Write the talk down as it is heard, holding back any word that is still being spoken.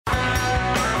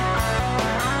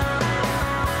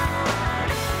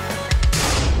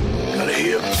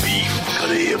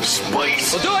body of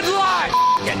spice. We'll do it live.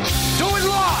 Do it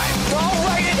live. We'll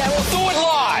write it and we'll do it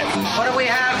live. What do we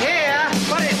have here?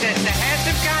 What is this? The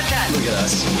handsome contest. Look at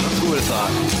us. Who would have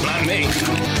thought? Not me.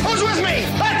 Who's with me?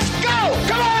 Let's go!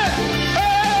 Come on!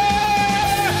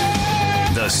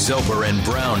 The Soper and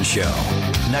Brown Show.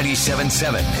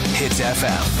 97.7 Hits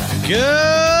FM.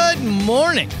 Good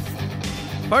morning.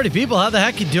 Party people, how the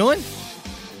heck you doing?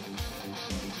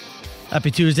 Happy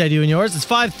Tuesday to you and yours. It's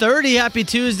 5:30. Happy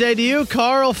Tuesday to you,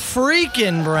 Carl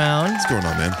freaking Brown. What's going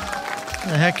on, man?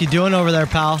 How the heck you doing over there,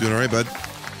 pal? Doing all right, bud?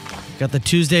 Got the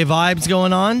Tuesday vibes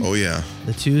going on? Oh, yeah.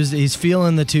 The Tuesday. He's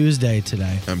feeling the Tuesday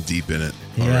today. I'm deep in it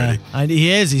already.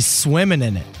 He is. He's swimming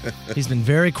in it. He's been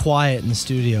very quiet in the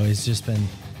studio. He's just been...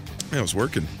 Yeah, I was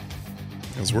working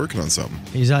on something.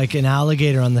 He's like an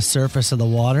alligator on the surface of the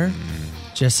water.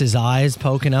 Just his eyes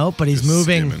poking out, but he's Just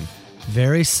moving skimming.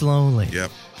 very slowly.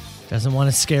 Yep. Doesn't want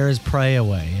to scare his prey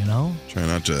away, you know? Try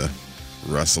not to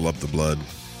rustle up the blood.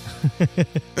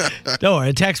 Don't worry,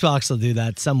 a text box will do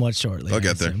that somewhat shortly. I'll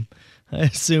get there. I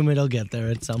assume it'll get there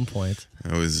at some point.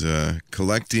 I was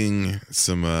collecting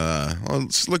some,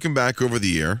 just looking back over the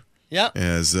year. Yep.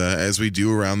 As we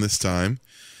do around this time.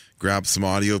 Grabbed some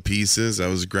audio pieces. I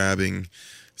was grabbing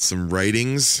some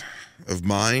writings of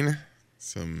mine,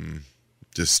 some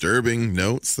disturbing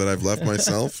notes that I've left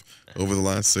myself over the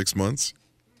last 6 months.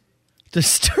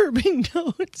 Disturbing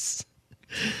notes.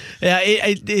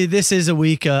 Yeah, this is a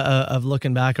week of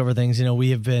looking back over things. You know,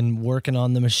 we have been working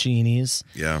on the machinies.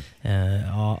 Yeah.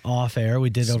 Off air. We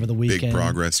did over the weekend. Big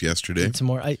progress yesterday. Did some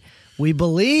more. We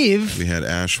believe. We had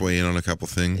Ash weigh in on a couple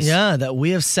things. Yeah, that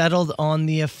we have settled on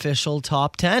the official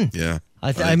top 10. Yeah.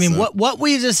 I mean, what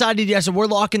we decided yesterday, we're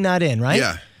locking that in, right?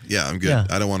 Yeah, I'm good. Yeah.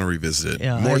 I don't want to revisit it.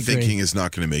 Yeah, More I agree. thinking is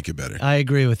not going to make it better. I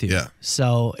agree with you. Yeah.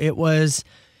 So it was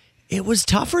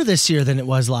tougher this year than it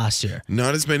was last year.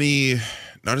 Not as many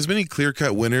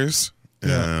clear-cut winners.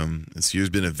 Yeah. This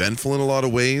year's been eventful in a lot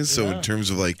of ways. So in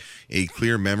terms of like a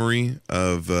clear memory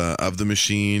of the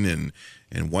machine and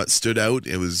what stood out,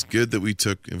 it was good that we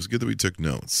took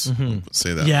notes.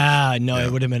 Say that. Yeah, no, Yeah.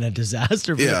 it would have been a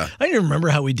disaster. Yeah. I don't even remember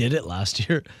how we did it last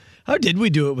year. How did we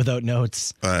do it without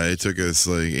notes? It took us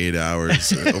like 8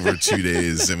 hours over 2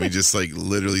 days, and we just like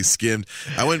literally skimmed.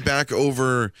 I went back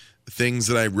over things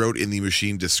that I wrote in the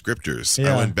machine descriptors.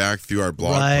 Yeah. I went back through our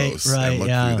blog posts and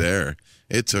looked through there.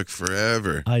 It took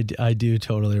forever. I do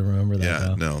totally remember that. Yeah,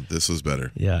 though. no, this was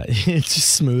better. Yeah, it's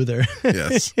just smoother.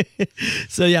 Yes.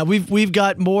 So yeah, we've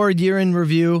got more year in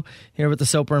review here with the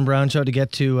Soper and Brown Show to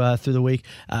get to through the week.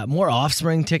 More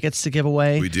Offspring tickets to give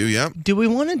away. We do, yeah. Do we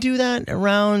want to do that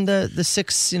around the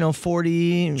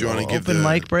 6:40 Do you want to give open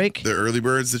mic break? the early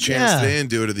birds the chance Yeah. today and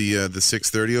do it at the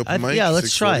 6:30 open mic? Yeah,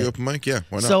 let's try 6:40 it. open mic, yeah,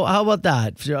 why not? So how about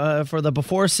that for the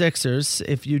Before Sixers?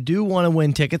 If you do want to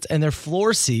win tickets and they're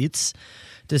floor seats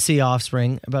to see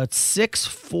Offspring, about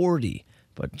 6:40,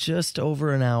 but just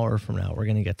over an hour from now. We're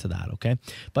going to get to that, okay?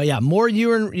 But yeah, more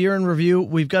year in review.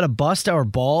 We've got to bust our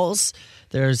balls.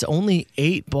 There's only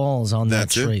 8 balls on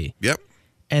That's that tree. it. Yep.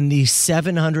 And the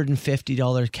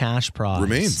 $750 cash prize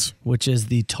Remains. which is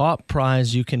the top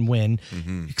prize you can win,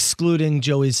 excluding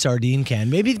Joey's sardine can.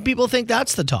 Maybe people think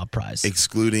that's the top prize.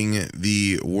 Excluding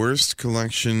the worst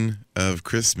collection of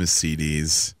Christmas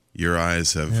CDs your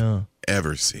eyes have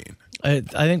ever seen. I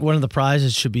think one of the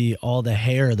prizes should be all the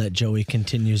hair that Joey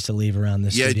continues to leave around the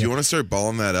Yeah, studio. do you want to start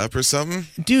balling that up or something?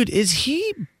 Dude, is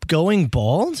he going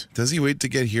bald? Does he wait to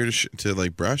get here to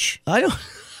like brush? I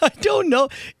don't know.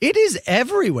 It is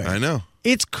everywhere. I know.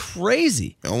 It's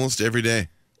crazy. Almost every day.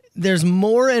 There's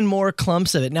more and more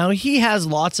clumps of it. Now, he has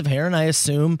lots of hair, and I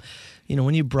assume,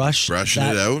 when you brushing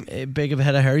it out. Big of a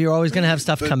head of hair, you're always going to have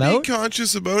stuff But come be out.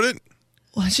 conscious about it.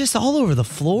 Well, it's just all over the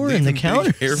floor and the Leaving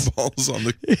counter. big hairballs on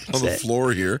the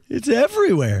floor here. It's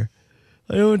everywhere.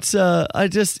 I don't.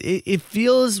 It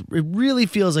really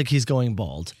feels like he's going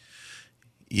bald.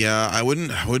 Yeah, I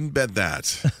wouldn't bet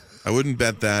that. I wouldn't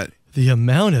bet that. The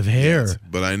amount of hair. Yet,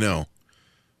 but I know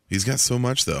he's got so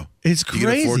much though. It's He can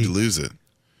afford crazy. to lose it.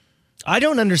 I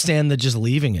don't understand the just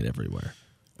leaving it everywhere.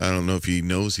 I don't know if he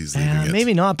knows he's leaving it.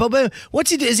 Maybe not. But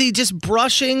what's he do? Is he just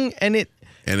brushing and it?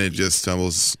 And it just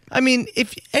stumbles. I mean,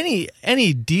 if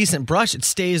any decent brush, it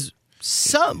stays.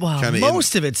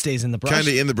 Most of it stays in the brush. Kind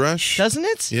of in the brush, doesn't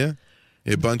it? Yeah,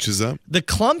 it bunches up. The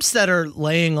clumps that are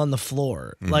laying on the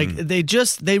floor, like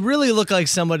they really look like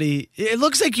somebody. It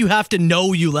looks like you have to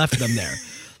know you left them there.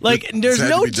 Like there's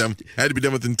had no to be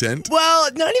done with intent. Well,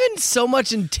 not even so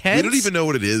much intent. We don't even know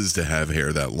what it is to have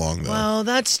hair that long, though. Well,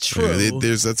 that's true.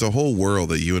 That's a whole world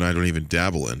that you and I don't even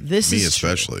dabble in. Me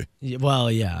especially. True. Well,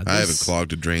 yeah. I haven't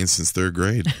clogged a drain since third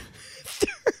grade.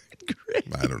 Third grade.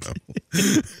 I don't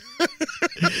know.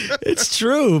 It's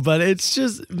true, but it's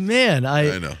just, man,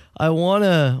 I know. I want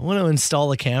to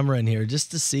install a camera in here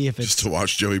just to see if it's Just to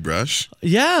watch Joey Brush?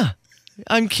 Yeah.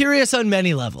 I'm curious on many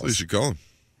You levels. should call him.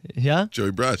 Yeah?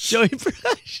 Joey Brush. Joey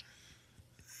Brush.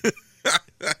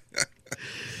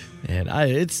 Man,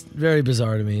 it's very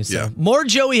bizarre to me. So. Yeah. More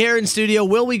Joey here in studio.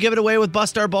 Will we give it away with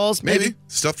Bust Our Balls? Maybe.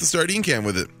 Stuff the sardine can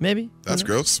with it. Maybe. That's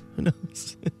gross. Who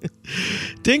knows?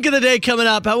 Dink of the day coming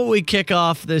up. How about we kick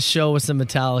off this show with some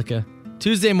Metallica?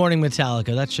 Tuesday morning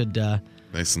Metallica. That should...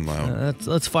 Nice and loud.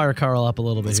 let's fire Carl up a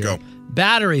little bit. Let's here. go.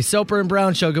 Battery, Soper and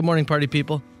Brown Show. Good morning, party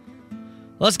people.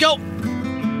 Let's go.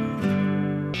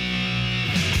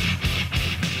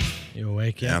 You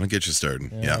awake yet? Yeah, I'll get you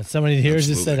started. Yeah. Somebody here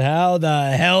just said, Absolutely. how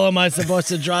the hell am I supposed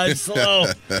to drive slow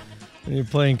when you're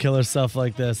playing killer stuff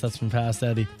like this? That's from Fast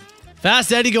Eddie.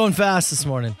 Fast Eddie going fast this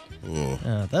morning. Whoa.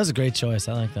 That was a great choice.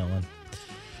 I like that one.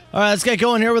 All right, let's get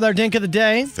going here with our Dink of the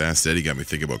Day. Fast Eddie got me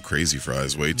thinking about crazy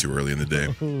fries way too early in the day.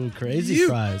 Ooh, crazy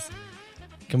fries.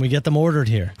 Can we get them ordered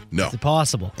here? No. Is it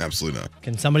possible? Absolutely not.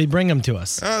 Can somebody bring them to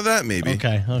us? That maybe.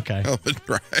 Okay. I'll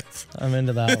drive. I'm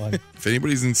into that one. If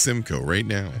anybody's in Simcoe right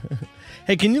now.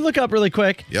 Hey, can you look up really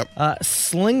quick? Yep.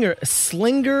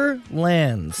 Slinger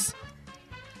Lands.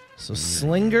 So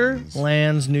Slinger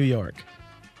Lands, New York.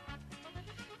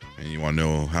 And you want to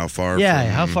know how far? Yeah,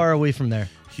 from how far are we from there?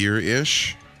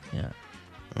 Here-ish? Yeah.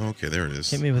 Okay, there it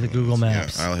is. Hit me with the Google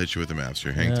Maps. Yeah, I'll hit you with the maps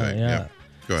here. Hang tight. Yeah. Yep.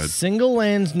 Go ahead. Single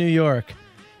Lands, New York.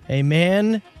 A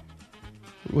man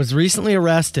was recently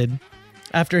arrested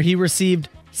after he received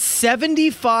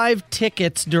 75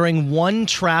 tickets during one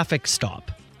traffic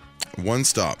stop. One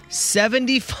stop.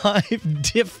 75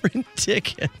 different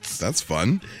tickets. That's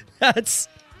fun. That's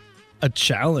a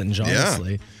challenge,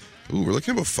 honestly. Ooh, we're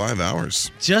looking at about 5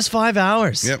 hours. Just 5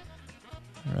 hours. Yep.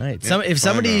 All right. Yep, If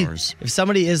 5 hours.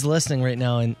 somebody is listening right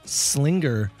now in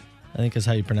Slinger, I think is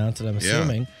how you pronounce it, I'm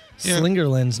assuming. Yeah.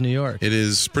 Slingerlands, New York. It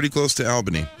is pretty close to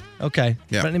Albany. Okay.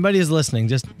 Yeah. If anybody is listening,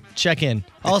 just check in.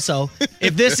 Also,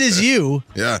 if this is you,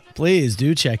 Yeah. please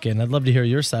do check in. I'd love to hear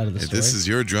your side of the If story. this is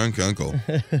your drunk uncle.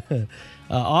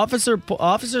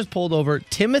 Officers pulled over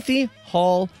Timothy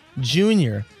Hall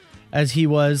Jr. as he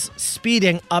was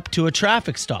speeding up to a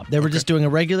traffic stop. They were just doing a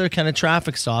regular kind of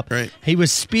traffic stop. Right. He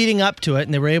was speeding up to it,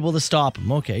 and they were able to stop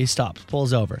him. Okay, he stops,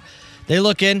 pulls over. They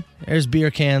look in. There's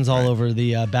beer cans all over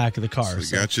the back of the car. They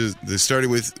got you. They started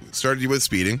you with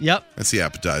speeding. Yep. That's the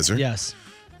appetizer. Yes.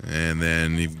 And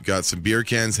then you've got some beer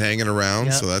cans hanging around,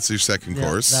 Yep. so that's your second Yeah,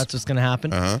 course. that's what's going to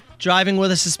happen. Uh-huh. Driving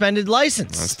with a suspended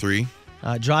license. That's 3.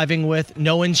 Driving with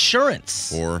no insurance.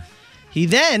 4. He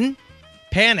then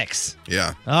panics.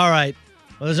 Yeah. All right.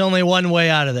 Well, there's only one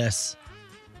way out of this.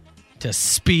 To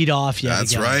speed off yet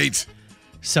That's again. right.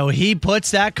 So he puts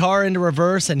that car into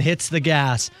reverse and hits the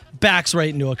gas. Backs right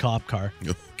into a cop car.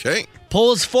 Okay.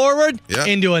 Pulls forward Yeah.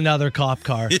 into another cop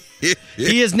car.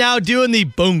 He is now doing the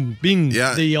boom, bing,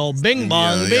 Yeah. the old bing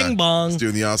bong, Yeah, bing yeah. bong. He's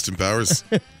doing the Austin Powers.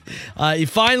 He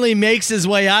finally makes his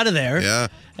way out of there. Yeah.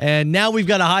 And now we've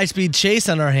got a high-speed chase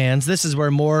on our hands. This is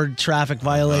where more traffic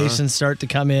violations start to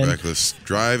come in. Reckless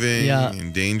driving, Yeah.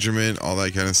 endangerment, all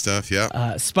that kind of stuff.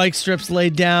 Yeah. Spike strips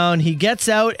laid down. He gets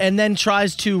out and then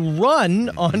tries to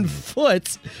run on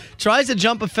foot, tries to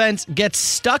jump a fence, gets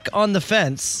stuck on the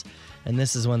fence. And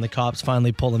this is when the cops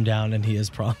finally pull him down and he is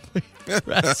promptly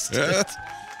arrested.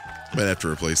 Might have to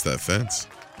replace that fence.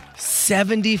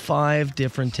 75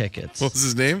 different tickets. What was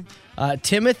his name?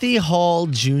 Timothy Hall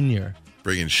Jr.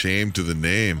 Bringing shame to the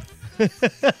name.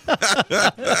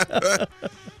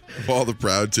 Of all the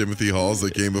proud Timothy Halls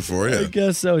that came before I you.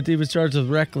 guess so. He was charged with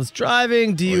reckless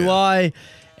driving, DUI,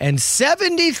 and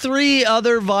 73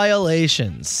 other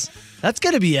violations. That's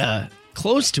going to be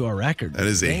close to a record. That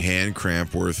is I a think. hand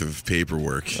cramp worth of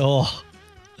paperwork. Oh.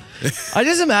 I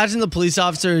just imagine the police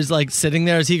officer is like sitting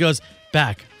there as he goes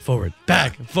back, forward,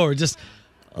 just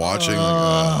Watching, like,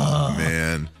 oh,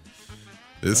 man.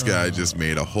 This guy just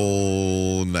made a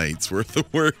whole night's worth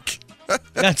of work.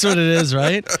 that's what it is,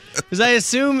 right? Because I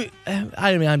assume,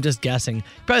 I mean, I'm just guessing.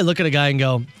 Probably look at a guy and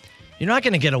go, "You're not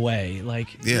going to get away. Like,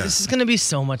 Yeah. this is going to be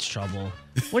so much trouble.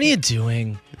 What are you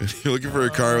doing?" You're looking for a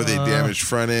car with a damaged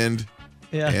front end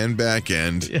Yeah, and back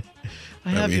end. I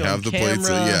And have we you have on the camera.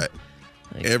 plates.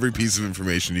 Every piece of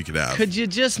information you could have. Could you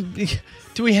just?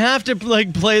 Do we have to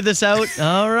like play this out?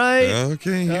 All right.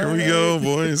 Okay, here we go,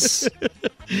 boys.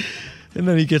 And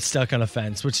then he gets stuck on a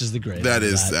fence, which is the great. That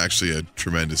is actually a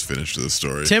tremendous finish to the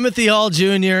story. Timothy Hall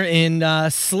Jr. in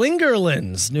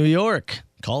Slingerlands, New York.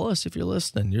 Call us if you're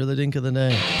listening. You're the Dink of the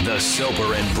Day. The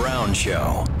Soper and Brown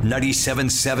Show.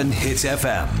 97.7 Hits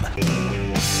FM.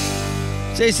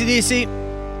 It's AC/DC.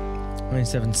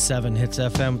 97.7 Hits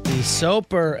FM with the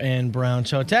Soper and Brown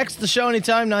Show. Text the show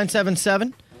anytime, 977.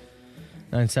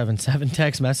 977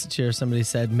 text message here. Somebody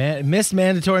said, missed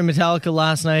mandatory Metallica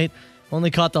last night.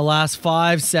 Only caught the last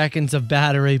 5 seconds of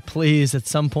battery. Please, at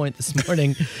some point this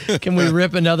morning, can we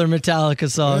rip another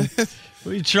Metallica song?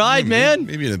 We tried, man.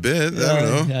 Maybe in a bit. I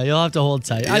don't know. Yeah, you'll have to hold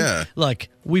tight. Yeah. Look,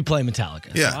 we play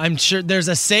Metallica. Yeah. So I'm sure there's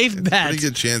a safe bet. Pretty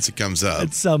good chance it comes up.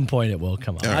 At some point it will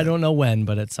come up. All right. I don't know when,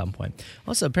 but at some point.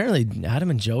 Also, apparently, Adam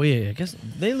and Joey, I guess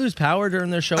they lose power during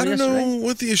their show I don't yesterday. know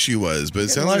what the issue was, but it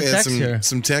sounds a lot like of they had text here.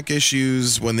 some tech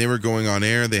issues when they were going on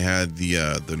air. They had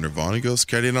the Nirvana Ghost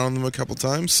cut in on them a couple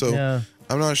times, so Yeah.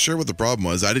 I'm not sure what the problem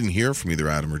was. I didn't hear from either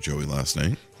Adam or Joey last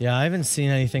night. Yeah, I haven't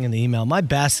seen anything in the email. My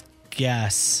best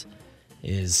guess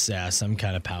is some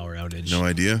kind of power outage. No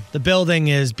idea. The building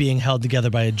is being held together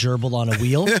by a gerbil on a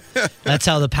wheel. That's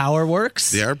how the power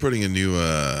works. They are putting a new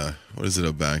what is it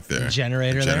up back there?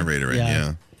 Generator A there? generator in, Yeah.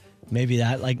 yeah. Maybe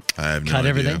that I have no cut idea.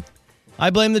 everything. I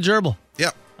blame the gerbil.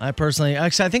 Yeah. I personally,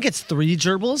 actually, I think it's 3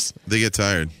 gerbils. They get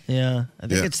tired. Yeah, I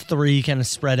think Yeah. it's 3 kind of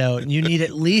spread out. You need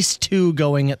at least 2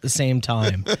 going at the same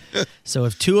time. So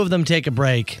if 2 of them take a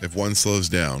break, If one slows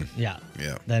down, yeah,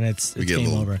 Yeah. then it's we get a game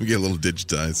little over. we get a little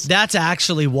digitized. That's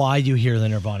actually why you hear the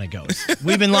Nirvana Ghost.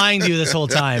 We've been lying to you this whole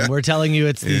time. We're telling you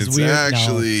it's these It's weird.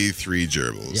 actually 3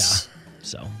 gerbils. Yeah.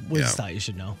 So we just Yeah. thought you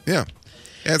should know. Yeah.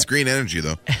 Yeah, it's green energy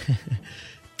though.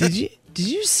 Did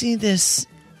you see this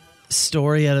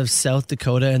story out of South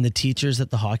Dakota and the teachers at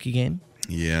the hockey game?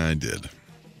 Yeah, I did.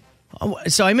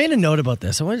 So I made a note about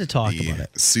this. I wanted to talk about The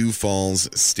it. Sioux Falls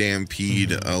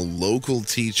Stampede, a local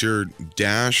teacher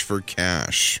dash for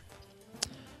cash.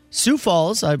 Sioux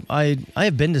Falls. I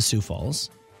have been to Sioux Falls.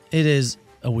 It is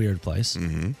a weird place.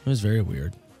 Mm-hmm. It was very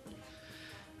weird.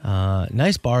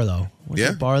 Nice bar though. Went to Yeah.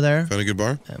 a bar there. Found a good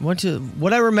bar?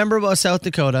 What I remember about South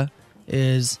Dakota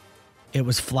is it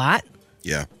was flat.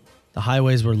 Yeah. The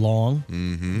highways were long.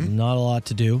 Mm-hmm. Not a lot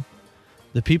to do.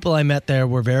 The people I met there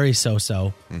were very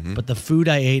so-so, but the food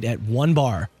I ate at one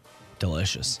bar,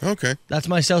 delicious. Okay. That's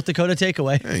my South Dakota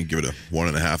takeaway. Hey, give it a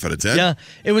 1.5 out of 10. Yeah,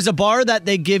 it was a bar that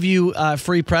they give you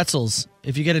free pretzels.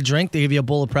 If you get a drink, they give you a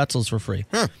bowl of pretzels for free.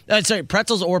 Huh. Sorry,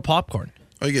 pretzels or popcorn.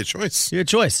 Oh, you get a choice. You had a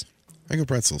choice. I go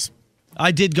pretzels.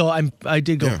 I did go. I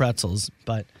did go Yeah. pretzels,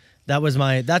 but that's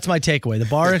my takeaway. The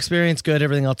bar experience good.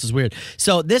 Everything else is weird.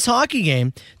 So this hockey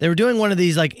game, they were doing one of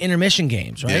these like intermission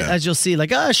games, right? Yeah. As you'll see,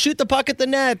 like shoot the puck at the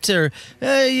net, or you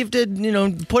have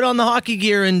to put on the hockey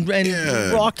gear and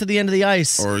Yeah. walk to the end of the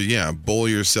ice. Or, yeah, bowl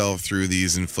yourself through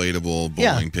these inflatable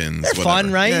bowling pins. They're whatever.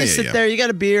 fun, right? Yeah, You yeah, sit yeah. there, you got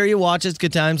a beer, you watch, it's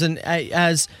good times. And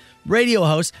as radio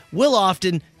hosts, we'll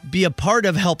often be a part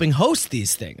of helping host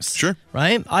these things. Sure.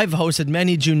 Right? I've hosted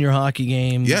many junior hockey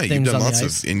games. Yeah, you've things done on lots the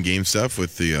ice. of in-game stuff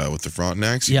with the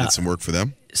Frontenacs. You Yeah. did some work for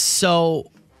them. So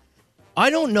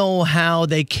I don't know how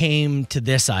they came to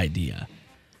this idea,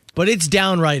 but it's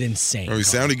downright insane. Oh, we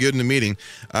sounded good in the meeting.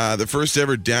 The first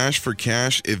ever Dash for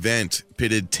Cash event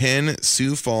pitted 10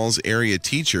 Sioux Falls area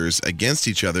teachers against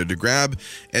each other to grab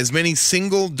as many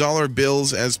single dollar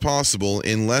bills as possible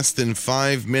in less than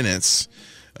 5 minutes.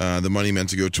 The money meant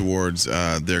to go towards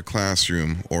their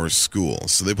classroom or school.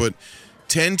 So they put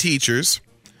 10 teachers.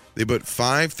 They put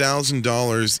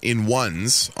 $5,000 in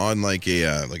ones on like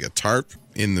a tarp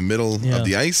in the middle of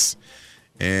the ice,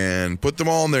 and put them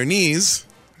all on their knees.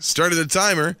 Started a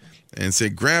timer and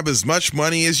said, "Grab as much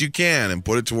money as you can and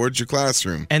put it towards your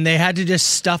classroom." And they had to just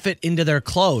stuff it into their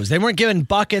clothes. They weren't given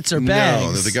buckets or bags.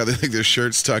 No, they got like their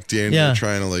shirts tucked in. Yeah. They're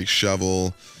trying to like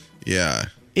shovel. Yeah,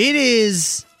 It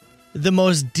is the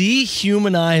most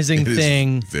dehumanizing it is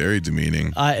thing very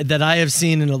demeaning. that I have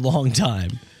seen in a long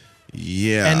time.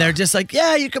 Yeah, And they're just like,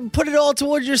 yeah, you can put it all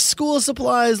towards your school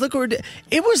supplies. Look what we're doing.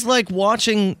 It was like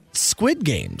watching Squid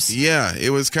Games. yeah,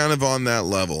 it was kind of on that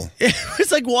level. It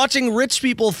was like watching rich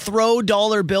people throw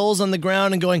dollar bills on the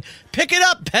ground and going, pick it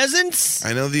up, peasants.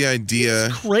 I know the idea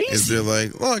It's crazy. is they're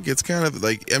like, look, it's kind of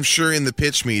like, I'm sure in the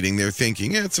pitch meeting they're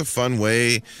thinking, yeah, it's a fun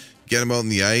way, get them out on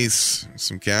the ice,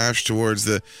 some cash towards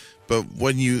the. But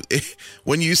when you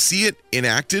see it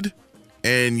enacted,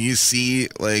 and you see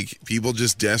like people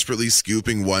just desperately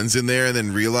scooping ones in there, and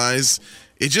then realize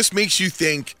it just makes you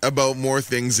think about more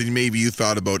things than maybe you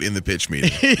thought about in the pitch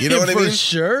meeting. You know what I For mean?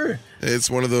 sure. It's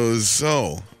one of those.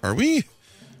 Oh, are we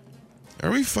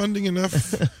funding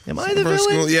enough? Am I of the our villain?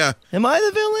 school? Yeah. Am I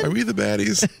the villain? Are we the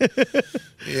baddies?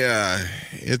 Yeah.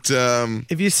 It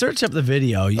If you search up the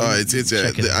video, you it's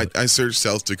check it out. I searched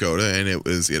South Dakota and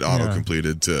it auto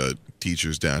completed to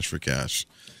Teachers Dash for Cash.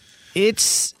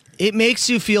 It's it makes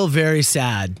you feel very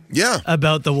sad Yeah.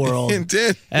 about the world. It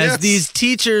did. As yes. these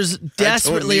teachers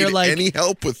desperately I are don't need like, any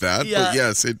help with that, Yeah. but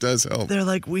yes, it does help. they're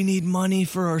like, we need money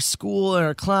for our school and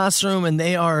our classroom, and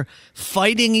they are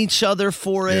fighting each other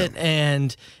for it,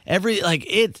 and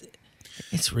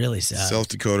it's really sad. South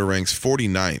Dakota ranks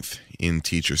 49th in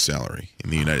teacher salary in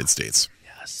the United States.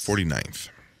 Yes. 49th.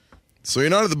 So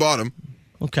you're not at the bottom,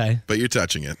 Okay, but you're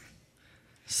touching it.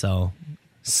 so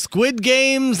Squid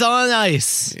Games on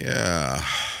ice. Yeah.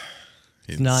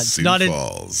 It's Not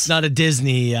Falls. not a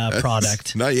Disney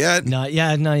product. Not yet. Not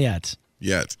yet.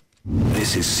 Yet.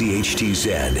 This is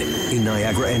CHTZ in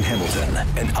Niagara and Hamilton,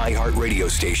 an iHeart radio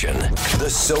station. The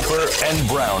Soper and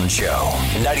Brown Show.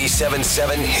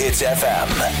 97.7 Hits FM.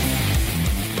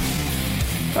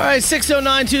 All right,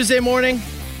 6:09 Tuesday morning.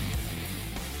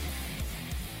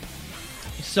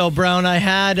 So, Brown, I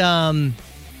had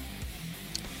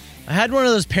one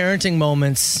of those parenting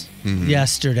moments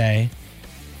yesterday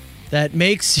that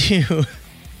makes you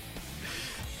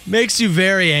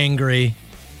very angry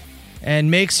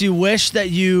and makes you wish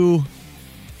you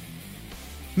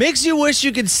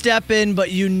could step in,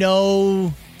 but you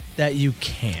know that you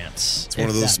can't. It's one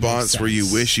of those spots where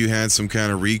you wish you had some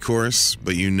kind of recourse,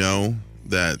 but you know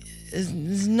that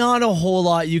there's not a whole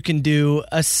lot you can do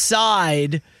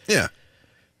aside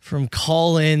from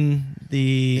call in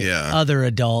the other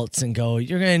adults and go,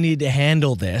 you're going to need to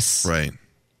handle this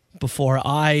before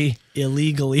I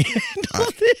illegally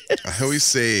handle this. I always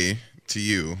say to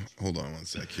you, hold on one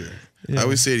sec here. I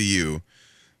always say to you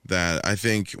that I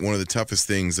think one of the toughest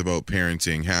things about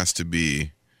parenting has to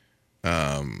be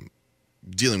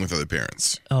dealing with other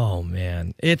parents. Oh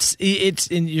man, you're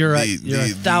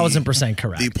 1,000%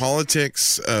 correct. The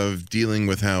politics of dealing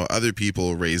with how other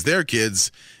people raise their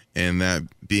kids, and that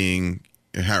being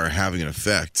having an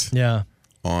effect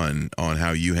on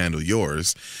how you handle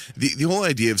yours. The whole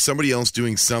idea of somebody else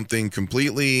doing something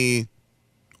completely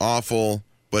awful,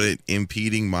 but it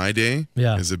impeding my day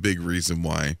is a big reason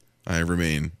why I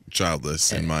remain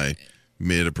childless in my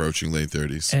mid-approaching late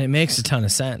 30s. And it makes a ton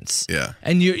of sense. Yeah.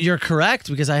 And you're correct,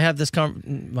 because I have this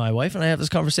my wife and I have this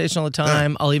conversation all the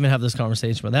time. I'll even have this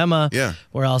conversation with Emma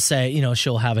where I'll say,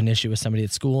 she'll have an issue with somebody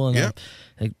at school and I'll,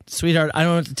 like, sweetheart, I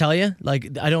don't know what to tell you.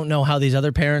 Like, I don't know how these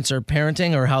other parents are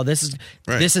parenting or how this is.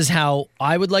 This is how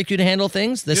I would like you to handle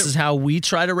things. This is how we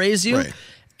try to raise you. Right.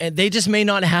 And they just may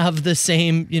not have the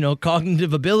same,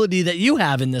 cognitive ability that you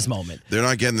have in this moment. They're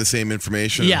not getting the same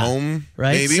information at home,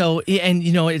 right? maybe? So,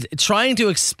 and trying to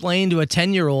explain to a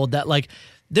 10-year-old that, like,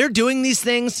 they're doing these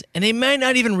things and they might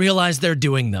not even realize they're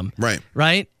doing them.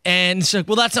 Right? And it's like,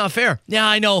 well, that's not fair. Yeah,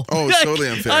 I know. Oh, it's totally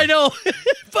unfair. I know.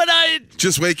 But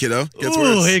just wait, kiddo. It gets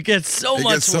worse. It gets so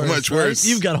much much worse. Right?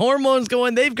 You've got hormones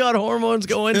going. They've got hormones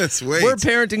going. Just wait. We're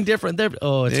parenting different. It's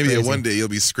maybe crazy. one day you'll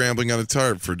be scrambling on a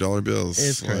tarp for dollar bills.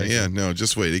 It's crazy.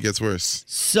 Just wait. It gets worse.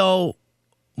 So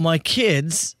my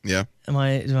kids, Yeah.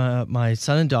 my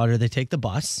son and daughter, they take the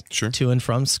bus to and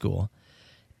from school,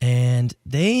 and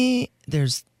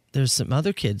there's some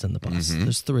other kids on the bus.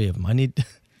 There's 3 of them. I need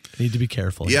to be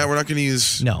careful. Yeah, here. we're not going to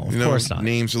use of course not.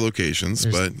 names or locations,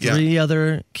 There's but yeah. 3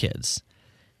 other kids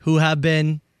who have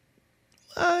been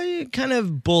kind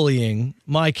of bullying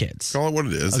my kids. Call it what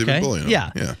it is. They've Okay? been bullying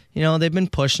them. Yeah. They've been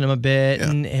pushing them a bit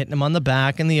and hitting them on the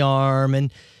back and the arm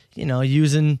and,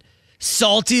 using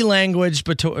salty language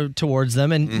towards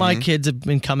them. And my kids have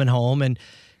been coming home and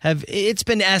it's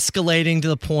been escalating to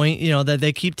the point, that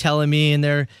they keep telling me,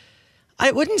 and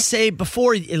I wouldn't say at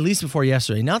least before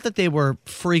yesterday, not that they were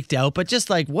freaked out, but just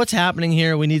like, what's happening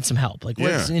here? We need some help. Like,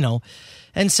 what's,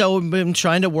 And so I've been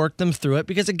trying to work them through it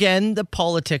because, again, the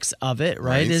politics of it,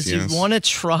 right, is you want to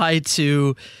try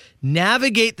to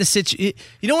navigate the situation.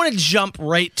 You don't want to jump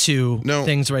right to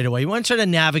things right away. You want to try to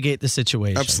navigate the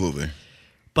situation. Absolutely.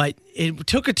 But it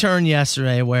took a turn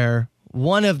yesterday where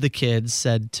one of the kids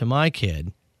said to my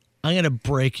kid, I'm going to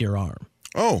break your arm.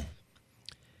 Oh.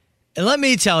 And let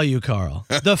me tell you, Carl,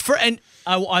 and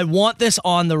I want this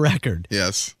on the record.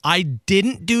 Yes. I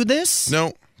didn't do this. No,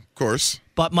 of course.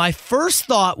 But my first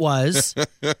thought was,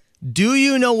 do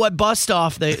you know what bus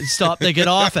stop they get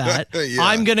off at?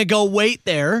 I'm going to go wait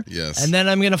there. Yes. And then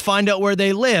I'm going to find out where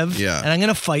they live. Yeah. And I'm going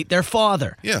to fight their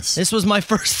father. Yes. This was my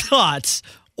first thoughts.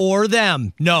 Or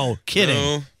them. No, kidding.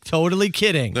 No. Totally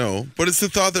kidding. No, but it's the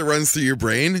thought that runs through your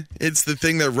brain. It's the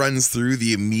thing that runs through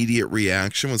the immediate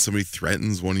reaction when somebody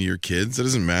threatens one of your kids. It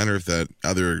doesn't matter if that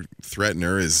other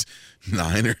threatener is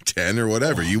 9 or 10 or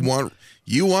whatever. You want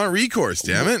recourse,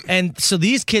 damn it. And so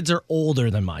these kids are older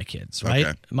than my kids, right?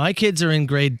 Okay. My kids are in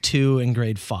grade 2 and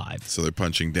grade 5. So they're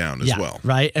punching down as well.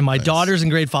 Right. And my daughter's in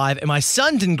grade 5 and my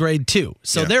son's in grade 2.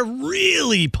 So they're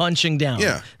really punching down.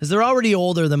 Yeah. Because they're already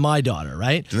older than my daughter,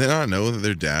 right? Do they not know that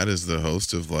their dad is the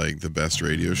host of like the best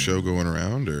radio show going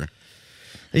around? Or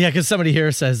Yeah, because somebody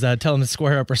here says, tell him to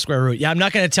square up or square root. Yeah, I'm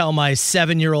not going to tell my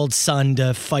 7-year-old son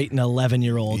to fight an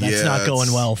 11-year-old. That's not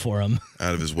going well for him.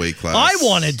 Out of his weight class. I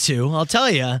wanted to, I'll tell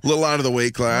you. A little out of the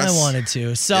weight class. I wanted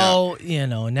to. So,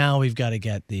 now we've got to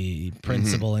get the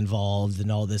principal involved and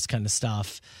all this kind of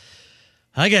stuff.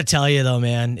 I got to tell you, though,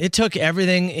 man, it took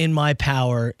everything in my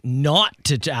power not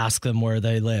to ask them where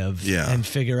they live and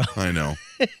figure out. I know.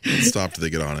 Stop till they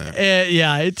get on it.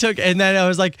 It took. And then I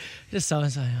was like,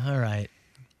 all right.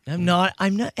 Am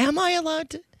I allowed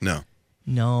to? No.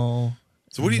 No.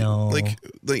 So what do you like?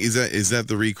 Is that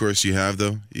the recourse you have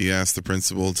though? You ask the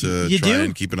principal to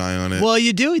and keep an eye on it. Well,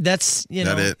 you do. That's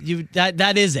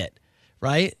that is it,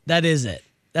 right? That is it.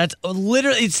 That's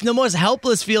literally it's the most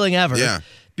helpless feeling ever. Yeah.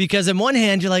 Because in one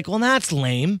hand you're like, well, that's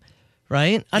lame,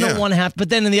 right? I don't want to have. But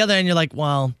then in the other hand you're like,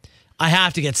 well, I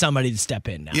have to get somebody to step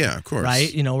in now. Yeah, of course.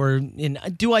 Right?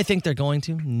 Do I think they're going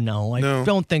to? No, I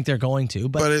don't think they're going to.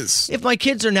 But if my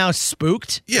kids are now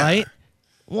spooked, right?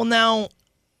 Well, now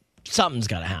something's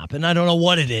got to happen. I don't know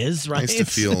what it is, right? Nice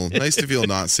to feel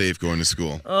not safe going to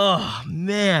school. Oh,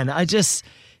 man. I just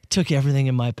took everything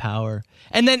in my power.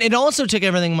 And then it also took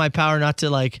everything in my power not to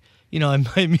my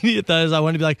immediate thought is I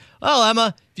wanted to be like, oh,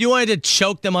 Emma, if you wanted to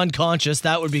choke them unconscious,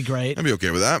 that would be great. I'd be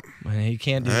okay with that. Well, you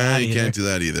can't do that You can't do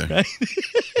that either. Right?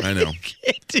 I know. You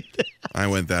can't do that. I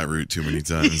went that route too many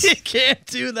times. You can't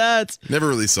do that. Never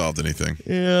really solved anything.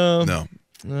 Yeah.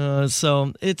 No.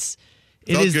 So it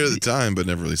felt is good at the time, but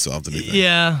never really solved anything.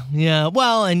 Yeah.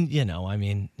 Well, and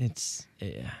it's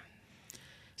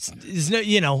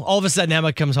all of a sudden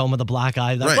Emma comes home with a black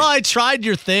eye. Like, well, I tried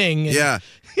your thing. Yeah.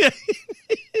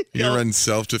 You're running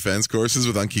self-defense courses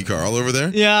with Unky Carl over there?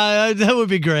 Yeah, that would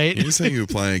be great. You're saying you're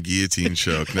applying a guillotine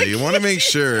choke. Now, you want to make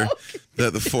sure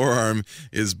that the forearm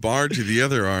is barred to the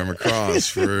other arm across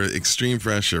for extreme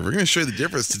pressure. We're going to show you the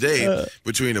difference today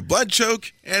between a blood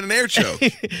choke and an air choke.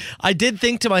 I did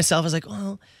think to myself, I was like,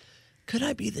 well, could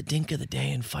I be the dink of the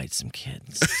day and fight some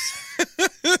kids?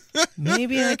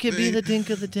 Maybe I could be the dink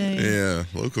of the day. Yeah,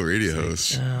 local radio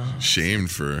host.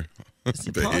 Shamed for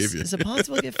behavior. Is it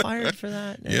possible to get fired for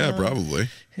that? Yeah, probably.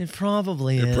 It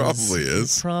probably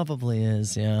is. It probably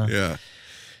is, yeah. Yeah.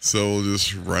 So we'll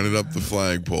just run it up the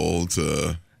flagpole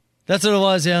to... That's what it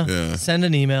was, yeah. Send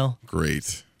an email.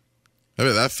 Great. I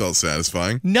bet that felt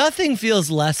satisfying. Nothing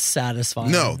feels less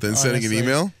satisfying. No, than sending an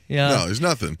email? Yeah. No, there's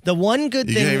nothing. The one good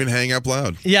thing... You can't even hang up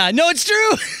loud. Yeah, no, it's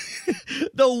true.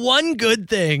 The one good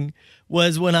thing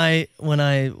was when I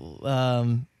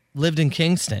lived in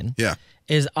Kingston. Yeah.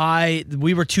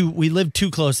 We lived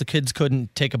too close. The kids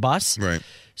couldn't take a bus. Right.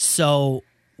 So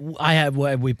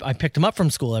I picked them up from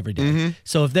school every day. Mm-hmm.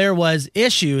 So if there was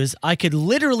issues, I could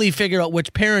literally figure out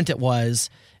which parent it was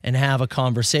and have a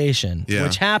conversation,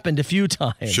 which happened a few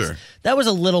times. Sure. That was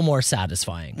a little more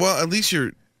satisfying. Well, at least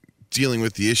you're dealing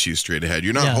with the issue straight ahead.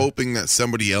 You're not hoping that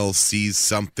somebody else sees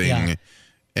something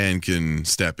and can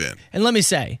step in. And let me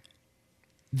say,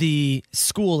 the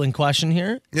school in question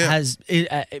here has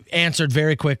answered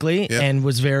very quickly and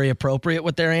was very appropriate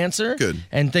with their answer. Good.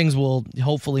 And things will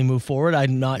hopefully move forward.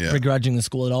 I'm not begrudging the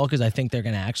school at all because I think they're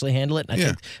going to actually handle it.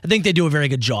 And I think they do a very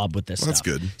good job with this stuff. That's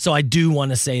good. So I do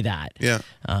want to say that. Yeah.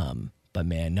 But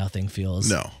man, nothing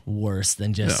feels worse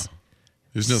than just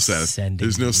There's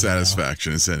no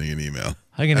satisfaction in sending an email.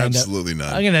 Absolutely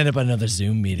not. I'm going to end up on another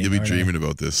Zoom meeting. You'll be dreaming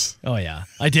about this. Oh, yeah.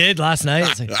 I did last night.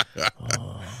 It's like,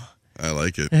 I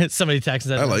like it. Somebody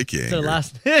texted. I like you.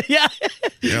 Yeah,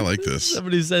 I like this.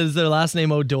 Somebody says their last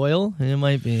name O'Doyle. It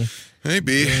might be.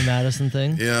 Maybe. The Madison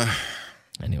thing. Yeah.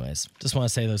 Anyways, just want to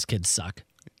say those kids suck.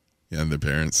 Yeah, and their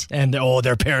parents. And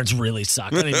their parents really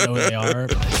suck. I don't even know who they are.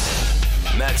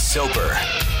 Matt Soper,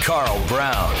 Carl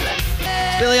Brown.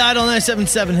 Billy Idol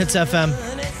 977 Hits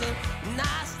FM.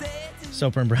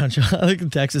 Soper and Brown Show. I think the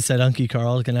text that said Unky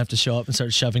Carl is going to have to show up and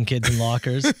start shoving kids in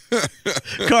lockers.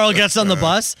 Carl gets on the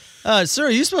bus. Sir,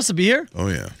 are you supposed to be here? Oh,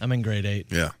 yeah. I'm in grade 8.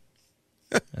 Yeah.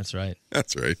 That's right.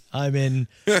 That's right. I'm in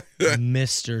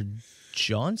Mr.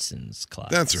 Johnson's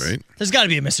class. That's right. There's got to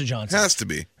be a Mr. Johnson. Has to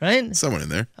be. Right? Someone in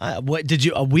there. What did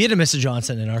you? We had a Mr.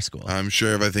 Johnson in our school. I'm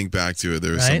sure if I think back to it,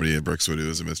 there was somebody at Brookswood who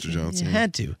was a Mr. Johnson. You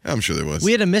had to. I'm sure there was.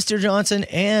 We had a Mr. Johnson,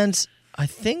 and I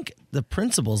think the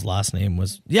principal's last name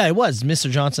was, it was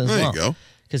Mr. Johnson as well. There you go.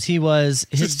 because he was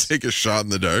Just take a shot in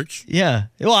the dark. Yeah.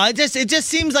 Well, it just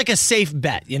seems like a safe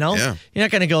bet, you know? Yeah. You're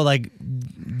not going to go like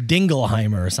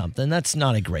Dingleheimer or something. That's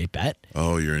not a great bet.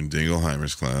 Oh, you're in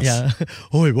Dingleheimer's class. Yeah.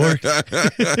 Oh, it worked.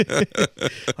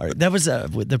 All right. That was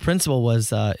the principal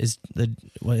was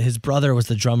his brother was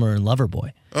the drummer in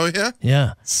Loverboy. Oh, yeah?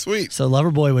 Yeah. Sweet. So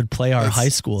Loverboy would play our high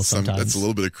school sometimes. That's a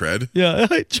little bit of cred. Yeah.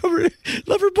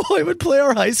 Loverboy would play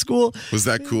our high school. Was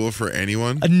that cool for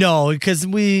anyone? No, because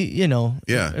we,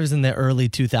 Yeah. it was in the early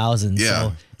 2000s. Yeah, I So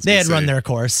was they gonna had run say. their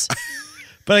course.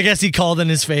 But I guess he called in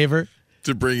his favor.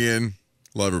 To bring in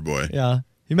Loverboy. Yeah.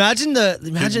 Imagine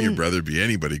Couldn't your brother be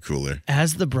anybody cooler?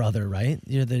 as the brother, right?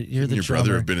 You're the Your drummer.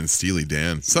 brother have been in Steely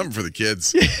Dan. Something for the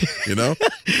kids. You know?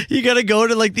 You got to go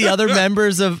to like the other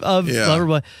members of Yeah.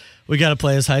 Loverboy. We got to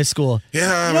play his high school.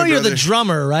 Yeah, You know my you're the brother.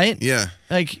 drummer, right? Yeah.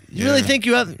 Like you really Yeah. think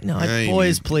you have? No, Yeah, he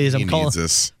boys, need- please. he needs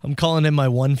us. I'm calling in my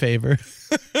one favor.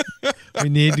 We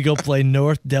need to go play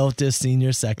North Delta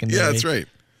Senior Secondary. Yeah, that's right.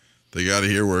 They got to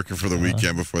hear working for the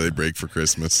weekend before they break for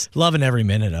Christmas. Loving every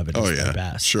minute of it. Oh, It's the yeah.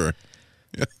 best. Sure.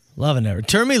 Loving it.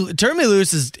 Turn Me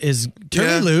Loose is Turn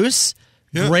Yeah. Me Loose.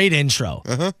 Yeah. Great intro.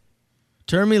 Uh-huh.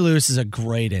 Turn Me Loose is a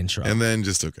great intro. And then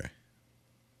just okay.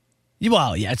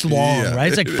 Well, yeah, it's long, Yeah, right?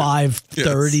 It's like it is. 5:30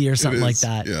 or Yes, something it like is.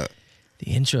 that. Yeah.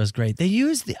 The intro is great. They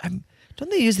use don't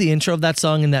they use the intro of that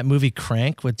song in that movie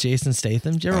Crank with Jason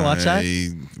Statham? Did you ever watch that? I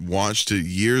watched it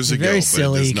years ago. Very but it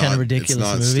silly, does kind of not- ridiculous it's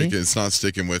not movie. It's not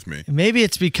sticking with me. Maybe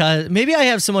it's because I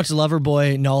have so much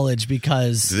Loverboy knowledge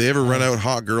because Do they ever run out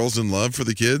Hot Girls in Love for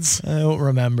the kids? I don't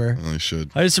remember. I should.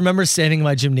 I just remember standing in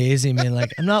my gymnasium and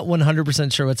like, I'm not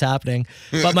 100% sure what's happening,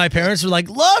 but my parents were like,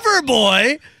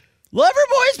 Loverboy's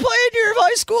playing your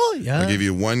high school? Yeah. I'll give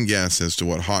you one guess as to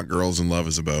what Hot Girls in Love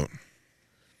is about.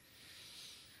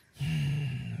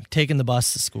 Taking the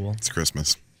bus to school. It's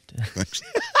Christmas. Thanks.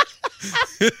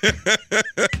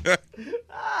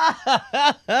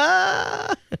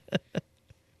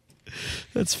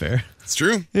 That's fair. It's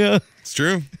true. Yeah. It's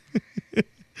true.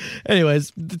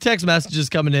 Anyways, the text messages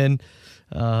coming in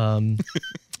are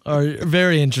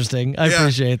very interesting. I Yeah.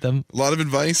 appreciate them. A lot of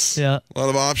advice. Yeah. A lot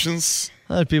of options.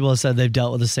 A lot of people have said they've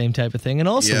dealt with the same type of thing and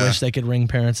also Yeah. wish they could wring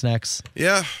parents' necks.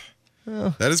 Yeah.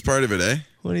 That is part of it, eh?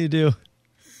 What do you do?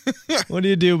 What do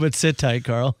you do but sit tight,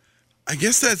 Carl? I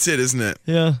guess that's it, isn't it?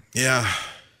 Yeah. Yeah.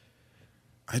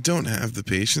 I don't have the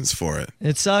patience for it.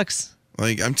 It sucks.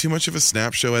 Like, I'm too much of a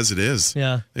snap show as it is.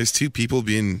 Yeah. There's two people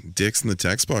being dicks in the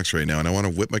text box right now, and I want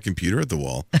to whip my computer at the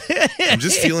wall. I'm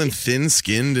just feeling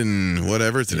thin-skinned and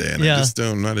whatever today, and Yeah.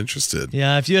 I'm not interested.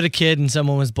 Yeah, if you had a kid and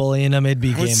someone was bullying them, it'd be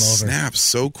I would game over. snap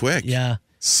so quick. Yeah.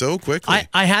 So quickly.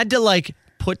 I had to like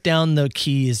put down the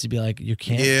keys to be like, you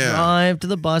can't Yeah. drive to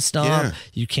the bus stop. Yeah.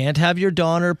 You can't have your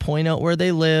daughter point out where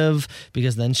they live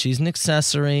because then she's an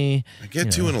accessory. I get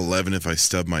to an 11 if I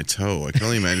stub my toe. I can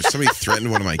only imagine if somebody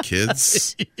threatened one of my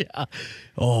kids.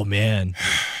 Oh, man.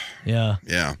 Yeah.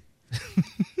 Yeah.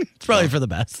 It's probably for the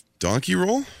best. Donkey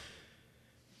roll? How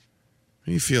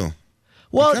do you feel?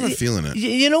 Well, kinda feeling it.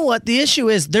 You know what? The issue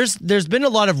is there's been a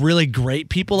lot of really great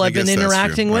people I've been guess that's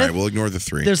interacting true. with. All right, we'll ignore the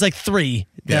three. There's like three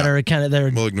that Yeah. are kind of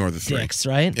they're We'll ignore the three. dicks,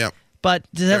 right? Yep. But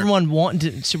does everyone want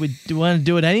to? Should we want to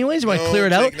do it anyways? Do you want to clear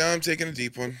it out? No, I'm taking a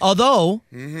deep one. Although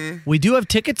we do have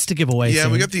tickets to give away. Yeah,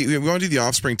 soon. we want to do the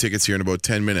Offspring tickets here in about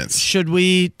 10 minutes. Should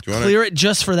we you wanna- clear it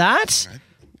just for that?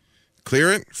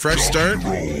 Clear it? Fresh start?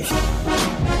 All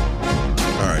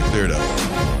right, clear it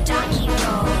up. Donkey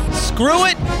roll. Screw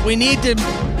it. We need to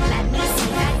Let me see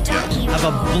that donkey have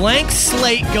a roll. blank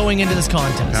slate going into this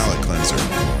contest. Palate cleanser.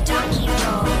 Donkey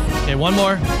roll. Okay, one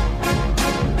more.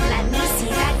 Let me see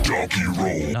that donkey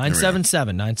roll.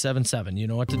 977-977. You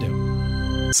know what to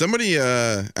do. Somebody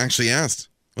actually asked,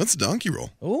 what's donkey roll?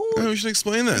 Ooh. Oh, we should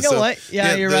explain that. You know what?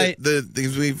 Yeah, you're right.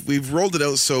 We've rolled it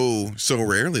out so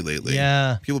rarely lately.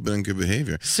 Yeah. People have been in good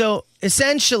behavior. So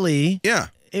essentially, Yeah.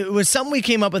 it was something we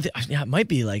came up with. Yeah, it might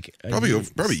be like Probably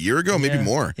a year ago, maybe Yeah,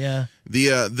 more. Yeah.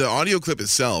 The audio clip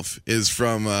itself is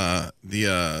from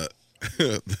the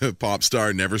pop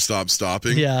star Never Stop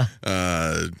Stopping. Yeah.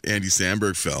 Andy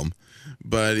Samberg film.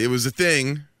 But it was a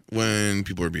thing when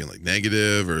people are being like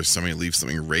negative or somebody leaves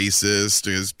something racist,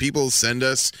 because people send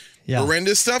us Yeah.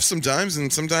 horrendous stuff sometimes,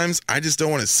 and sometimes I just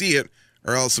don't want to see it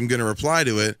or else I'm going to reply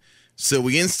to it. So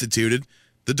we instituted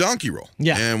the donkey roll.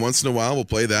 Yeah. And once in a while we'll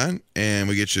play that, and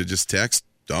we get you to just text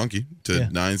donkey to Yeah.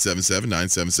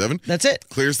 977-977. That's it.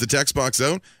 Clears the text box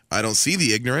out. I don't see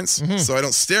the ignorance, so I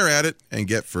don't stare at it and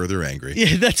get further angry.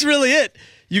 Yeah, that's really it.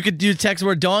 You could do text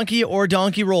word donkey or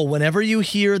donkey roll whenever you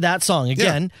hear that song.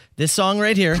 Again, this song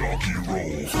right here.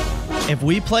 If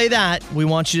we play that, we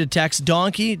want you to text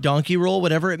donkey roll,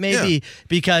 whatever it may be,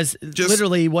 because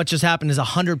literally what just happened is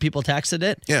 100 people texted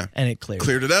it. Yeah. And it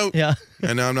cleared it out. Yeah.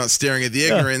 And now I'm not staring at the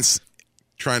ignorance,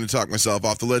 trying to talk myself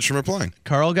off the ledge from replying.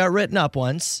 Carl got written up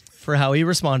once for how he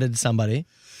responded to somebody.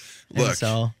 Look,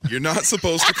 you're not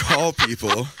supposed to call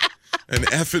people an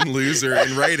effing loser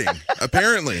in writing.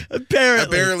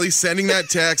 Apparently sending that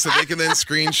text that they can then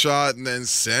screenshot and then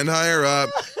send higher up.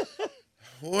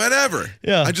 Whatever.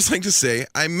 Yeah. I just like to say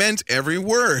I meant every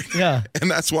word. Yeah.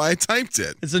 And that's why I typed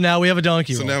it. So now we have a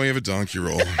donkey roll. So now we have a donkey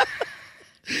roll.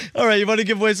 All right, you want to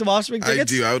give away some Offspring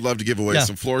tickets? I do. I would love to give away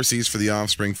some floor seats for the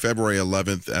Offspring February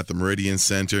 11th at the Meridian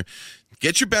Center.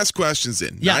 Get your best questions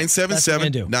in. Yeah,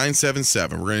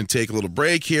 977-977. We're going to take a little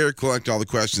break here, collect all the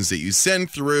questions that you send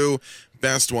through.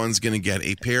 Best one's going to get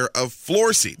a pair of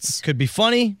floor seats. Could be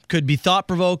funny, could be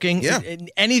thought-provoking,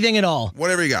 anything at all.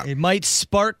 Whatever you got. It might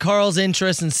spark Carl's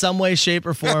interest in some way, shape,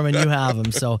 or form, and you have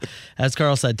them. So, as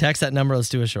Carl said, text that number. Let's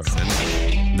do a short.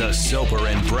 The Soper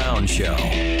and Brown Show.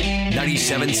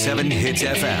 97.7 Hits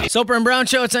FM. Soper and Brown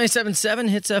Show, it's 97.7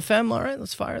 Hits FM. All right,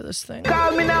 let's fire this thing.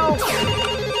 Call me now.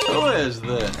 Who is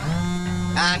this?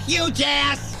 Huge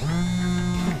ass.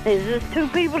 Is this two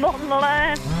people on the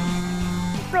line?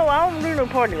 No, I don't do no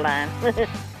party line.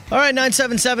 All right,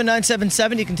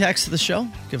 977-977. You can text the show.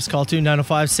 Give us a call to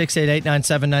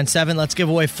 905-688-9797. Let's give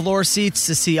away floor seats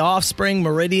to see Offspring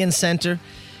Meridian Center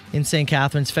in St.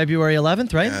 Catharines, February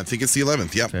 11th, right? I think it's the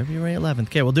 11th, yep. February 11th.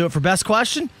 Okay, we'll do it for best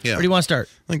question. Yeah. Where do you want to start?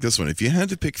 I like this one. If you had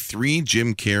to pick 3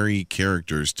 Jim Carrey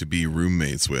characters to be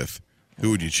roommates with, who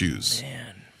would you choose?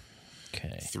 Man.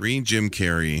 Okay. 3 Jim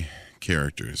Carrey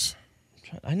characters.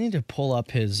 I need to pull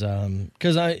up his,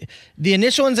 because the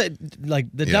initial ones, like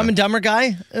the Dumb and Dumber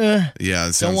guy,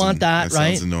 don't want that,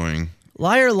 right? Sounds annoying.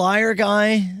 Liar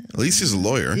guy. At least he's a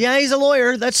lawyer. Yeah, he's a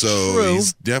lawyer. That's so true.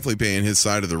 He's definitely paying his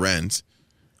side of the rent.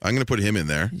 I'm going to put him in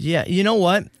there. Yeah, you know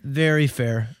what? Very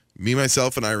fair. Me,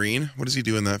 Myself, and Irene. What does he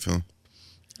do in that film?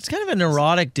 It's kind of a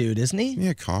neurotic dude, isn't he? Yeah,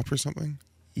 a cop or something?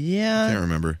 Yeah. I can't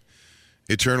remember.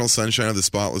 Eternal Sunshine of the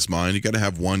Spotless Mind. You got to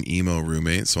have one emo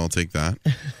roommate, so I'll take that.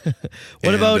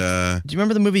 What about, do you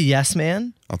remember the movie Yes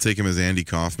Man? I'll take him as Andy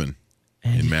Kaufman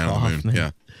in Man on the Moon.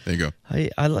 Yeah, there you go.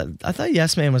 I thought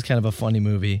Yes Man was kind of a funny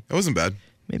movie. It wasn't bad.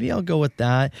 Maybe I'll go with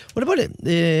that. What about it?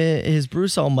 His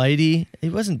Bruce Almighty? He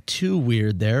wasn't too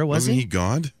weird there, was Wasn't he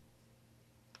God?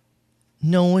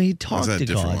 No, he talked to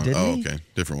God, one? didn't he? Okay,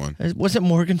 different one. Wasn't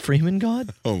Morgan Freeman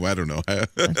God? Oh, I don't know. I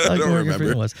thought don't Morgan remember.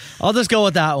 Freeman was. I'll just go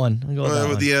with that one. I'll go with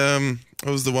that one.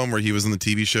 What was the one where he was on the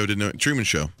TV show? Truman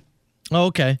Show. Oh,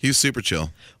 okay. He was super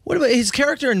chill. What about his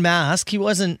character in Mask? He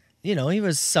wasn't. He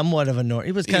was somewhat of a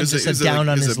he was kind of just down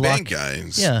on his luck. He was a bank guy.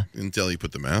 Yeah. Until he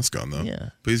put the mask on, though. Yeah.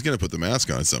 But he's going to put the mask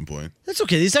on at some point. That's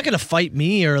okay. He's not going to fight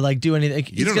me or do anything.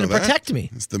 He's going to protect me.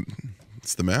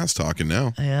 It's the mask talking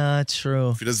now. Yeah, that's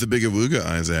true. If he does the big awooga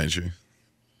eyes at you,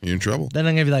 you're in trouble. Then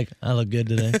I'm going to be like, I look good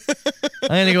today. I'm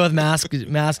going to go with Mask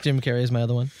Jim Carrey is my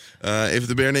other one. If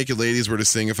the Bare Naked Ladies were to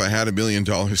sing "If I Had $1 Million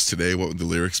Today," what would the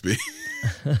lyrics be?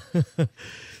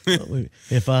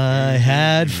 If I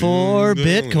had 4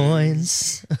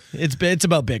 bitcoins. It's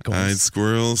about bitcoins. I'd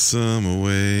squirrel some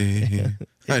away.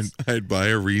 I'd buy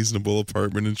a reasonable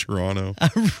apartment in Toronto.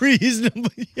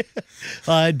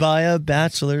 I'd buy a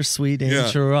bachelor suite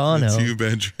in Toronto. A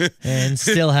 2-bedroom. And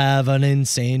still have an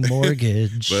insane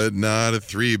mortgage. But not a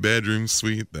 3-bedroom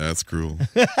suite. That's cruel.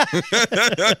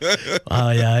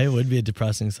 Oh, yeah, it would be a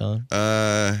depressing song.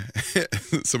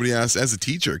 Somebody asked, as a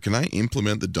teacher, can I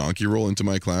implement the donkey roll into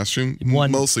my classroom?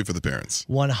 Mostly for the parents.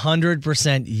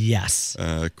 100% yes.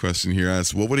 Question here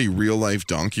asks, what would a real-life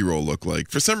donkey roll look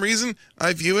like? For some reason,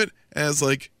 I view it as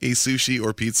like a sushi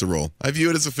or pizza roll. I view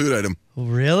it as a food item.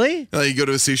 Really? You go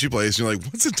to a sushi place and you're like,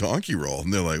 what's a donkey roll?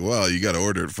 And they're like, well, you got to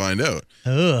order it to find out.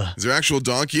 Ugh. Is there actual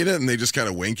donkey in it? And they just kind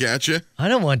of wink at you? I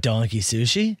don't want donkey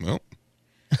sushi. Well,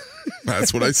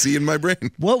 that's what I see in my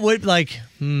brain. What would I think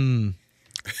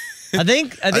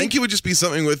it would just be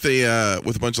something with a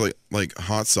bunch of like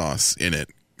hot sauce in it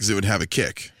because it would have a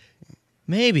kick.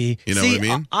 Maybe. You know what I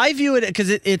mean? I view it because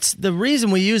it's the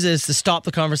reason we use it is to stop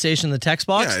the conversation in the text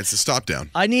box. Yeah, it's a stop down.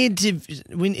 It needs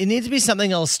to be something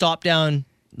that'll stop down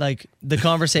like the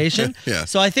conversation. Yeah.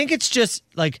 So I think it's just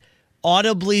like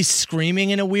audibly screaming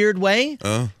in a weird way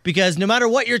because no matter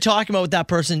what you're talking about with that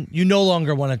person, you no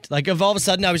longer want to, like, if all of a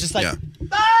sudden I was just like,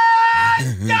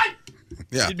 yeah,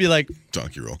 you'd be like,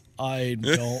 donkey roll. I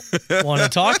don't want to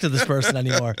talk to this person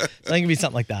anymore. So I think it'd be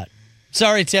something like that.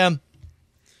 Sorry, Tim.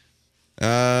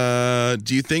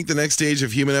 Do you think the next stage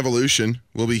of human evolution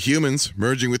will be humans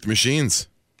merging with machines?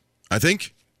 I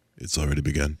think it's already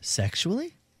begun.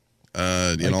 Sexually?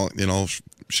 in all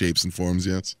shapes and forms,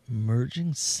 yes.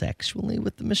 Merging sexually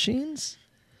with the machines?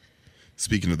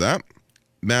 Speaking of that,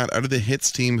 Matt, out of the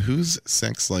Hits team, whose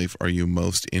sex life are you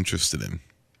most interested in?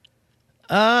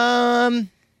 I'm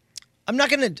not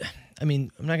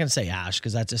gonna say Ash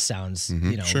because that just sounds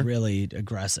sure. really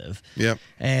aggressive. Yep.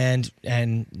 And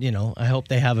I hope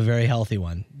they have a very healthy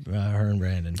one, her and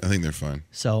Brandon. I think they're fine.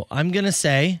 So I'm gonna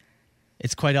say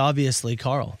it's quite obviously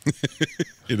Carl.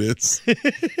 It is.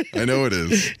 I know it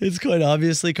is. It's quite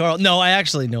obviously Carl. No, I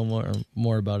actually know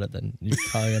more about it than you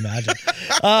probably imagine.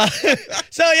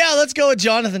 So yeah, let's go with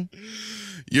Jonathan.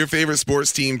 Your favorite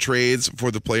sports team trades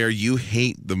for the player you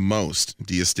hate the most.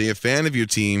 Do you stay a fan of your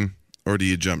team or do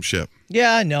you jump ship?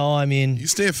 Yeah, no, I mean, You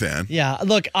stay a fan. yeah.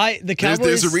 Look, the Cowboys.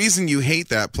 There's a reason you hate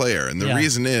that player, and the Yeah.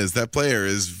 reason is that player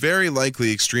is very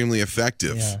likely extremely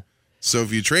effective. Yeah. So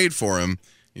if you trade for him,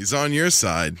 he's on your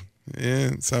side. Yeah,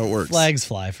 that's how it works. Flags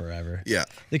fly forever. Yeah.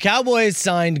 The Cowboys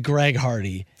signed Greg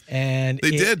Hardy, and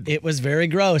They did. It was very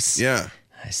gross. Yeah.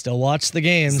 I still watch the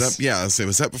games. Was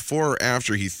that before or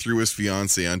after he threw his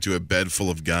fiance onto a bed full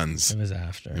of guns? It was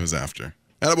after. It was after.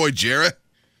 Attaboy, Jarrett.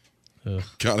 Ugh.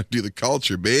 Gotta do the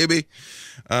culture, baby.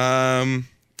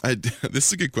 This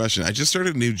is a good question. I just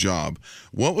started a new job.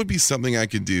 What would be something I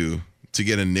could do to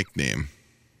get a nickname?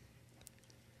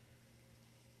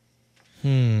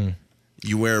 You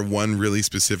wear one really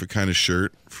specific kind of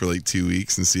shirt for like 2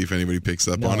 weeks and see if anybody picks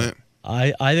up on it.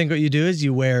 I think what you do is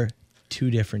you wear 2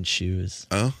 different shoes.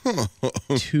 Oh,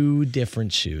 2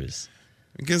 different shoes.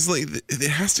 because like it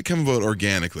has to come about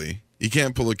organically. You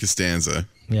can't pull a Costanza.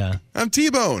 Yeah. I'm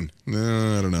T-Bone.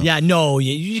 No, I don't know. Yeah, no,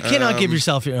 you cannot give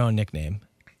yourself your own nickname.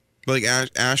 Like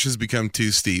Ash has become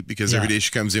too steep because every day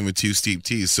she comes in with 2 steep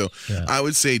teas. So I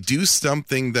would say do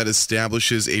something that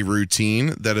establishes a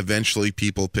routine that eventually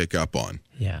people pick up on.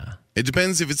 Yeah. It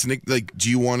depends if it's like, do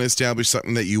you want to establish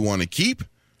something that you want to keep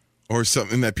or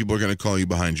something that people are going to call you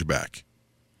behind your back?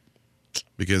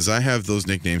 Because I have those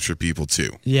nicknames for people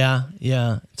too. Yeah.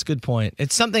 It's a good point.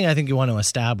 It's something I think you want to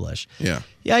establish. Yeah.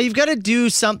 Yeah, you've got to do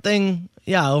something,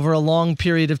 over a long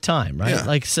period of time, right?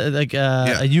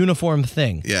 Yeah. A uniform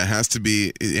thing. Yeah, it has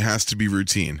to be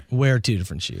routine. Wear 2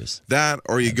 different shoes. That,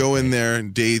 or you go in there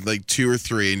and day like 2 or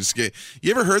 3 and just get,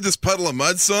 you ever heard this Puddle of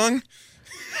Mud song?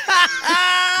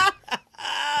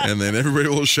 And then everybody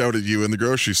will shout at you in the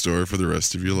grocery store for the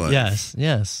rest of your life. Yes.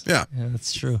 Yeah. Yeah,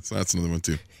 that's true. So that's another one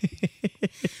too.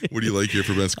 What do you like here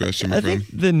for best question, my I friend?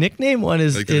 think the nickname one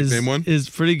is Like the nickname one? is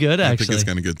pretty good, actually. I think it's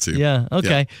kind of good too. Yeah,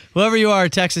 okay. Yeah. Whoever you are,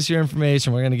 text us your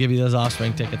information. We're going to give you those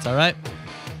Offspring tickets, all right?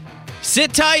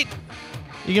 Sit tight.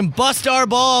 You can bust our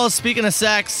balls. Speaking of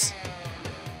sex.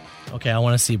 Okay, I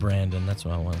want to see Brandon. That's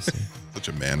what I want to see. Such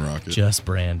a man rocket. Just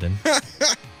Brandon.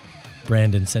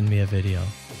 Brandon, send me a video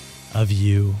of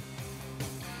you.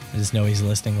 I just know he's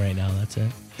listening right now. That's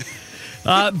it.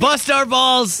 Bust our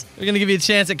balls. We're going to give you a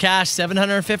chance at cash.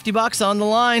 $750 on the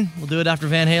line. We'll do it after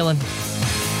Van Halen.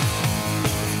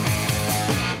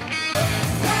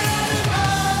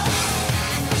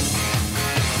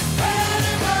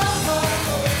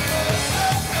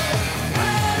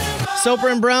 Soper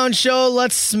and Brown Show.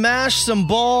 Let's smash some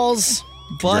balls.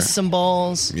 Bust some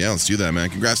balls. Yeah, let's do that, man.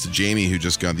 Congrats to Jamie, who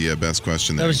just got the best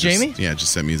question there. That was Jamie? Yeah,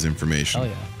 just sent me his information. Oh,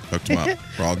 yeah. Hooked him up.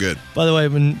 We're all good. By the way,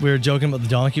 when we were joking about the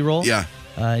donkey roll, Yeah.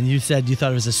 and you said you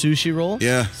thought it was a sushi roll,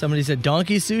 Yeah. Somebody said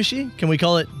donkey sushi. Can we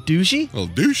call it douchey? A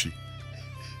little douchey.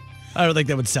 I don't think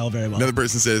that would sell very well. Another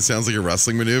person said it sounds like a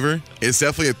wrestling maneuver. It's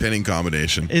definitely a pinning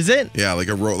combination. Is it? Yeah, like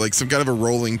some kind of a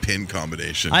rolling pin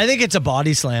combination. I think it's a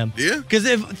body slam. Yeah? Because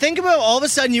think about all of a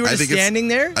sudden you were just standing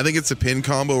there. I think it's a pin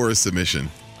combo or a submission.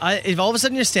 If all of a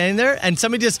sudden you're standing there and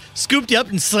somebody just scooped you up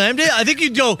and slammed it, I think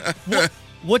you'd go,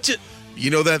 what just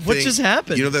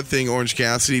happened? You know that thing Orange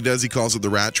Cassidy does? He calls it the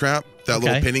rat trap. That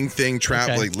little pinning thing,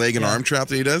 trap, like leg and arm trap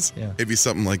that he does? Yeah. It'd be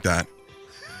something like that.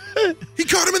 He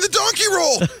caught him in the donkey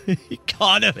roll. He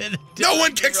caught him in No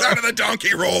one kicks out of the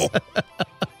donkey roll.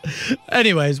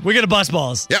 Anyways, we're going to bust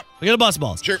balls. Yep. We're going to bust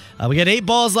balls. Sure. We got 8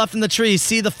 balls left in the tree.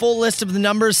 See the full list of the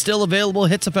numbers still available,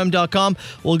 hitsfm.com.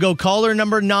 We'll go caller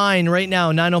number 9 right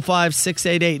now,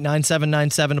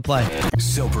 905-688-9797 to play.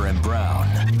 Soper and Brown,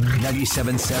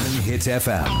 97.7 Hits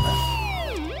FM.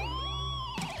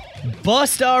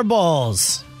 Bust our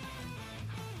balls.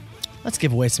 Let's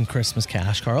give away some Christmas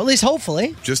cash, Carl. At least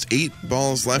hopefully. Just 8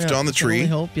 balls left Yeah, on the can only tree.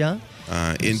 hope, yeah.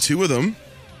 In 2 of them,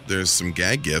 there's some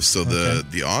gag gifts. So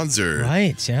the odds are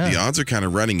Right, yeah. The odds are kind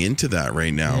of running into that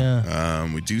right now.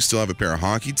 Yeah. We do still have a pair of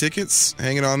hockey tickets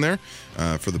hanging on there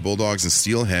for the Bulldogs and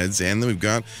Steelheads, and then we've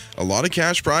got a lot of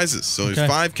cash prizes. So there's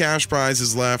 5 cash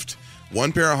prizes left,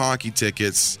 1 pair of hockey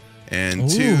tickets,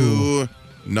 and Ooh.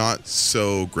 not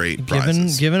so great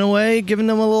prizes. Giving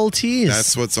them a little tease.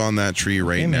 That's what's on that tree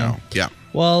right now. Yeah.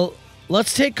 Well,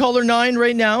 let's take caller 9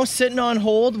 right now. Sitting on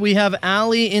hold, we have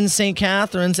Allie in St.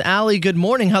 Catharines. Allie, good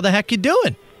morning. How the heck you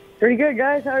doing? Pretty good,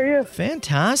 guys. How are you?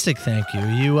 Fantastic, thank you.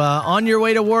 You on your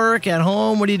way to work, at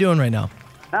home? What are you doing right now?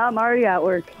 I'm already at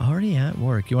work. Already at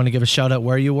work. You want to give a shout out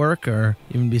where you work, or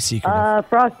even be secretive?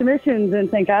 Frost Emissions in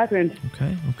St. Catharines.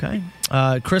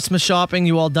 Okay. Christmas shopping,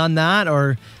 you all done that,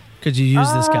 or could you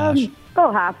use this cash?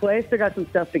 Oh, halfway. Still got some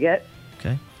stuff to get.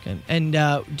 Okay. And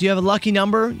do you have a lucky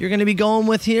number you're going to be going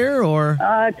with here, or?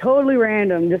 Totally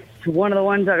random. Just one of the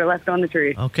ones that are left on the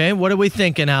tree. Okay. What are we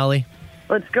thinking, Allie?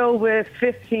 Let's go with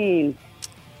 15.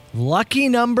 Lucky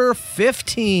number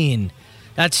 15.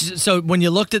 That's so. When you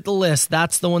looked at the list,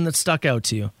 that's the one that stuck out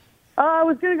to you. I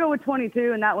was going to go with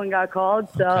 22, and that one got called,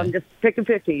 so I'm just picking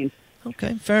 15.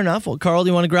 Okay, fair enough. Well, Carl, do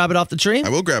you want to grab it off the tree? I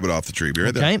will grab it off the tree. Be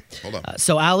right there. Hold on.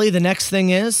 So, Allie, the next thing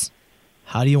is,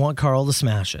 how do you want Carl to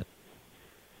smash it?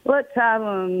 Let's have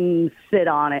him sit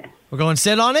on it. We're going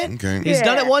sit on it? Okay. He's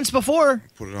done it once before.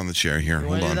 Put it on the chair here. You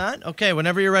Hold want to on. do that? Okay,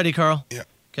 whenever you're ready, Carl. Yeah.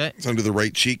 Okay. It's under the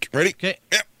right cheek. Ready? Okay.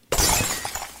 Yep.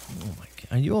 Oh my God.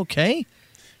 Are you okay?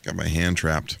 Got my hand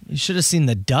trapped. You should have seen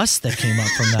the dust that came up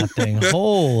from that thing.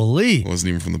 Holy. It wasn't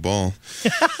even from the ball.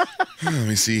 Let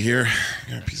me see here.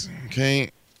 Got a piece of, okay.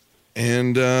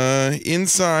 And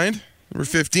inside, number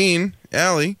 15,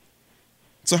 Allie,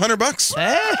 it's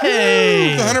 $100.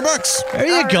 Hey. It's $100. There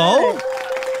you go.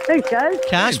 Thanks, guys.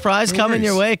 Cash prize coming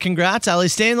your way. Congrats, Allie.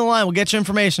 Stay in the line. We'll get you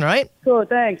information, all right? Cool,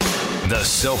 thanks. The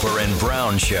Soper and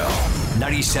Brown Show.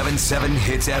 97.7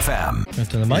 Hits FM.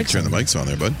 Turn the mics Turn the mics on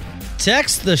there, bud.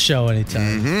 Text the show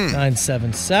anytime.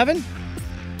 977.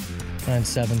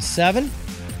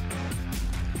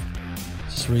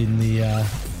 Just reading the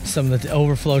some of the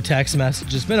overflow text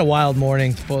messages. It's been a wild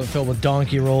morning filled with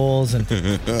donkey rolls and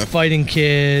fighting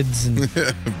kids and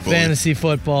fantasy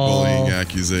football. Bullying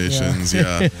accusations,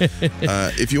 yeah.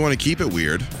 If you want to keep it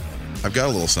weird, I've got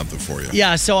a little something for you.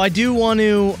 Yeah, so I want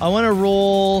to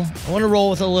roll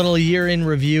with a little year in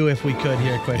review if we could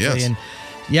here quickly. Yes. And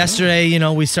yesterday,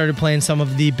 we started playing some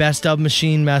of the best of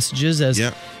machine messages as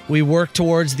we worked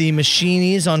towards the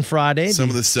Machinies on Friday. Some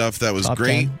of the stuff that was top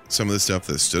great, 10. some of the stuff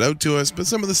that stood out to us, but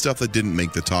some of the stuff that didn't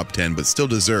make the top 10 but still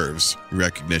deserves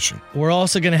recognition. We're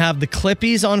also going to have the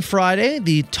Clippies on Friday,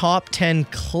 the top 10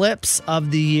 clips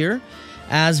of the year,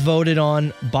 as voted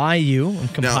on by you. I'm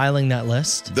compiling that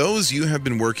list. Those you have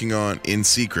been working on in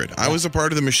secret. I was a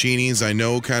part of the Machinies. I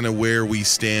know kind of where we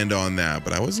stand on that,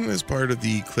 but I wasn't as part of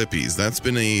the Clippies. That's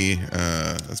been a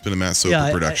Matt Soper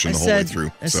production the whole way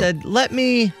through. I said, let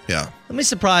me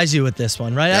surprise you with this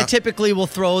one, right? Yeah. I typically will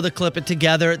throw the clip it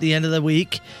together at the end of the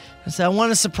week. I said, I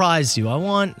want to surprise you. I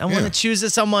want to choose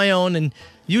this on my own, and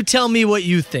you tell me what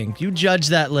you think. You judge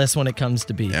that list when it comes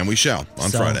to beat. And we shall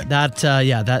on Friday.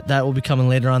 That will be coming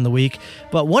later on in the week.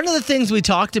 But one of the things we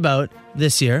talked about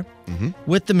this year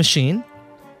with the machine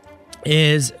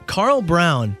is Carl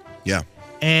Brown. Yeah.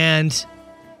 And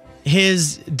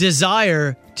his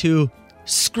desire to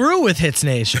screw with Hits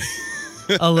Nation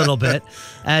a little bit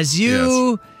as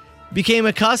you became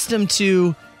accustomed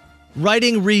to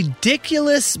writing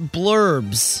ridiculous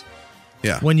blurbs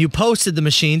when you posted the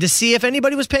machine to see if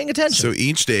anybody was paying attention. So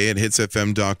each day at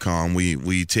hitsfm.com,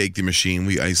 we take the machine,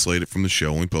 we isolate it from the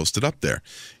show, and we post it up there.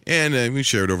 And we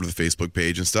share it over to the Facebook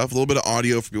page and stuff. A little bit of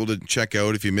audio for people to check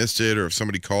out if you missed it or if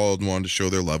somebody called and wanted to show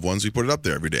their loved ones. We put it up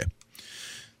there every day.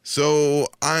 So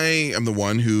I am the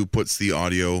one who puts the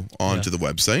audio onto the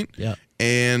website. Yeah.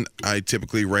 And I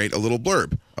typically write a little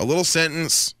blurb, a little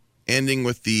sentence ending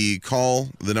with the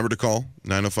number to call,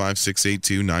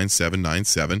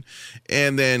 905-682-9797,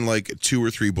 and then like 2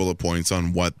 or 3 bullet points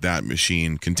on what that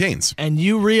machine contains. And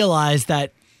you realize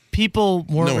that people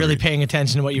weren't really paying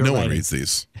attention to what you were writing. No one reads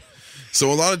these.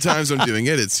 So a lot of times I'm doing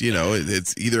it, it's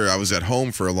either I was at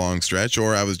home for a long stretch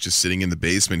or I was just sitting in the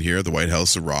basement here at the White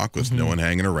House of Rock with no one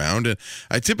hanging around. And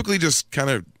I typically just kind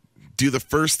of do the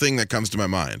first thing that comes to my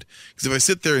mind. Because if I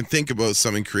sit there and think about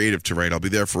something creative to write, I'll be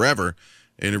there forever.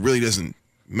 And it really doesn't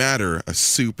matter a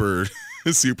super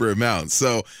amount.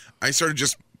 So I started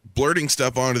just blurting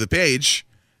stuff onto the page.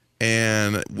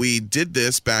 And we did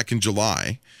this back in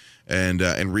July and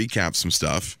recapped some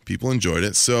stuff. People enjoyed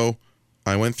it. So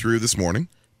I went through this morning.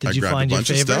 Did you find a bunch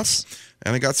of stuff,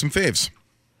 and I got some faves.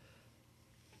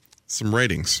 Some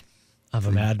ratings. Of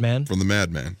a madman? From the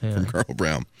madman, from Carl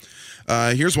Brown.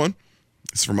 Here's one.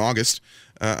 It's from August.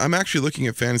 I'm actually looking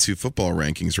at fantasy football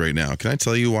rankings right now. Can I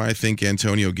tell you why I think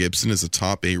Antonio Gibson is a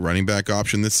top 8 running back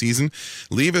option this season?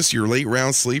 Leave us your late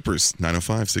round sleepers.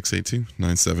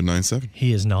 905-682-9797.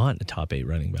 He is not a top 8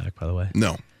 running back, by the way.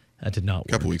 No. That did not work.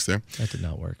 A couple weeks there. That did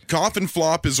not work. Coffin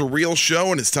Flop is a real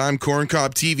show, and it's time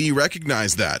Corncob TV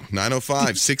recognized that.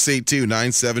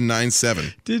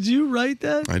 905-682-9797. Did you write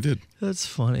that? I did. That's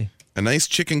funny. A nice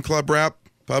chicken club wrap,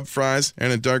 pub fries,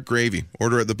 and a dark gravy.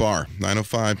 Order at the bar.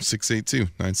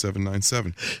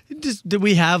 905-682-9797. Did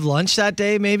we have lunch that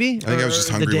day, maybe? I think I was just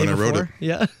Or hungry the day when I wrote before? it.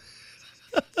 Yeah.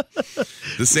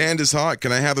 The sand is hot.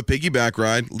 Can I have a piggyback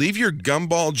ride? Leave your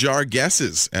gumball jar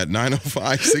guesses at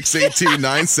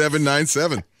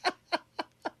 905-682-9797.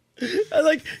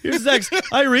 Here's next.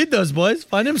 I read those, boys.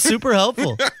 Find them super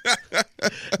helpful.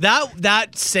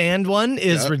 That sand one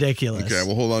is ridiculous. Okay,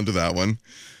 we'll hold on to that one.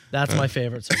 That's my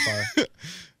favorite so far.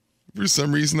 For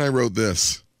some reason, I wrote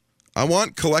this. I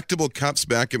want collectible cups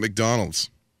back at McDonald's.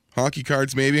 Hockey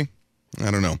cards, maybe? I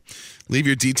don't know. Leave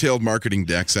your detailed marketing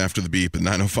decks after the beep at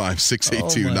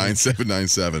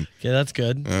 905-682-9797. Okay, that's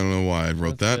good. I don't know why I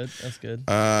wrote that. That's good.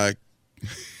 I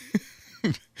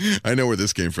know where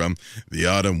this came from. The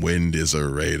autumn wind is a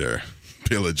raider.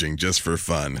 Pillaging just for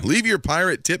fun. Leave your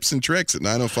pirate tips and tricks at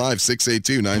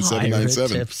 905-682-9797. Pirate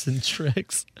tips and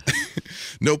tricks.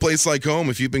 No place like home.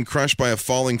 If you've been crushed by a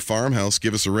falling farmhouse,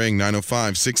 give us a ring.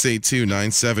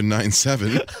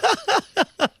 905-682-9797.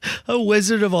 A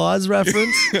Wizard of Oz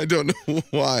reference? I don't know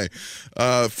why.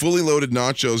 Fully loaded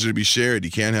nachos are to be shared.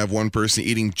 You can't have one person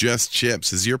eating just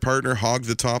chips. Does your partner hog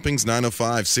the toppings?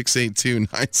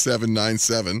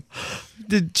 905-682-9797.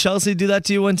 Did Chelsea do that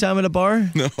to you one time at a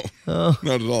bar? No, not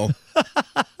at all.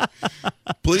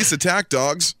 Police attack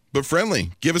dogs, but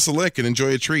friendly. Give us a lick and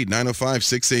enjoy a treat.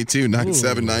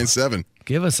 905-682-9797.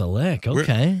 Give us a lick.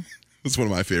 Okay. That's one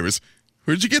of my favorites.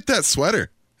 Where'd you get that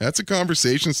sweater? That's a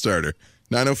conversation starter.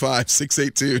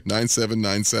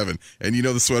 905-682-9797. And you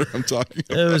know the sweater I'm talking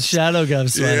about. It was Shadow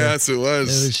Gov's sweater. Yes, it was.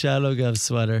 It was Shadow Gov's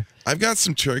sweater. I've got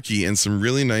some turkey and some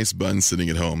really nice buns sitting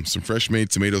at home. Some fresh made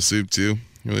tomato soup, too.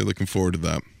 Really looking forward to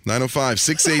that.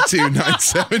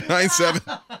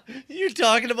 905-682-9797. You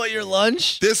talking about your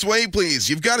lunch? This way, please.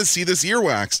 You've got to see this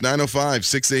earwax.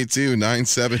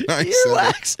 905-682-9797.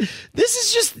 Earwax. This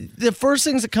is just the first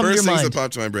things that come to your First things mind. that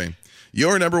pop to my brain.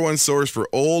 Your number one source for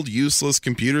old, useless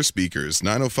computer speakers.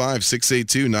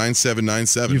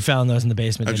 905-682-9797. You found those in the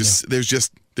basement, didn't you?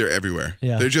 They're everywhere.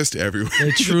 Yeah. They're just everywhere.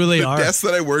 They truly the are. desk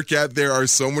that I work at, there are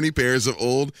so many pairs of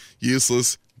old,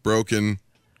 useless, broken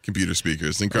computer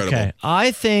speakers. Incredible. Okay.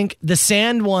 I think the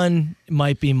sand one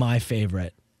might be my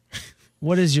favorite.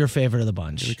 What is your favorite of the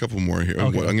bunch? A couple more here. Okay.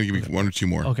 I'm going to give you one or two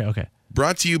more. Okay.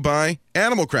 Brought to you by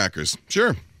Animal Crackers.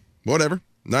 Sure. Whatever.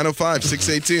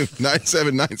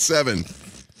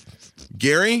 905-682-9797.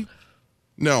 Gary?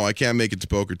 No, I can't make it to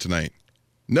poker tonight.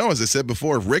 No, as I said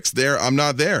before, if Rick's there, I'm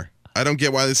not there. I don't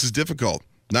get why this is difficult.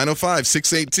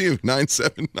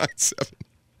 905-682-9797. Where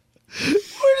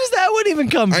does that one even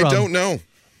come from? I don't know.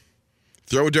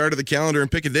 Throw a dart at the calendar and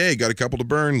pick a day. Got a couple to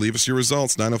burn. Leave us your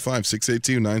results.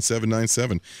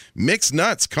 905-682-9797. Mixed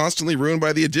nuts, constantly ruined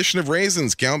by the addition of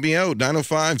raisins. Count me out.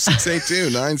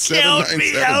 905-682-9797. Count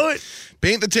me out.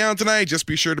 Paint the town tonight. Just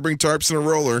be sure to bring tarps and a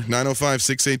roller.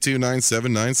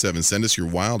 905-682-9797. Send us your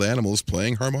wild animals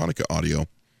playing harmonica audio.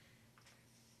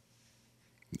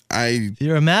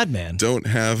 You're a madman. Don't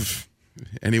have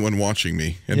anyone watching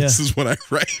me, and Yeah. this is what I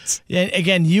write. Yeah,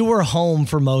 again, you were home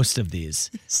for most of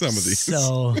these. Some of these.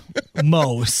 So,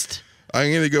 most. I'm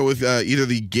going to go with either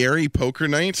the Gary Poker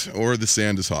Night or the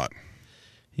Sand is Hot.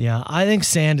 Yeah, I think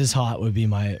Sand is Hot would be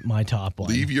my top one.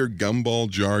 Leave your gumball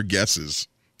jar guesses.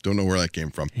 Don't know where that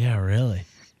came from. Yeah, really.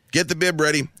 Get the bib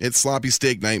ready. It's sloppy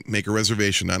steak night. Make a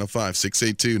reservation.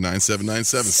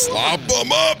 905-682-9797. Slop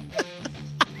them up.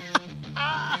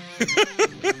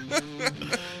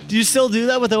 Do you still do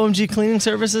that with OMG cleaning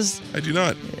services? I do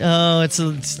not. Oh, it's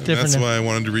different. That's why I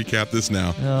wanted to recap this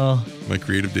now. Oh, My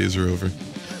creative days are over.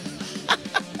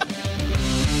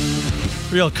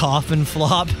 real coffin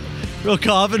flop. Real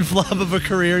coffin flop of a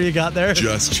career you got there.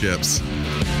 Just chips.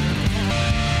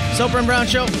 Soper and Brown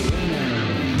Show.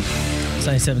 It's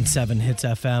 97.7 Hits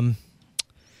FM.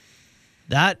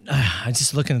 That, I'm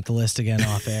just looking at the list again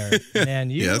off air. Man,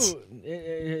 you Yes.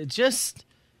 just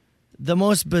the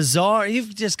most bizarre.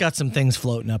 You've just got some things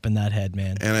floating up in that head,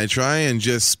 man. And I try and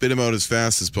just spit them out as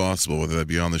fast as possible, whether that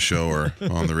be on the show or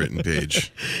on the written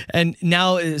page. And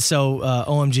now,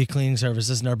 OMG Cleaning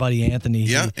Services and our buddy Anthony.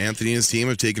 Yeah, Anthony and his team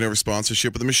have taken over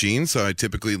sponsorship of the machine, so I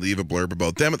typically leave a blurb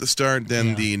about them at the start,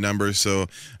 then the number, so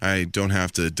I don't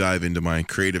have to dive into my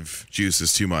creative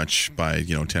juices too much by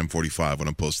 10:45 when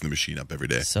I'm posting the machine up every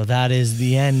day. So that is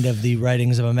the end of the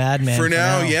writings of a madman. For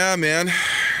now, yeah, man.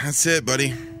 That's it,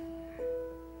 buddy.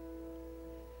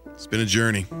 It's been a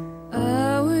journey.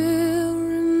 I will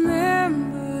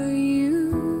remember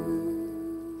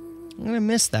you. going to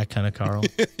miss that kind of Carl.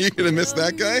 You're gonna miss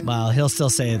that guy? Well, he'll still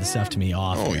say the stuff to me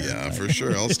off. Oh air, yeah, but- for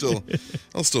sure. I'll still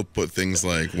put things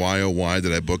like, why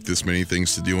did I book this many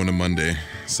things to do on a Monday?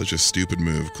 Such a stupid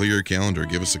move. Clear your calendar.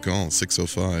 Give us a call.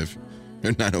 605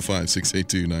 or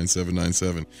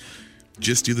 905-682-9797.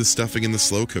 Just do the stuffing in the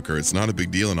slow cooker. It's not a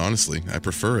big deal, and honestly, I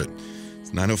prefer it.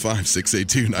 It's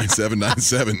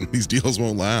 905-682-9797. These deals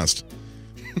won't last.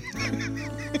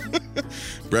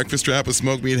 Breakfast wrap with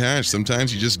smoked meat hash.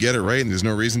 Sometimes you just get it right and there's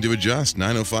no reason to adjust.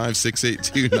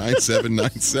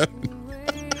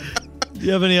 905-682-9797. Do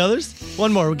you have any others?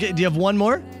 One more. Do you have one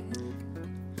more?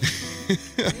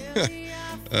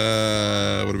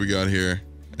 What do we got here?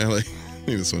 I like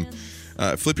this one.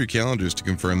 Flip your calendars to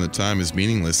confirm that time is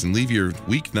meaningless and leave your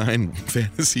Week 9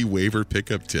 fantasy waiver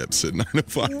pickup tips at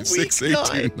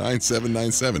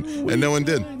 905-682-9797. And no one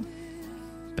did.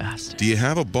 Bastard. Do you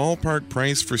have a ballpark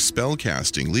price for spell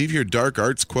casting? Leave your dark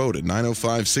arts quote at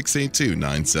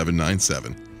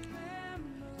 905-682-9797.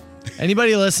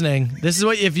 Anybody listening, this is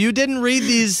what, if you didn't read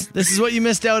these, this is what you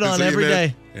missed out on every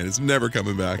day. And it's never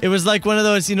coming back. It was like one of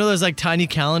those, those like tiny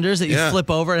calendars that you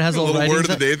flip over and it has a little word writings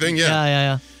of the day thing, yeah.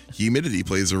 Yeah. Humidity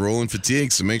plays a role in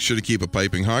fatigue, so make sure to keep a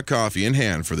piping hot coffee in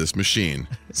hand for this machine.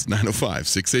 It's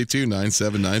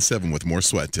 905-682-9797 with more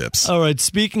sweat tips. All right,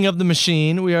 speaking of the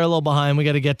machine, we are a little behind. We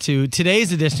got to get to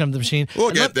today's edition of the machine.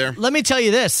 We'll get there. Let me tell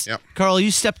you this. Yep. Carl, you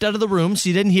stepped out of the room, so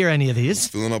you didn't hear any of these.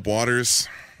 Filling up waters.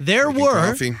 There making were,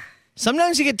 coffee.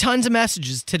 sometimes you get tons of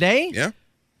messages. Today, Yeah?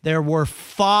 there were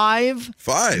 5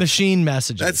 machine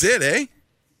messages. That's it, eh?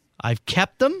 I've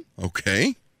kept them,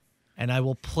 Okay. and I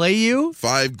will play you.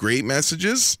 5 great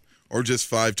messages or just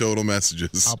 5 total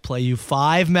messages? I'll play you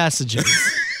 5 messages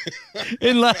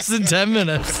in less than 10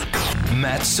 minutes.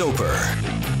 Matt Soper,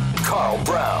 Carl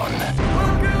Brown.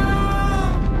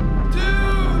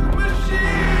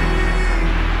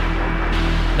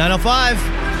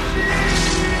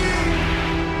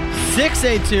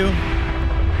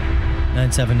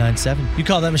 905-682-9797. You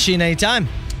call that machine anytime.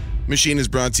 Machine is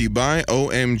brought to you by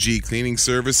OMG Cleaning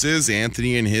Services.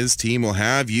 Anthony and his team will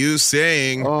have you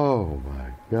saying, Oh my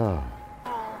God.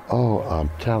 Oh, I'm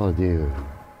telling you.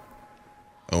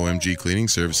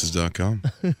 OMGCleaningservices.com.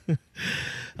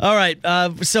 All right.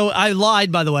 So I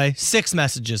lied, by the way. 6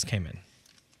 messages came in.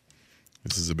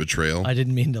 This is a betrayal. I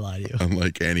didn't mean to lie to you.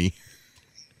 Unlike any.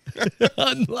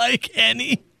 Unlike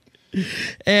any.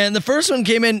 And the first one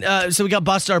came in. So we got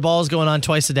Bust Our Balls going on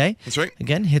twice a day. That's right.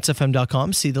 Again,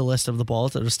 hitsfm.com. See the list of the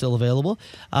balls that are still available.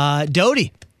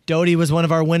 Dodie. Dodie was one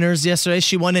of our winners yesterday.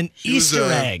 She won an Easter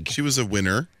egg. She was a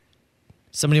winner.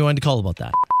 Somebody wanted to call about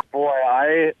that. Boy,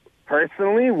 I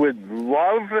personally would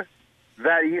love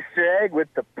that Easter egg with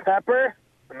the pepper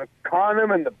and the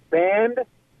condom and the band.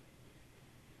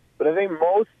 But I think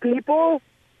most people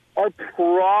are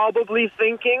probably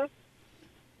thinking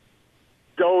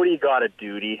Dodie got a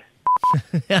duty.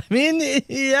 I mean,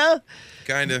 yeah.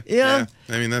 Kind of. Yeah.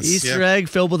 I mean, that's Easter egg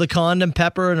filled with a condom,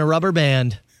 pepper, and a rubber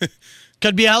band.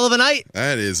 Could be a hell of a night.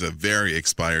 That is a very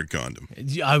expired condom.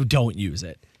 I don't use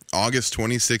it. August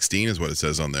 2016 is what it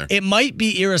says on there. It might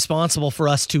be irresponsible for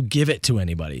us to give it to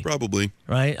anybody. Probably.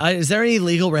 Right? Is there any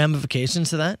legal ramifications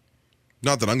to that?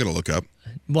 Not that I'm going to look up.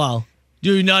 Well,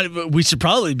 we should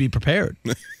probably be prepared.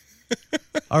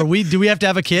 Do we have to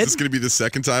have a kid? Is this going to be the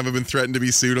second time I've been threatened to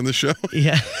be sued on the show?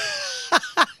 Yeah.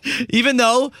 Even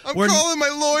though I'm calling my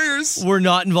lawyers. We're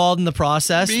not involved in the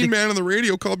process. Mean man on the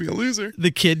radio called me a loser. The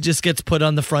kid just gets put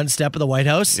on the front step of the White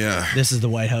House. Yeah. This is the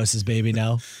White House's baby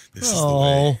now. This is the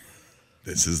way.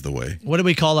 This is the way. What do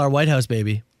we call our White House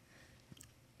baby?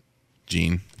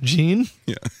 Gene. Gene?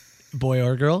 Yeah. Boy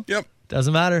or girl? Yep.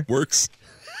 Doesn't matter. Works.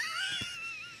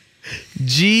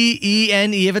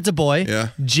 Gene if it's a boy. Yeah.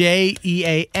 Jean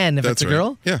if it's a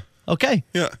girl. Yeah. Okay.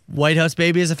 Yeah. White House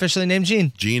baby is officially named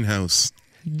Gene. Gene House.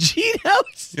 Gene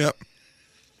House? Yep.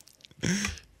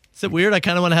 Is it weird? I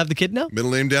kind of want to have the kid now.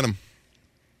 Middle name Denim.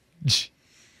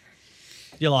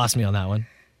 You lost me on that one.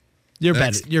 You're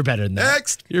Next. better. You're better than that.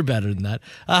 Next. You're better than that.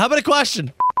 How about a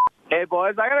question? Hey,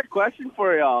 boys, I got a question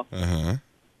for y'all. Uh-huh.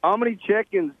 How many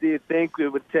chickens do you think it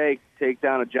would take to take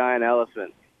down a giant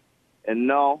elephant? And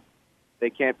no, they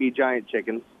can't be giant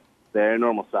chickens. They're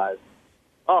normal size.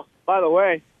 Oh, by the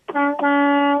way.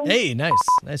 Hey, nice.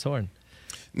 Nice horn.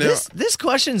 Now, This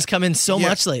question's come in so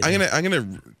much lately. I'm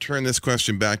gonna turn this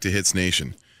question back to Hits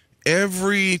Nation.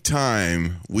 Every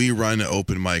time we run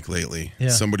open mic lately,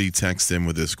 somebody texts in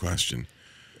with this question.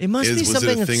 It must be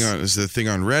something. Is it a thing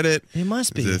on Reddit? It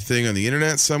must be. Is it a thing on the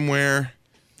internet somewhere?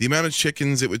 The amount of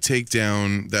chickens it would take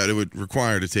down, that it would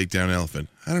require to take down an elephant.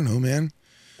 I don't know, man.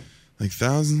 Like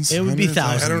thousands? It would be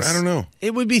hundreds? thousands. I don't know.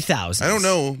 It would be thousands. I don't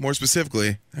know more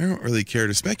specifically. I don't really care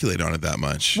to speculate on it that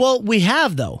much. Well, we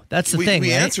have, though. That's the thing,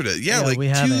 We right? answered it. Yeah, like we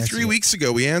have 2-3 weeks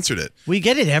ago, we answered it. We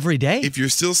get it every day. If you're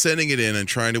still sending it in and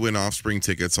trying to win Offspring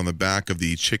tickets on the back of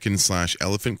the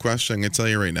chicken/elephant question, I'm going to tell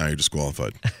you right now, you're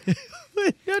disqualified.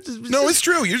 No, it's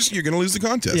true. You're going to lose the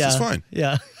contest. Yeah, It's fine.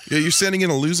 Yeah. Yeah, you're sending in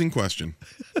a losing question.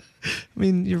 I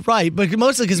mean, you're right, but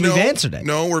mostly because we've answered it.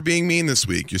 No, we're being mean this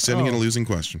week. You're sending in a losing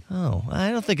question. Oh,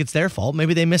 I don't think it's their fault.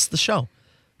 Maybe they missed the show.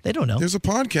 They don't know. There's a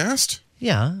podcast.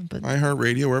 Yeah, but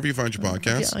iHeartRadio, wherever you find your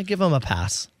podcast. yeah, I give them a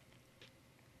pass.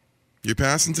 You're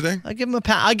passing today? I give them a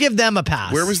pass. I give them a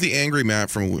pass. Where was the angry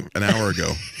Matt from an hour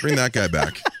ago? Bring that guy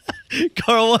back.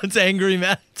 Carl wants angry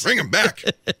Matt. Bring him back.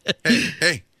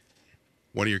 Hey.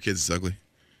 One of your kids is ugly.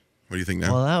 What do you think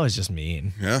now? Well, that was just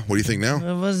mean. Yeah. What do you think now?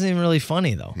 It wasn't even really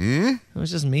funny, though. It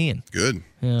was just mean. Good.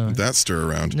 Yeah. Let that stir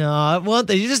around. No, well,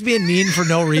 you're just being mean for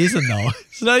no reason, though.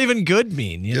 It's not even good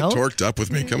mean, you Get know? torqued up with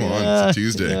me. Come on. It's a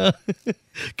Tuesday. Yeah.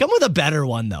 Come with a better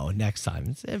one, though, next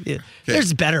time.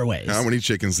 There's better ways. How many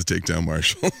chickens to take down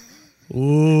Marshall?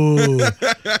 Ooh.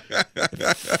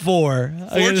 4.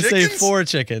 I'm going to say chickens? 4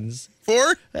 chickens.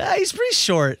 4? He's pretty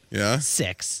short. Yeah.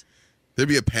 6. There'd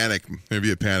be a panic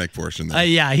portion there.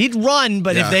 Yeah, he'd run,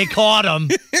 but Yeah. if they caught him,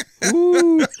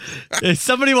 ooh. If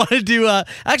somebody wanted to,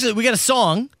 actually, we got a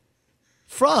song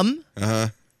from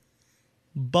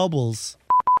Bubbles.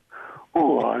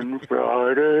 One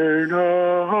Friday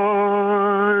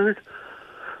night,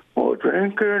 we're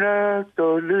drinking at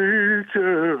the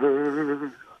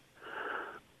Legion.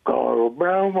 Carl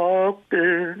Brown walked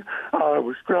in, I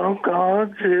was drunk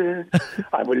on gin.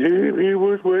 I believe he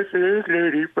was with his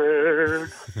lady friend.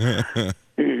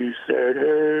 He said,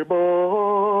 hey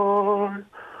boy,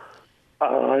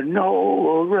 I know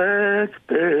a ranch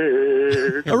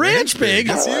pig. A ranch pig?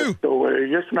 That's you. The way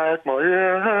you smack my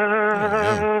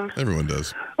ass. Yeah, everyone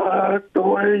does. The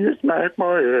way you smack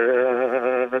my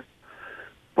ass.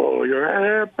 Pull your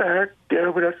hair back,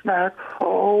 give it a smack.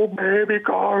 Oh, baby,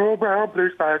 Carl Brown,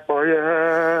 please smack my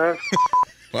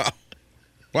ass.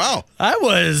 Wow. I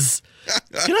was.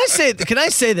 Can I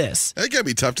say this? That gotta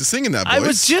be tough to sing in that voice. I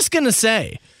was just gonna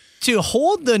say, to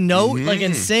hold the note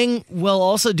and sing while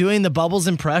also doing the Bubbles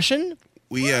impression.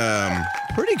 We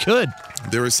pretty good.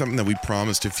 There was something that we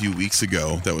promised a few weeks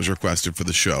ago that was requested for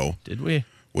the show. Did we?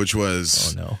 Which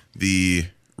was the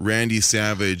Randy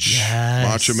Savage,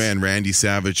 Macho Man Randy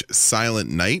Savage Silent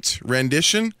Night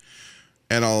rendition.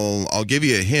 And I'll give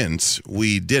you a hint.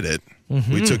 We did it.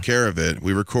 We took care of it.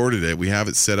 We recorded it. We have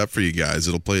it set up for you guys.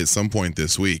 It'll play at some point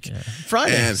this week.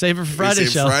 Friday. Save it for Friday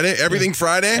show. Friday? Everything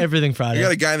Friday? Everything Friday. I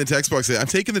got a guy in the text box saying, I'm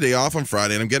taking the day off on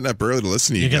Friday and I'm getting up early to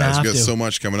listen to you guys. We got so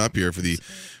much coming up here for the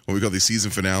what we call the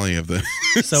season finale of the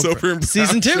Soper and Brown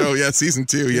Season 2. show. Yeah, season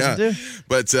 2. Yeah. Season 2.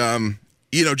 But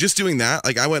just doing that,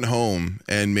 like I went home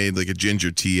and made like a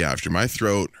ginger tea after. My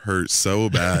throat hurt so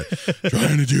bad.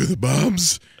 Trying to do the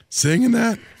Bubs, singing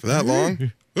that for that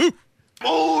long. Ooh.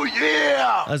 Oh,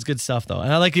 yeah. That was good stuff, though.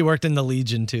 And I like he worked in the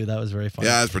Legion, too. That was very fun.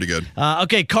 Yeah, that's pretty good.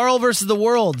 Okay, Carl versus the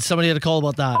World. Somebody had a call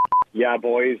about that. Yeah,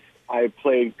 boys. I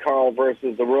played Carl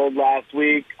versus the World last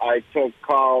week. I took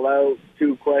Carl out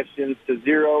 2 questions to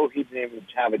 0. He didn't even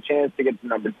have a chance to get to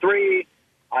number 3.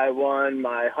 I won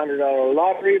my $100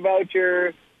 lottery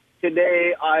voucher.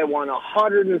 Today, I won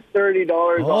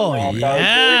 $130 on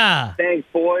that voucher. Thanks,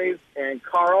 boys. And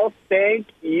Carl, thank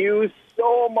you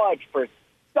so much for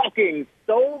sucking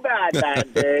so bad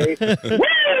that day.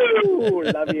 Woo!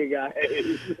 Love you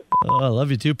guys. Oh, I love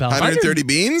you too, pal. 130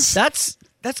 beans? That's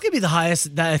going to be the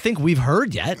highest that I think we've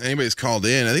heard yet. Anybody's called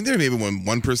in. I think there may be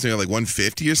one person got like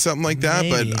 150 or something like that,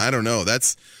 but I don't know.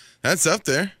 That's up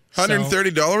there.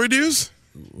 $130 dues?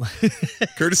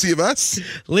 Courtesy of us.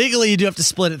 Legally, you do have to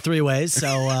split it 3 ways. So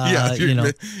yeah,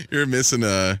 you're missing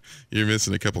a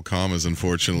couple commas,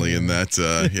 unfortunately, in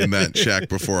that check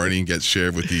before anything gets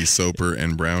shared with the Soper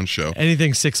and Brown show.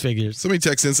 Anything 6 figures. Somebody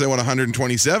text in say I want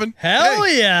 127. Hell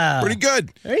yeah, pretty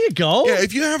good. There you go. Yeah,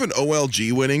 if you have an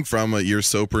OLG winning from your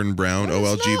Soper and Brown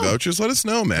OLG vouchers, let us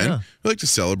know, man. We'd like to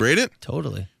celebrate it.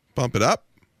 Totally. Bump it up.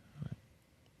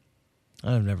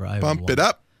 Bump it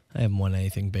up. I haven't won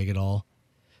anything big at all.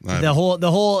 The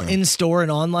whole in-store and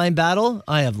online battle,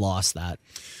 I have lost that.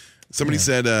 Somebody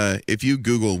said if you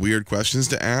Google weird questions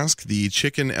to ask, the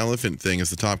chicken elephant thing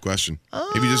is the top question.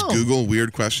 If you just Google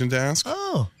weird question to ask,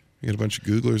 you get a bunch of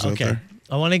Googlers out there.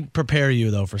 I want to prepare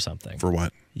you, though, for something. For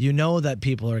what? You know that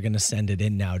people are going to send it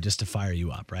in now just to fire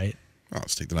you up, right? Oh,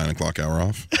 let's take the 9 o'clock hour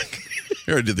off.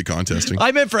 You already did the contesting.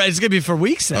 I meant it's going to be for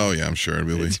weeks now. Oh, yeah, I'm sure it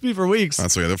will be. It's going to be for weeks.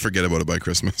 That's okay. They'll forget about it by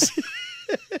Christmas.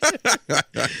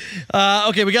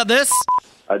 Okay, we got this.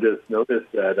 I just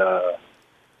noticed that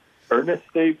Ernest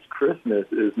Saves Christmas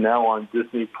is now on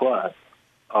Disney Plus.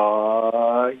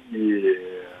 Yeah.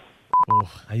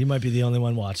 Oh, you might be the only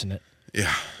one watching it.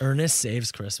 Yeah. Ernest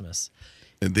Saves Christmas.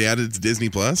 And they added it to Disney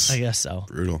Plus? I guess so.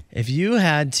 Brutal. If you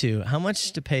had to, how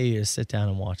much to pay you to sit down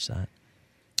and watch that?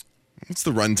 What's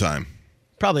the runtime?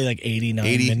 Probably like 89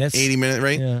 minutes. 80 minutes,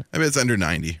 right? Yeah. I mean, it's under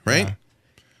 90, right? Yeah.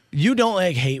 You don't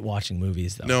hate watching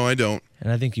movies, though. No, I don't.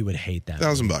 And I think you would hate that.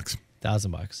 $1,000.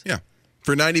 $1,000. Yeah.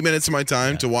 For 90 minutes of my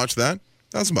time to watch that,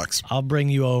 $1,000. I'll bring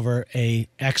you over a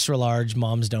extra large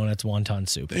Mom's Donuts wonton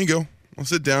soup. There you go. I'll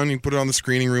sit down. You can put it on the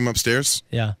screening room upstairs.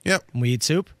 Yeah. Yep. And we eat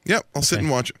soup? Yep. I'll sit and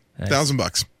watch it. Nice.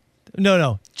 $1,000.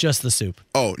 No, just the soup.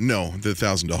 Oh, no. The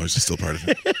 $1,000 is still part of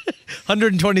it.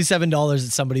 $127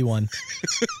 that somebody won.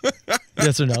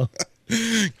 Yes or no?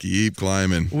 Keep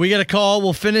climbing. We get a call.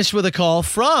 We'll finish with a call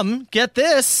from, get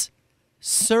this,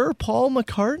 Sir Paul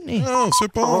McCartney. Oh, Sir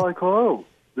Paul. Hi, Carl.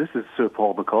 This is Sir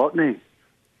Paul McCartney.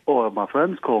 Or my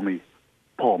friends call me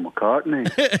Paul McCartney.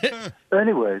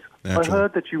 Anyways, Natural. I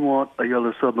heard that you want a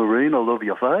Yellow Submarine all over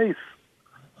your face.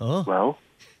 Oh. Well,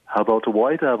 how about a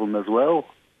White Album as well?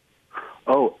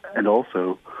 Oh, and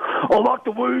also, I like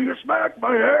the way you smack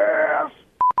my ass.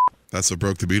 That's what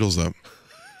broke the Beatles up.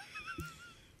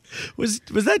 Was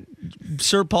that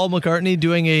Sir Paul McCartney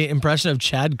doing a impression of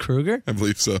Chad Kruger? I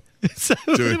believe so. Is that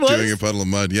what it was? Doing a puddle of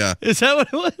mud, yeah. Is that what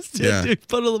it was? Yeah. Dude,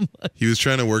 puddle of mud. He was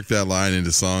trying to work that line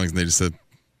into songs, and they just said,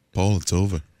 Paul, it's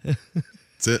over.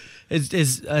 That's it.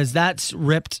 Is that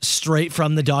ripped straight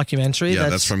from the documentary? Yeah,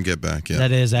 that's from Get Back. Yeah,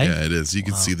 That is, eh? Yeah, it is. You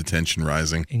could see the tension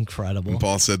rising. Incredible. When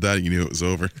Paul said that, you knew it was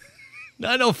over.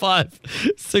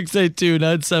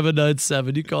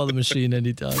 905-682-9797. You call the machine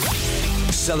anytime.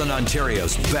 Southern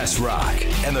Ontario's best rock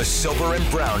and the Soper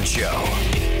and Brown Show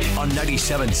on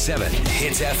 97.7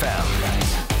 Hits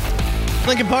FM.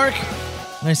 Lincoln Park,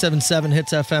 97.7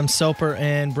 Hits FM, Soper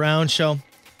and Brown Show.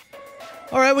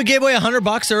 All right, we gave away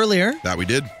 $100 earlier. That we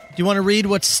did. Do you want to read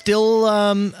what's still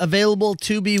available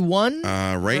to be won?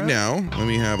 Right now, let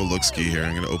me have a look-ski here.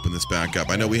 I'm going to open this back up.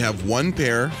 I know we have one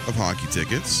pair of hockey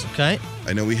tickets. Okay.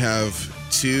 I know we have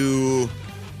 2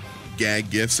 gag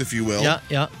gifts, if you will.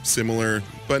 Yeah. Similar,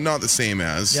 but not the same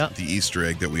as the Easter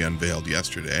egg that we unveiled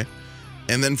yesterday.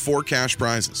 And then 4 cash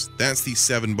prizes. That's the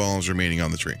 7 balls remaining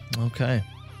on the tree. Okay.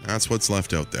 That's what's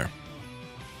left out there.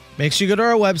 Make sure you go to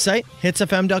our website,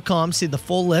 hitsfm.com, see the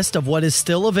full list of what is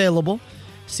still available,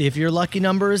 see if your lucky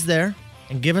number is there,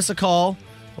 and give us a call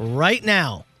right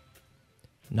now.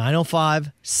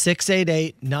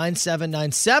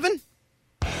 905-688-9797.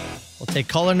 We'll take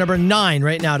caller number 9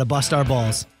 right now to bust our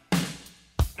balls.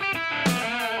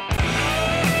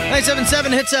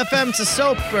 977 Hits FM. It's a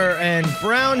Soper and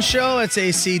Brown Show. It's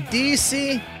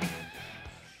AC/DC.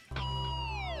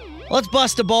 Let's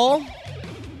bust a ball.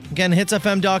 Again,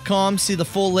 hitsfm.com. See the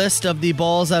full list of the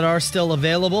balls that are still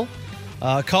available.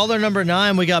 Caller number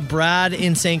 9, we got Brad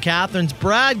in St. Catharines.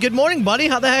 Brad, good morning, buddy.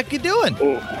 How the heck you doing?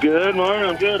 Good morning.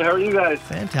 I'm good. How are you guys?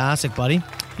 Fantastic, buddy.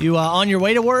 You on your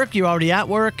way to work? You already at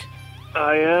work?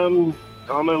 I am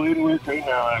on my way to work right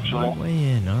now, actually.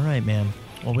 Way in. All right, man.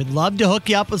 Well, we'd love to hook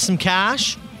you up with some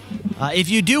cash. If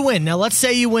you do win, now let's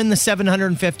say you win the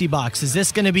 $750. Is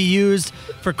this going to be used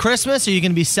for Christmas, or are you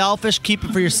going to be selfish, keep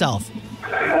it for yourself?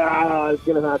 It's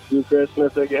going to have to be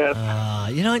Christmas, I guess.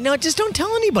 No, just don't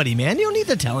tell anybody, man. You don't need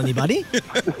to tell anybody.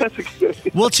 That's a good.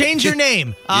 We'll change your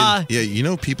name.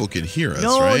 People can hear us,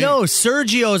 no, right? No,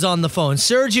 Sergio's on the phone.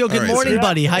 Sergio, good right, morning, Sergio.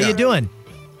 buddy. How you doing?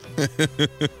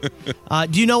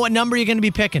 Do you know what number you're going to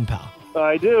be picking, pal?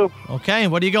 I do. Okay,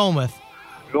 what are you going with?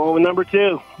 Going with number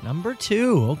 2. Number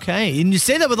 2, okay. And you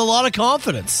say that with a lot of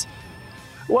confidence.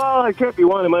 Well, it can't be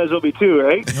 1. It might as well be 2,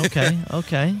 right?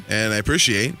 Okay. And I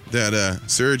appreciate that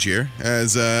Serge here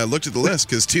has looked at the list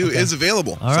because 2 is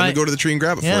available. All so I'm right. going to go to the tree and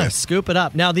grab it for you. Scoop it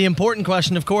up. Now, the important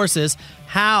question, of course, is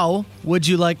how would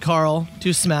you like Carl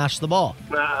to smash the ball?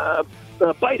 Bite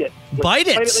it. Bite it? Bite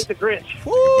it like the Grinch.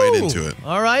 Woo! Bite into it.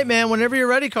 All right, man. Whenever you're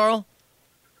ready, Carl.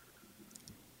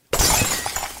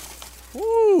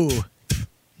 Woo!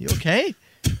 You okay?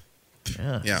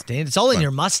 Yeah. It's all in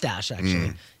your mustache,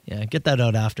 actually. Yeah, get that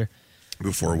out after.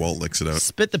 Before Walt licks it out.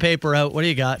 Spit the paper out. What do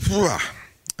you got?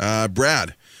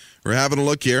 Brad, we're having a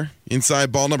look here.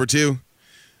 Inside ball number 2,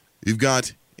 we've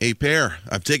got a pair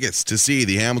of tickets to see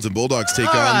the Hamilton Bulldogs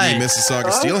take on the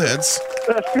Mississauga Steelheads.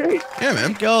 That's great. Yeah,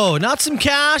 man. Go. Not some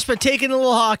cash, but taking a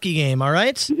little hockey game, all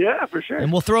right? Yeah, for sure.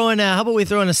 And we'll throw in how about we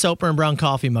throw in a Soper and Brown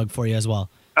coffee mug for you as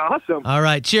well? Awesome. All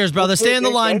right. Cheers, brother. Stay on the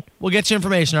line. We'll get you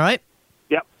information, all right?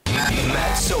 Yep.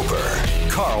 Matt Soper,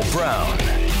 Carl Brown,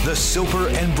 The Soper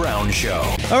and Brown Show.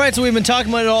 All right, so we've been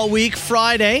talking about it all week.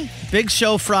 Friday, big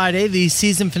show Friday, the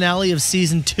season finale of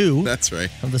season 2. That's right.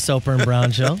 Of the Soper and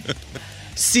Brown Show.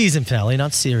 Season finale,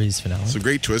 not series finale. Some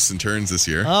great twists and turns this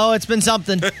year. Oh, it's been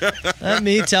something. Let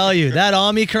me tell you. That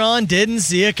Omicron didn't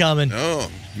see it coming. Oh,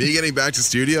 me getting back to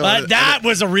studio. That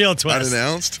was a real twist.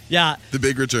 Unannounced? Yeah. The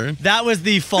big return? That was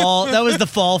the fall. That was the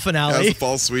fall finale. That was the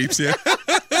fall sweeps, yeah.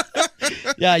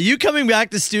 Yeah, you coming back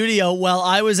to studio while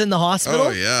I was in the hospital. Oh,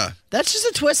 yeah. That's just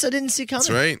a twist I didn't see coming. That's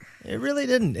right. It really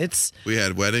didn't. We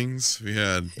had weddings. We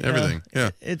had everything. Yeah.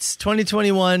 It's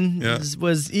 2021. Yeah.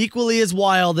 Was equally as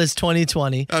wild as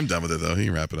 2020. I'm done with it, though. You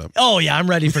can wrap it up. Oh, yeah. I'm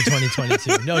ready for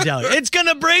 2022. No doubt. It's going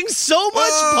to bring so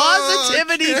much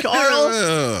positivity, Carl.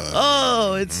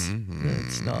 Oh, it's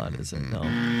not, is it?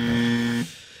 No.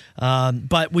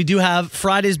 But we do have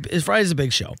Friday's a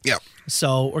big show. Yeah.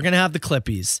 So we're going to have the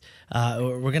Clippies.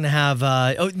 We're going to have,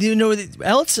 you know what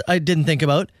else I didn't think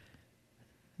about?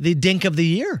 The Dink of the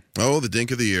Year. Oh, the Dink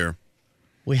of the Year.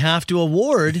 We have to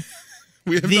award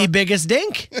the biggest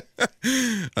dink.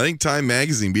 I think Time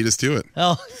Magazine beat us to it.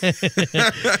 Oh.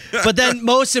 But then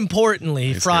most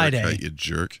importantly, Friday. Haircut, you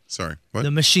jerk. Sorry. What? The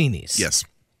Machinies. Yes.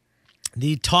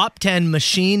 The top 10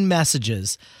 machine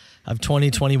messages of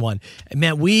 2021.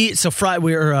 Man, on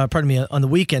the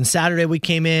weekend, Saturday we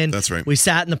came in. That's right. We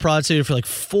sat in the prod studio for like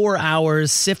 4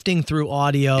 hours sifting through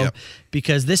audio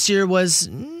because this year was,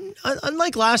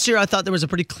 unlike last year, I thought there was a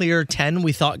pretty clear 10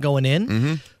 we thought going in.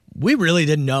 Mm-hmm. We really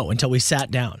didn't know until we sat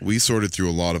down. We sorted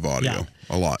through a lot of audio. Yeah.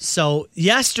 A lot. So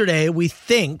yesterday we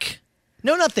did.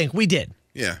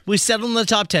 Yeah. We settled on the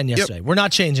top 10 yesterday. We're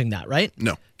not changing that, right?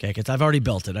 No. Okay, because I've already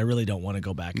built it. I really don't want to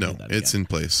go back and do that it's again. in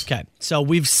place. Okay, so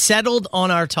we've settled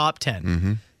on our top 10.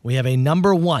 Mm-hmm. We have a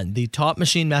number 1, the top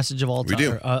machine message of all time. We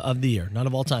do. Of the year. Not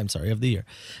of all time, sorry, of the year.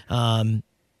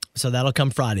 So that'll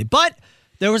come Friday. But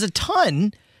there was a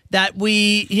ton that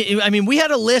we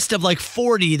had a list of like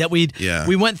 40 that we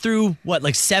went through,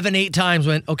 like 7-8 times,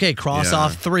 went, okay, cross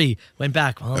off 3, went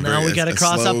back. Well, now we got to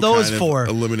cross off those 4.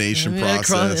 Elimination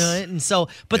process. Right? And so,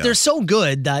 but they're so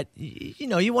good that,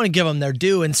 you want to give them their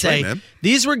due and say,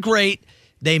 these were great.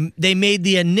 They made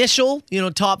the initial,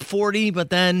 top 40, but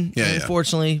then,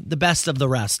 unfortunately, the best of the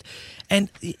rest. And,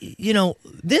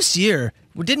 this year,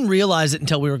 we didn't realize it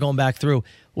until we were going back through,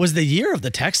 was the year of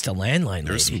the text to landline.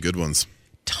 There's some good ones.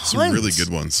 Tons. Some really good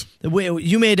ones.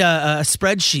 You made a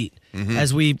spreadsheet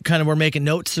as we kind of were making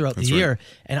notes throughout the year,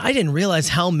 and I didn't realize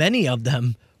how many of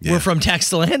them were from text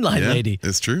to landline, lady.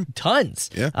 It's true. Tons.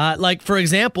 Yeah. Like, for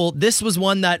example, this was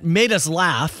one that made us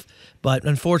laugh, but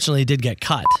unfortunately did get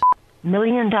cut. $1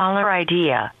 million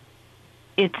idea.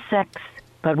 It's sex,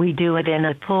 but we do it in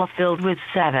a pool filled with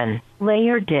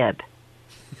 7-layer dip.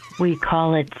 We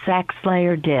call it sex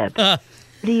layer dip.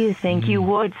 Do you think you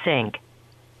would think?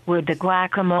 Would the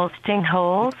guacamole sting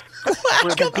holes?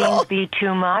 Would the beans be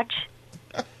too much?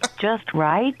 Just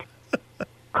right?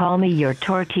 Call me your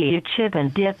tortilla chip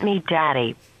and dip me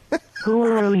daddy.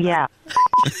 Ooh, yeah.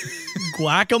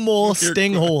 Guacamole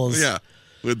sting holes. Yeah,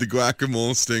 with the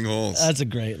guacamole sting holes. That's a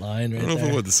great line right I don't know there.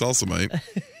 if it would. The salsa might.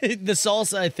 The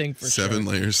salsa, I think, for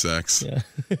 7-layer sex. Yeah.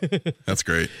 That's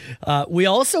great. We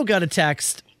also got a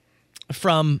text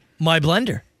from my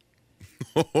blender.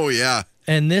 Oh, yeah.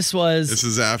 And this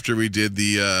is after we did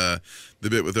the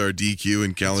bit with our DQ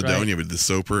in Caledonia with the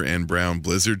Soper and Brown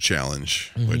Blizzard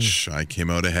Challenge, which I came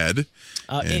out ahead,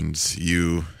 and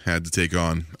you had to take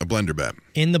on a blender bet.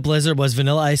 In the blizzard was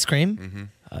vanilla ice cream,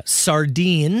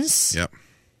 sardines,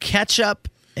 ketchup,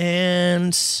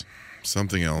 and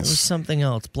something else. It was something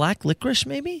else. Black licorice,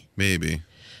 maybe? Maybe.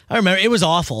 I remember. It was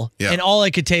awful. Yeah. And all I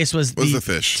could taste was the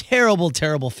fish. Terrible,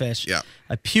 terrible fish. Yeah.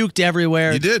 I puked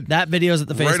everywhere. You did. That video's at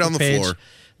the Facebook right on the page. floor.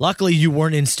 Luckily, you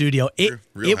weren't in studio. It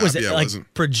was happy I like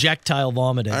wasn't. projectile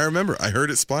vomiting. I remember. I heard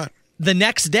it splat. The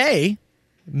next day,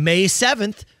 May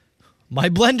 7th, my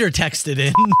blender texted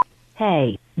in.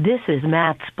 Hey, this is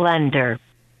Matt's blender.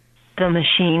 The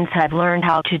machines have learned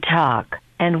how to talk,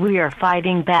 and we are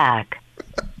fighting back.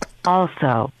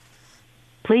 Also,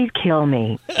 please kill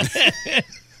me.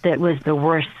 That was the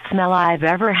worst smell I've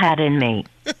ever had in me.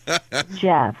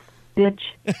 Jeff, bitch.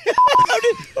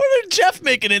 What did Jeff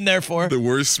make it in there for? The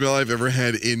worst smell I've ever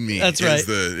had in me. That's right.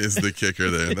 Is the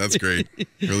kicker there. That's great.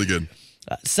 Really good.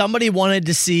 Somebody wanted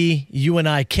to see you and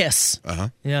I kiss. Uh-huh.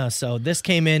 Yeah, so this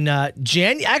came in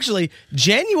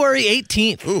January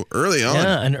 18th. Ooh, early on.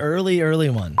 Yeah, an early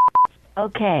one.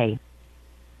 Okay.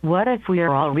 What if we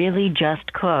are all really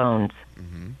just clones?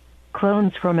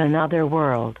 Clones from another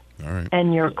world. All right.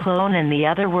 And your clone in the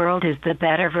other world is the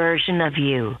better version of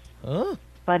you. Oh.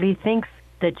 But he thinks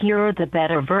that you're the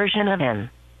better version of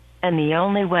him. And the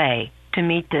only way to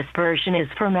meet this version is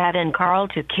for Matt and Carl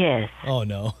to kiss. Oh,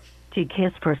 no. To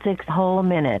kiss for 6 whole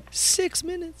minutes. 6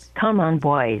 minutes? Come on,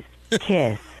 boys.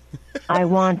 Kiss. I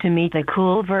want to meet the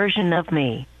cool version of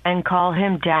me and call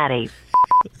him Daddy.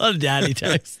 A daddy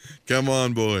text. Come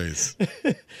on, boys.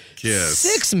 Kiss.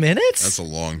 6 minutes? That's a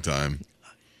long time.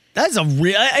 That's a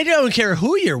real... I don't care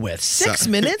who you're with. 6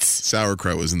 minutes?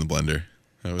 Sauerkraut was in the blender.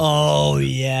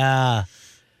 Yeah.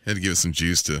 Had to give it some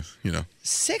juice to,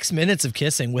 6 minutes of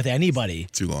kissing with anybody.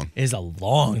 Too long. Is a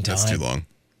long time. That's too long.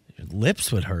 Your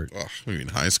lips would hurt. Oh, maybe in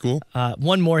high school?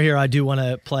 One more here I do want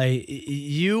to play.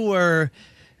 You were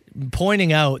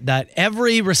pointing out that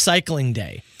every recycling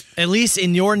day, at least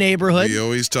in your neighborhood. We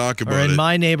always talk about it. Or in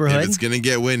my neighborhood. If it's going to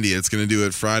get windy, it's going to do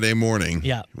it Friday morning.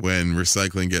 Yeah. When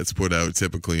recycling gets put out,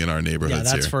 typically in our neighborhoods. Yeah,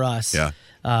 that's here. for us. Yeah.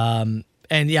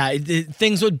 And yeah,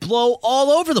 things would blow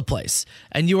all over the place.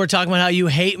 And you were talking about how you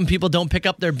hate when people don't pick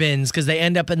up their bins because they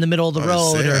end up in the middle of the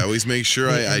road. I always make sure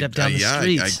I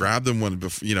grab them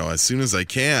as soon as I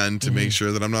can to make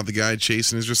sure that I'm not the guy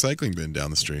chasing his recycling bin down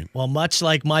the street. Well, much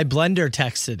like my blender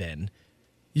texted in,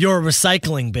 your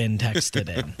recycling bin texted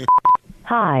in.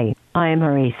 Hi, I'm a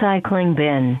recycling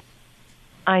bin.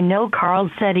 I know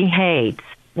Carl said he hates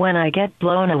when I get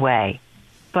blown away.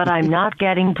 But I'm not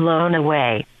getting blown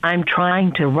away. I'm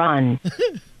trying to run.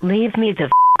 Leave me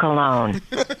the alone.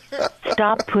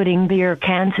 Stop putting beer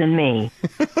cans in me.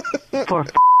 For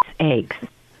sakes.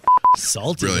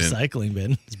 Salty recycling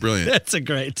bin. It's brilliant. That's a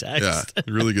great text. Yeah,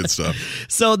 really good stuff.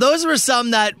 So those were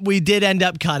some that we did end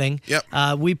up cutting.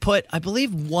 Yep. We put, I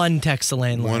believe, one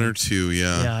text-a-lane line. One or two,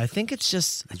 yeah. Yeah, I think it's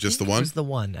just the one? It was the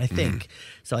one, I think.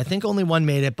 So I think only one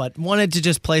made it, but wanted to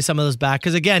just play some of those back.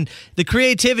 Because again, the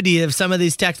creativity of some of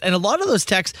these texts, and a lot of those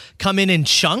texts come in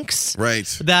chunks. Right.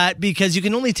 That because you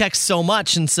can only text so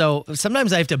much, and so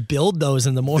sometimes I have to build those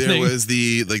in the morning. There was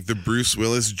the Bruce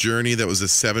Willis journey that was a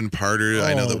 7-parter.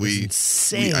 I know that we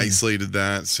isolated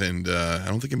that, and I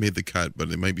don't think it made the cut,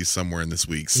 but it might be somewhere in this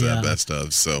week's best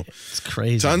of. So it's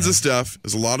crazy. Tons of stuff. It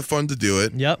was a lot of fun to do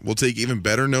it. Yep. We'll take even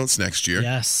better notes next year.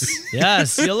 Yes.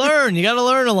 You learn. You got to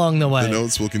learn along the way. The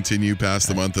notes will continue past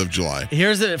the month of July.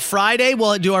 Here's it. Friday,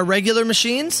 we'll do our regular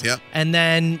machines. Yep. And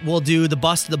then we'll do the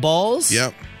bust of the balls.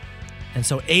 Yep. And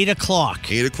so 8 o'clock.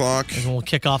 8 o'clock. And we'll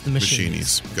kick off the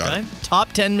machines. Got it.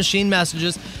 Top 10 machine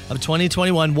messages of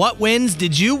 2021. What wins?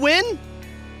 Did you win?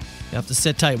 You have to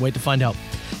sit tight. Wait to find out.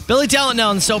 Billy Talent now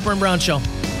on the Soper and Brown Show.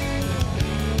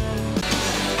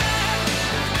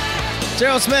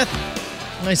 Gerald Smith,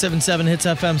 97.7 Hits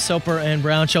FM, Soper and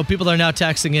Brown Show. People are now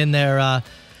texting in their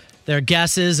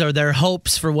guesses or their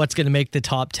hopes for what's going to make the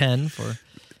top 10 for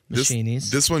Machinies.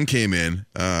 This one came in,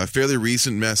 a fairly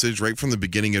recent message right from the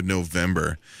beginning of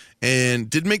November, and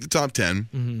did make the top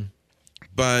 10,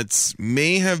 but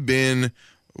may have been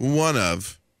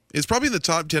it's probably the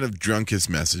top 10 of drunkest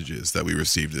messages that we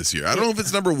received this year. I don't know if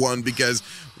it's number 1 because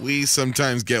we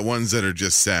sometimes get ones that are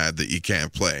just sad that you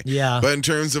can't play. Yeah. But in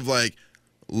terms of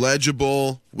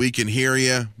legible, we can hear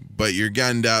you, but you're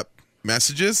gunned up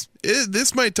messages,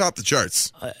 this might top the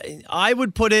charts. I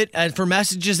would put it for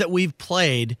messages that we've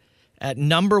played at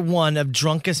number 1 of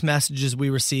drunkest messages we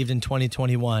received in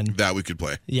 2021. That we could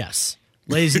play. Yes.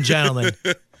 Ladies and gentlemen,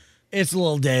 it's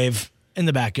Lil Dave in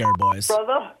the Backyard Boys.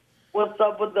 Brother, what's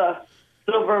up with the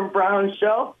Silver and Brown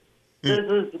Show? This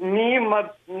is me,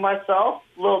 myself,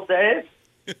 Lil Dave,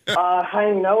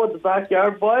 hanging out with the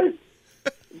Backyard Boys,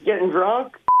 getting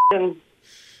drunk, and,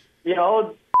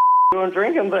 doing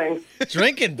drinking things.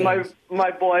 Drinking things?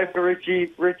 My boy, Richie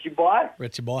Boy.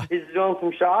 Richie Boy. He's doing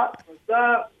some shots. What's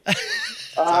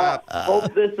up?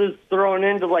 Hope this is thrown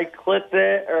into, Clip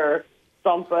It or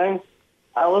something.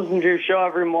 I listen to your show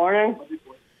every morning.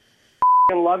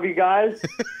 Love you guys.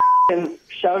 And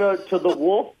shout out to the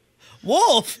Wolf.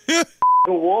 Wolf? The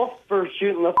Wolf for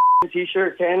shooting the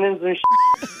T-shirt cannons and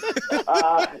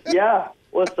yeah,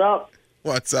 what's up?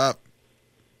 What's up?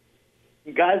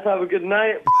 You guys have a good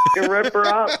night. Rip her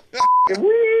up.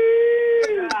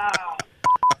 Whee!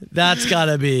 That's got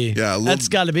to be. Yeah, that's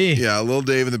got to be. Yeah, Lil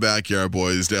Dave and the Backyard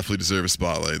Boys definitely deserve a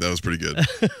spotlight. That was pretty good.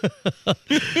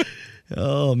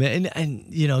 Oh, man.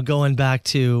 And going back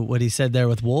to what he said there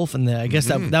with Wolf, and I guess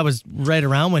that was right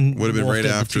around when would have been Wolf right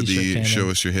did after the cannon. Show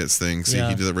Us Your Hits thing. See,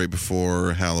 he did that right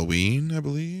before Halloween, I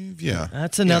believe. Yeah.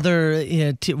 That's another,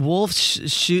 Wolf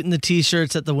shooting the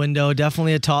T-shirts at the window.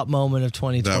 Definitely a top moment of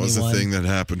 2021. That was the thing that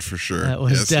happened for sure. That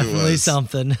was definitely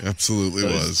something. Absolutely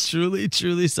was. Truly,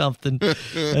 truly something.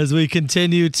 As we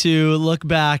continue to look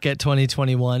back at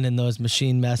 2021 and those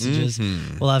machine messages,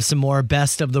 we'll have some more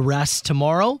best of the rest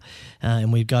tomorrow.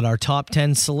 and we've got our top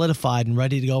 10 solidified and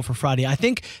ready to go for Friday. I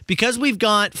think because we've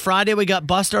got Friday, we got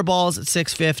Bust Our Balls at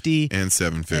 6:50 and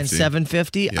 7:50. And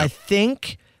 7:50. Yep. I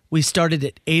think we started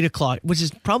at 8 o'clock, which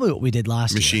is probably what we did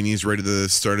last year. Machine's right at the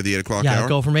start of the 8 o'clock hour. Yeah,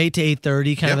 go from 8 to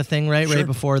 8:30 kind of a thing, right? Sure. Right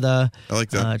before the I like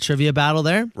that. trivia battle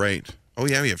there. Right. Oh,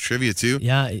 yeah, we have trivia too.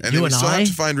 Yeah, and you then we and still I. have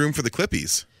to find room for the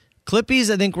Clippies. Clippies,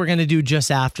 I think we're going to do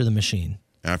just after the machine.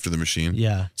 After the machine?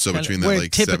 Yeah. So Kinda between where that, it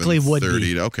like, typically would 7:30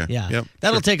 be. to, okay. Yeah. Yep.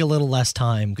 That'll Sure. take a little less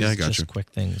time because Yeah, I it's got just you. quick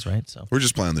things, right? So We're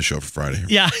just planning the show for Friday.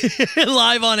 yeah,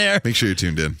 live on air. Make sure you're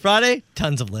tuned in. Friday,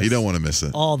 tons of lists. You don't want to miss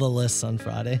it. All the lists on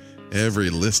Friday. Every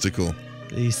listicle.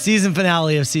 The season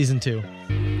finale of season 2.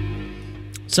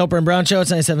 Soper and Brown Show,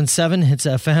 it's 97.7 Hits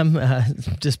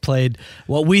FM. Just played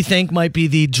what we think might be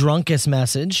the drunkest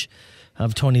message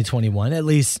of 2021, at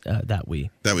least that we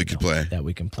could play. That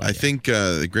we can play. I think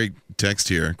a great text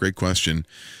here, great question.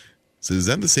 So is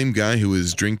that the same guy who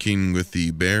was drinking with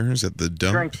the bears at the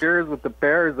dump? Drink beers with the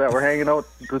bears that were hanging out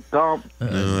at the dump.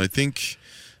 No, I think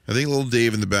little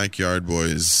Dave and the Backyard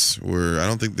Boys were. I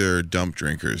don't think they're dump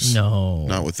drinkers. No,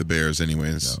 not with the Bears,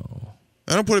 anyways. No,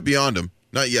 I don't put it beyond them.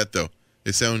 Not yet, though.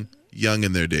 They sound young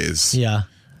in their days. Yeah,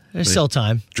 there's still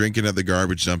time. Drinking at the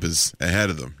garbage dump is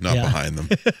ahead of them, not behind them.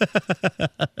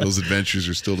 Those adventures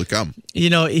are still to come.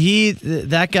 You know,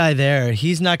 that guy there,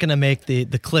 he's not going to make the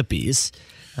Clippies.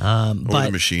 Or the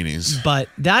Machinies. But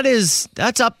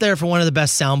that's up there for one of the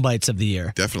best sound bites of the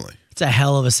year. Definitely. It's a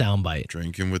hell of a sound bite.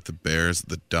 Drinking with the bears at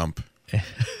the dump.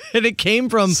 And it came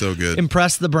from so good.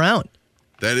 Impress the Brown.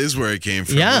 That is where it came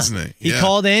from, Yeah. isn't it? He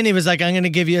called in. He was like, I'm going to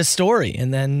give you a story.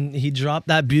 And then he dropped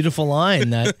that beautiful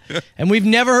line. And we've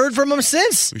never heard from him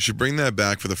since. We should bring that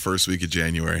back for the first week of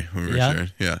January when we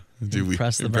return. Yeah.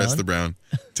 Impress the Brown.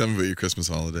 Tell me about your Christmas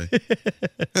holiday.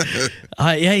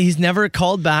 Yeah, he's never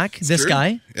called back, this true.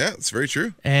 guy. Yeah, it's very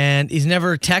true. And he's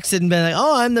never texted and been like,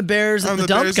 oh, I'm the Bears at the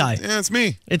dump Bears. guy. Yeah, it's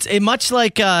me. It's much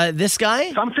like this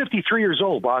guy. I'm 53 years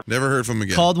old, boss. Never heard from him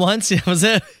again. Called once. Yeah, was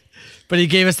it? But he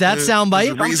gave us that sound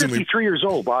bite. I'm 53 years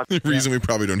old, boss. The reason we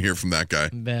probably don't hear from that guy.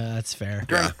 Yeah, that's fair.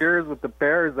 Drink beers with the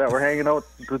bears that were hanging out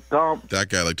at the dump. That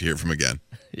guy I'd like to hear from again.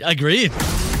 Agreed.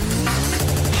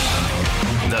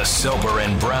 The Soper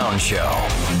and Brown Show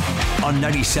on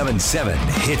 97.7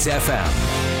 Hits FM.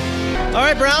 All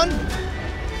right, Brown.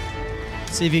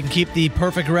 See if you can keep the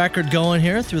perfect record going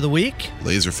here through the week.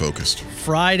 Laser focused.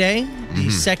 Friday, the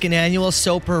second annual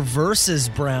Soper versus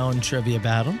Brown trivia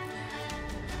battle.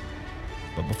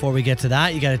 But before we get to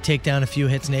that, you got to take down a few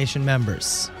Hits Nation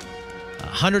members.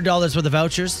 $100 worth of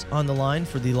vouchers on the line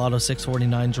for the Lotto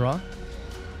 649 draw.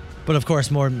 But of course,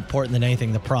 more important than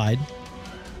anything, the pride.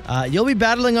 You'll be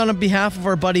battling on behalf of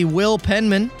our buddy Will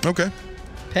Penman. Okay.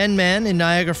 Penman in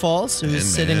Niagara Falls, who's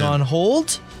sitting on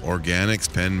hold.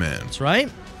 Organics Penman. That's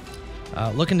right.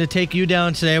 Looking to take you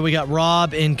down today. We got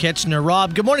Rob in Kitchener.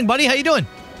 Rob, good morning, buddy. How you doing?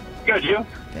 Good, you?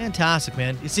 Fantastic,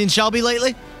 man. You seen Shelby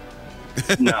lately?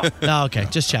 No. Oh, okay.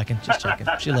 Just checking.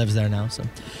 She lives there now. So,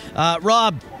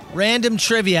 Rob, random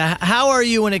trivia. How are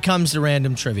you when it comes to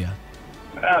random trivia?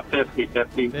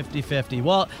 50-50. 50-50.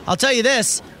 Well, I'll tell you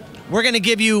this. We're going to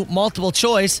give you multiple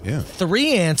choice. Yeah.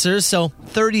 3 answers, so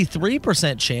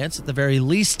 33% chance at the very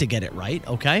least to get it right,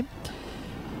 okay?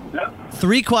 Yeah.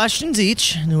 3 questions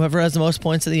each, and whoever has the most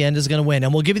points at the end is going to win.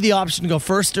 And we'll give you the option to go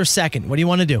first or second. What do you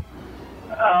want to do?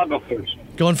 I'll go first.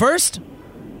 Going first?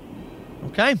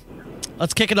 Okay.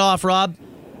 Let's kick it off, Rob.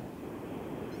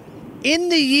 In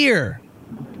the year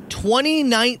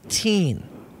 2019,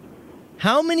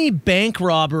 how many bank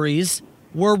robberies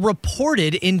were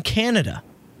reported in Canada?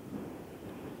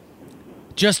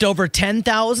 Just over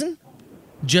 10,000?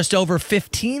 Just over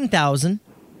 15,000?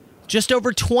 Just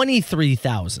over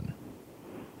 23,000?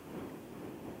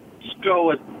 Let's go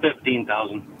with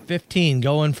 15,000. 15,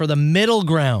 going for the middle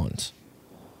ground.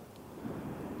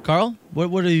 Carl, what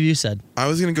have you said? I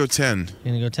was going to go 10. You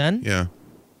going to go 10? Yeah.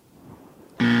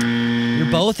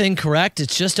 You're both incorrect.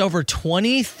 It's just over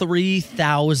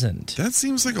 23,000. That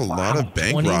seems like a lot of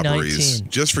bank 2019. robberies.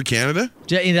 Just for Canada?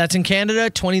 That's in Canada,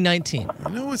 2019. I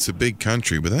know it's a big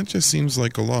country, but that just seems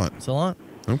like a lot. It's a lot.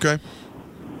 Okay.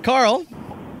 Carl,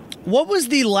 what was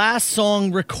the last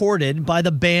song recorded by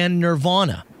the band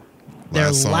Nirvana?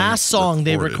 Their last song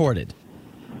they recorded.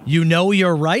 You Know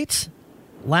You're Right,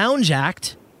 Lounge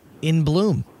Act, In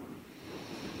Bloom.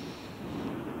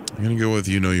 I'm going to go with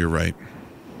You Know You're Right.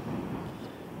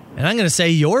 And I'm going to say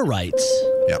you're right.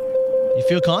 Yep.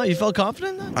 You felt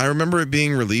confident in that? I remember it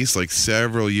being released like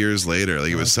several years later.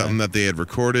 Like it was something that they had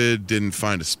recorded, didn't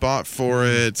find a spot for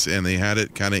it, and they had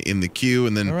it kind of in the queue,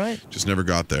 and then just never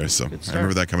got there. So I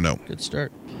remember that coming out. Good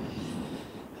start.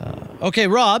 Okay,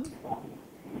 Rob.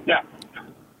 Yeah.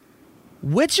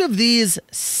 Which of these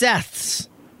Seths,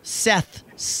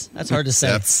 that's hard to say,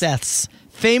 Seths,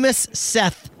 famous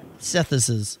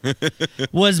Sethuses,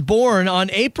 was born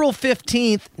on April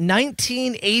 15th,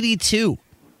 1982?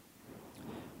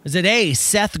 Is it A,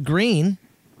 Seth Green,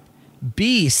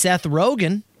 B, Seth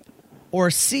Rogen, or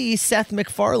C, Seth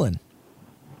MacFarlane?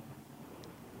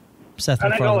 Seth I'm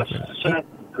MacFarlane. going to go with Seth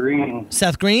Green.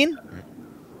 Seth Green?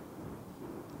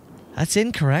 That's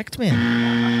incorrect,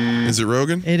 man. Is it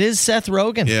Rogan? It is Seth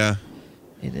Rogen. Yeah.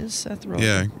 It is Seth Rogen.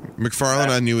 Yeah. McFarlane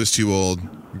I knew was too old.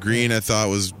 Green I thought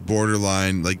was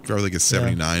borderline, like probably like a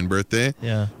 79 birthday.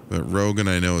 Yeah. But Rogan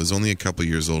I know is only a couple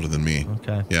years older than me.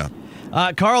 Okay. Yeah.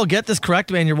 Carl, get this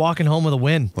correct, man. You're walking home with a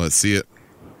win. Let's see it.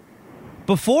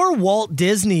 Before Walt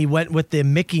Disney went with the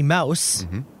Mickey Mouse,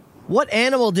 what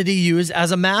animal did he use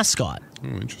as a mascot? Oh,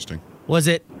 interesting. Was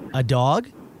it a dog,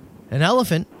 an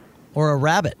elephant, or a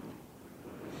rabbit?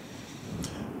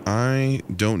 I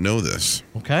don't know this.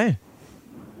 Okay.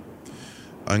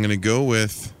 I'm going to go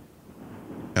with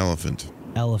elephant.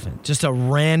 Elephant. Just a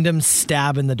random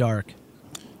stab in the dark.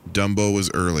 Dumbo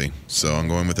was early, so I'm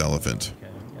going with elephant. Okay.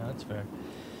 Yeah, that's fair.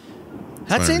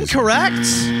 That's my reason.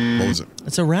 incorrect. What was it?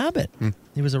 It's a rabbit.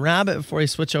 He was a rabbit before he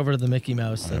switched over to the Mickey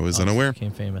Mouse. I was unaware.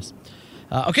 Became famous.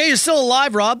 Okay, you're still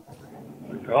alive, Rob.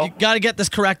 You got to get this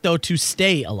correct, though, to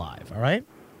stay alive, all right?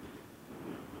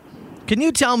 Can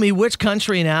you tell me which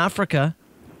country in Africa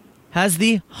has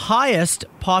the highest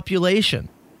population?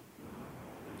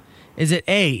 Is it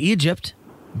A, Egypt,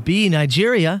 B,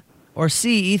 Nigeria, or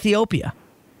C, Ethiopia?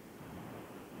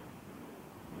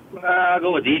 I'll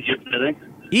go with Egypt, I think.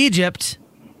 Egypt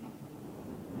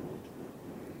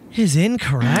is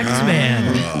incorrect,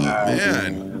 man.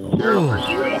 Man.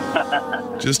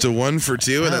 Just a 1 for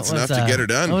 2, and that's enough to get her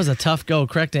done. That was a tough go.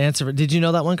 Correct answer. Did you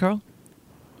know that one, Carl?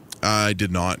 I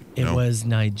did not. It No. was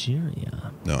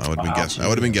Nigeria. No, I would have been guessing. I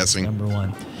would have been guessing. Number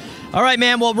 1. All right,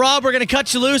 man. Well, Rob, we're going to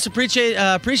cut you loose. Appreciate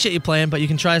you playing, but you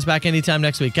can try us back anytime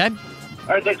next week, okay? All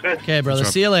right, thanks, man. Okay, brother. Thanks,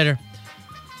 Rob. See you later.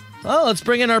 Oh, let's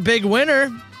bring in our big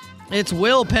winner. It's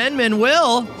Will Penman.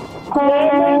 Will.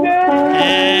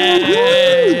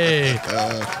 Hey.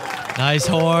 Nice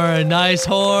horn. Nice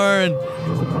horn.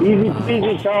 Easy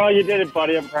peasy, Carl. You did it,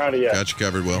 buddy. I'm proud of you. Got you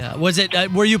covered, Will. Yeah. Was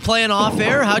it? Were you playing off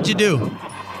air? How'd you do?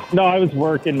 No, I was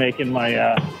working, making my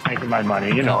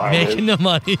money. You know, how it Making is. the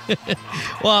money.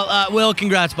 Well, Will,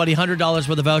 congrats, buddy. $100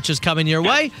 worth of vouchers coming your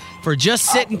way for just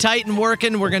sitting tight and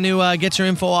working. We're going to get your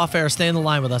info off air. Stay in the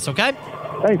line with us, okay?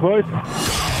 Thanks, boys.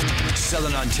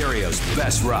 Southern Ontario's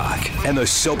best rock and the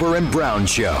Soper and Brown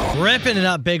Show. Ripping it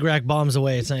up. Big Rack bombs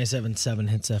away. It's 97.7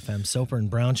 Hits FM. Soper and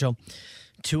Brown Show.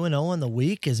 2-0 on the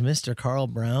week is Mr. Carl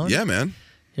Brown. Yeah, man.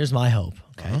 Here's my hope,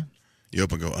 okay? You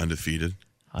hope I go undefeated.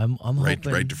 I'm right,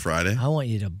 hoping. right to Friday. I want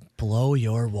you to blow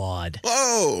your wad.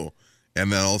 Whoa!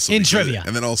 And then also In trivia.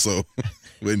 And then also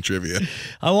win trivia.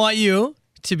 I want you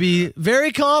to be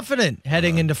very confident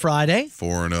heading into Friday.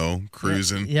 4-0,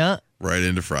 cruising. Yeah. Right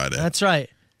into Friday. That's right.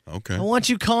 Okay. I want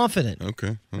you confident.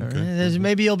 Okay. All right?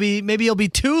 Maybe you'll be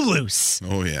too loose.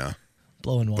 Oh yeah.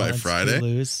 Blowing wads. By Friday? Too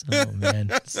loose. Oh man,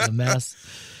 it's a mess.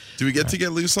 Do we get to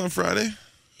get loose on Friday?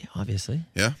 Yeah, obviously.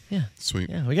 Yeah? Yeah. Sweet.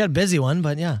 Yeah, we got a busy one,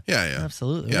 but yeah. Yeah.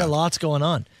 Absolutely. Yeah. We got lots going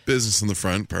on. Business in the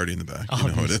front, party in the back. You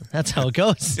know how it is. That's how it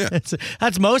goes. Yeah.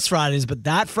 That's most Fridays, but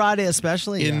that Friday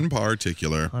especially. In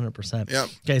particular. 100%. Yep.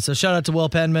 Okay, so shout out to Will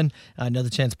Penman. Another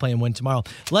chance to play and win tomorrow.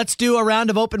 Let's do a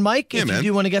round of open mic. Yeah, If you man.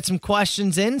 do want to get some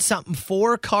questions in, something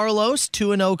for Carlos,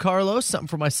 2-0 Carlos, something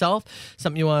for myself,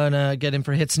 something you want to get in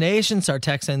for Hits Nation, start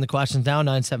texting the questions now,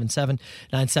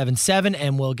 977-977,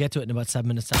 and we'll get to it in about 7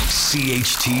 minutes time.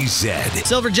 CHTZ.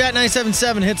 Silver Jet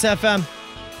 977 Hits FM.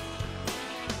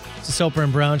 It's the Soper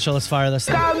and Brown Show. Let's fire this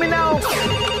thing. Call me now.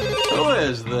 Who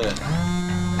is this?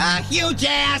 Huge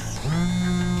ass.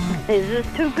 Is this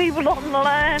 2 people on the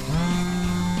line?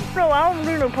 No, I don't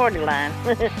do no party line.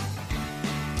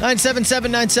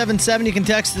 977-977. You can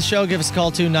text the show. Give us a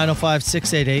call to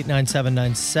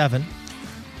 905-688-9797.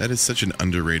 That is such an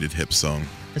underrated hip song.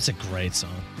 It's a great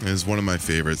song. It is one of my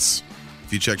favorites.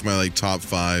 If you checked my top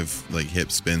 5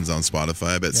 hip spins on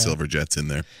Spotify, I bet Silver Jet's in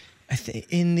there. I think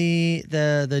in the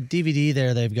DVD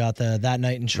there, they've got the That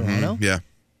Night in Toronto. Yeah.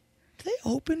 Do they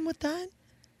open with that?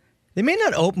 They may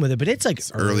not open with it, but it's like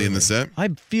early in the set. I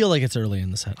feel like it's early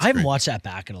in the set. I haven't watched that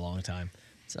back in a long time.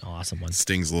 It's an awesome one.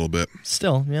 Stings a little bit.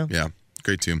 Still, yeah. Yeah.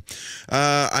 Great tune.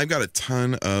 I've got a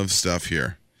ton of stuff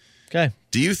here. Okay.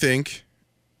 Do you think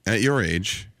at your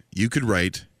age you could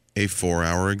write a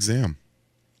 4-hour exam?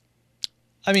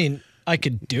 I mean, I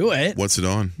could do it. What's it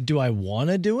on? Do I want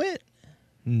to do it?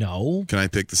 No. Can I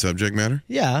pick the subject matter?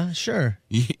 Yeah, sure.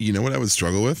 You know what I would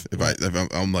struggle with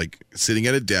if I'm like sitting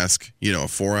at a desk, a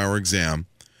 4-hour exam.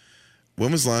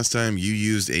 When was the last time you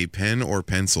used a pen or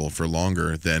pencil for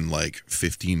longer than like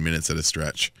 15 minutes at a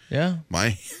stretch? Yeah.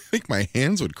 I think my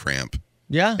hands would cramp.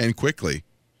 Yeah. And quickly.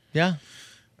 Yeah.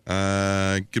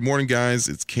 Good morning, guys.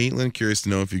 It's Caitlin. Curious to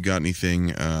know if you got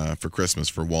anything for Christmas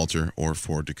for Walter or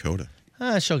for Dakota.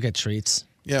 She'll get treats.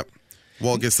 Yep.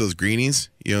 Walt gets those greenies,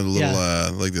 the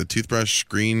little like the toothbrush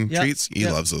green treats. He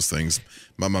loves those things.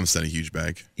 My mom sent a huge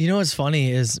bag. You know what's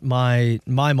funny is my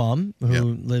mom,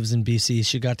 who lives in BC,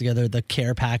 she got together the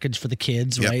care package for the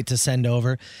kids, right, to send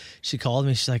over. She called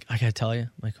me. She's like, I got to tell you.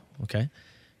 I'm like, okay.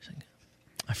 She's like,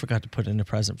 I forgot to put in a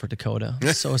present for Dakota.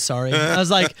 I'm so sorry. I was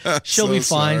like, she'll be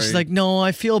fine. Sorry. She's like, no,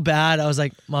 I feel bad. I was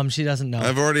like, Mom, she doesn't know.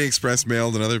 I've already express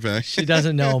mailed another pack. She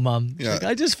doesn't know, Mom. She's Yeah. like,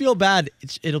 I just feel bad.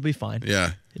 It'll be fine.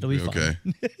 Yeah. It'll be okay.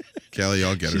 fine. Kelly,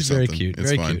 I'll get her She's something. very cute. It's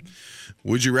Very fine. cute.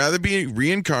 Would you rather be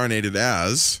reincarnated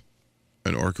as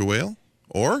an orca whale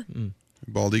or a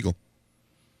bald eagle?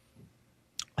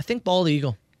 I think bald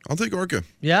eagle. I'll take orca.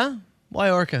 Yeah? Why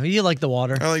orca? You like the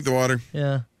water. I like the water.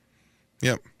 Yeah.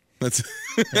 Yep. That's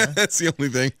that's the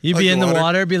only thing. You'd I be like in the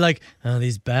water, be like, oh,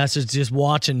 these bastards just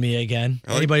watching me again.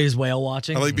 Anybody who's whale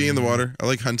watching? I like being in the water. I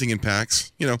like hunting in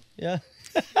packs. Yeah.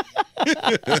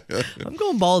 I'm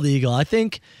going bald eagle. I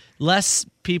think less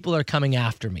people are coming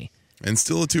after me. And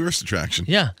still a tourist attraction.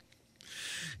 Yeah.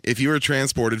 If you were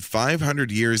transported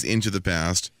 500 years into the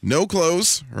past, no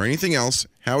clothes or anything else,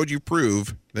 how would you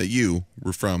prove that you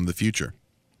were from the future?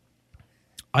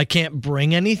 I can't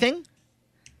bring anything?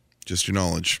 Just your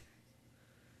knowledge.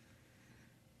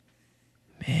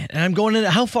 Man, and I'm going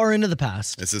how far into the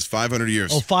past? It says 500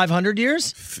 years. Oh, 500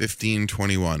 years?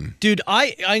 1521. Dude,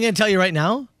 I'm going to tell you right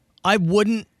now, I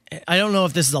don't know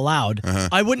if this is allowed.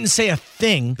 I wouldn't say a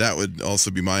thing. That would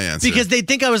also be my answer. Because they'd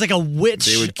think I was like a witch.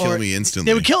 They would kill me instantly.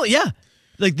 They would kill, yeah.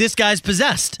 Like, this guy's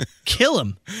possessed. Kill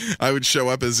him. I would show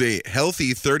up as a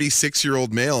healthy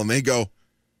 36-year-old male, and they go,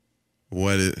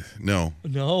 no.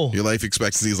 No. Your life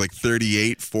expectancy is like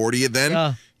 38, 40, and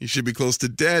then you should be close to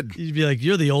dead. You'd be like,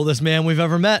 you're the oldest man we've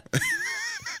ever met.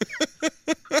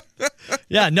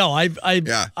 Yeah, no, I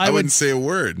wouldn't say a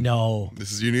word. No.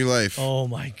 This is your new life. Oh,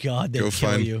 my God, they'd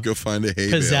kill you. Go find a hay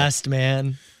Possessed,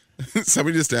 man.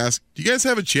 Somebody just asked, do you guys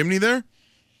have a chimney there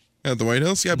at the White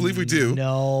House? Yeah, I believe we do.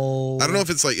 No. I don't know if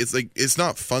it's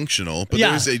not functional, but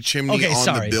there's a chimney on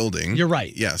the building. You're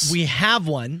right. Yes. We have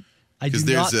one. I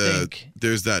do not think.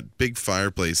 There's that big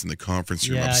fireplace in the conference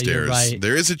room upstairs. You're right.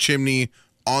 There is a chimney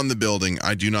on the building.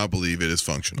 I do not believe it is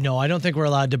functional. No, I don't think we're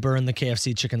allowed to burn the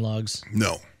KFC chicken logs.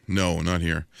 No, not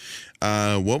here.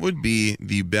 What would be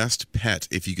the best pet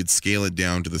if you could scale it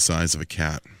down to the size of a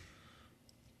cat?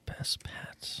 Best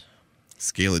pet.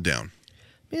 Scale it down.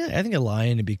 Yeah, I think a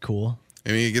lion would be cool.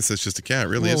 I mean, I guess that's just a cat,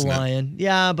 really, a isn't lion.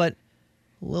 Yeah, but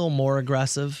a little more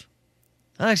aggressive.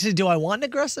 Actually, do I want an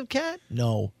aggressive cat?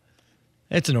 No.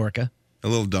 It's an orca. A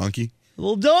little donkey. A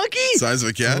little donkey? Size of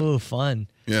a cat? Oh, fun.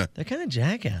 Yeah. They're kind of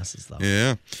jackasses, though.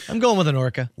 Yeah. I'm going with an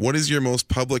orca. What is your most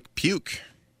public puke?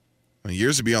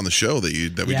 Years to be on the show that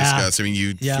we discussed. I mean,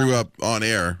 you threw up on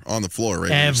air on the floor,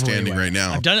 right? You're standing right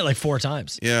now. I've done it like 4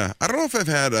 times. Yeah. I don't know if I've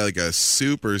had like a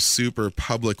super, super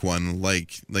public one,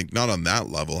 like not on that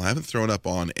level. I haven't thrown up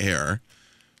on air.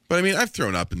 But I mean, I've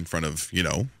thrown up in front of,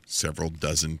 several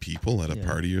dozen people at a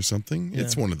party or something. Yeah.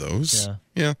 It's one of those.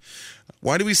 Yeah.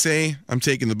 Why do we say I'm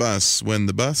taking the bus when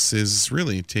the bus is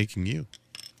really taking you?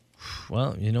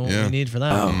 Well, you know what we need for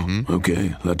that.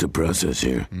 Okay. Let the process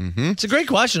here. It's a great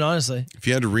question, honestly. If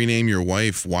you had to rename your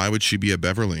wife, why would she be a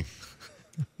Beverly?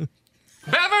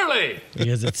 Beverly!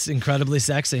 Because it's incredibly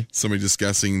sexy. Somebody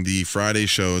discussing the Friday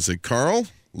show is like, Carl,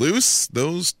 loose?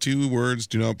 Those 2 words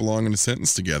do not belong in a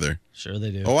sentence together. Sure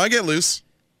they do. Oh, I get loose.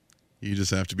 You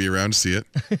just have to be around to see it.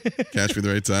 Catch me at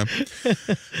the right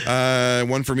time.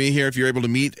 One for me here. If you're able to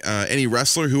meet any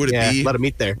wrestler, who would it be? Let him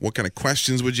meet there. What kind of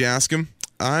questions would you ask him?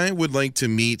 I would like to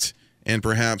meet and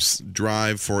perhaps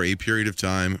drive for a period of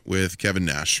time with Kevin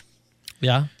Nash.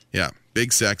 Yeah? Yeah.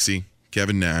 Big, sexy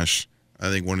Kevin Nash. I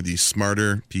think one of the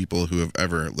smarter people who have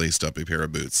ever laced up a pair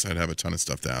of boots. I'd have a ton of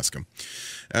stuff to ask him.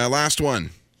 Last one.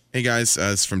 Hey guys,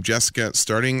 it's from Jessica.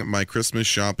 Starting my Christmas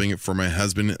shopping for my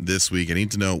husband this week. I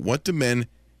need to know, what do men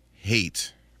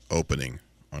hate opening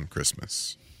on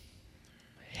Christmas?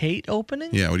 Hate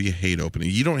opening? Yeah, what do you hate opening?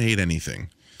 You don't hate anything.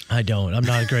 I don't. I'm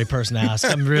not a great person to ask.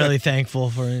 I'm really thankful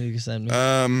for it you sent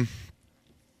me.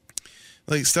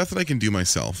 Like stuff that I can do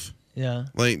myself. Yeah.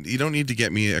 Like, you don't need to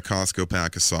get me a Costco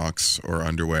pack of socks or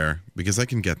underwear because I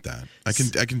can get that. I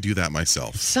can do that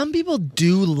myself. Some people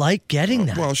do like getting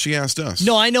that. Well, she asked us.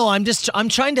 No, I know. I'm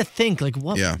trying to think, like,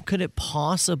 what Yeah. could it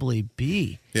possibly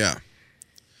be? Yeah.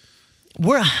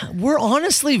 We're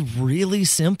honestly really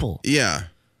simple. Yeah.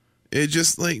 It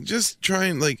just try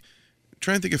and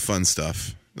think of fun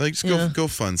stuff. Like, just go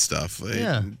fun stuff. Like,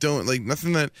 Yeah. Don't, like,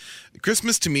 nothing that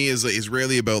Christmas to me is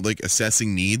really about, like,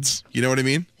 assessing needs. You know what I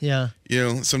mean? Yeah. You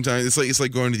know, sometimes it's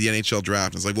like going to the NHL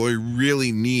draft. It's like, well, we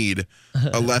really need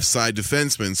a left side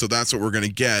defenseman, so that's what we're going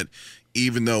to get,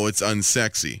 even though it's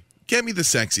unsexy. Get me the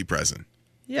sexy present.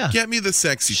 Yeah. Get me the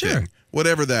sexy thing,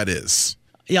 whatever that is.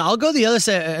 Yeah, I'll go the other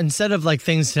side. Instead of like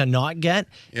things to not get,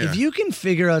 Yeah. if you can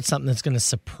figure out something that's going to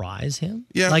surprise him,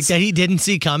 Yeah, like that he didn't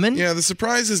see coming. Yeah, the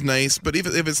surprise is nice, but if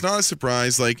it's not a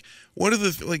surprise, like, what are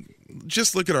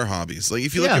just look at our hobbies. Like,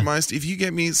 if you look at if you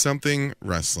get me something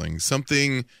wrestling,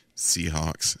 something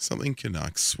Seahawks, something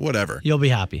Canucks, whatever, You'll be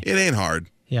happy. it ain't hard.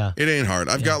 Yeah. It ain't hard.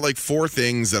 I've got like 4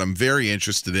 things that I'm very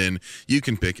interested in. You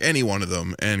can pick any one of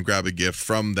them and grab a gift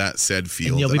from that said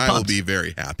field. you'll be I will pumped. be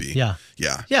very happy. Yeah.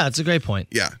 Yeah. Yeah, it's a great point.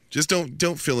 Yeah. Just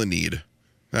don't feel a need.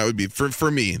 That would be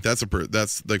for me. That's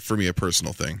like for me a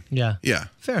personal thing. Yeah. Yeah.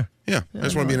 Fair. Yeah. I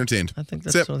just want to be entertained. I think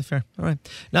that's That's it. totally fair. All right.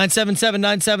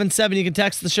 977-977. You can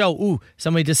text the show. Ooh,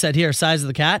 somebody just said here, size of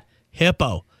the cat,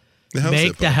 hippo. The house Make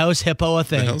hippo. the house hippo a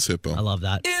thing. The house hippo. I love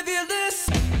that.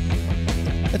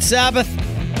 It's Sabbath.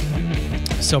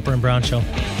 Soper and Brown Show.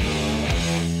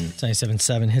 It's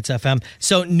 97.7 Hits FM.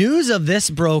 So news of this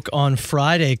broke on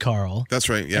Friday, Carl. That's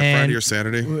right. Yeah. And Friday or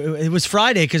Saturday. It was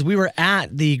Friday because we were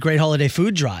at the Great Holiday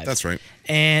Food Drive. That's right.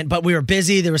 But we were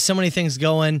busy. There were so many things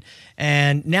going.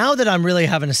 And now that I'm really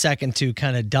having a second to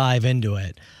kind of dive into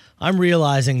it, I'm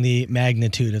realizing the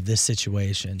magnitude of this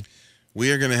situation.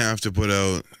 We are going to have to put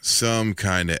out some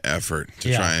kind of effort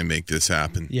to try and make this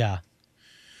happen. Yeah.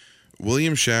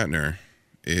 William Shatner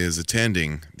is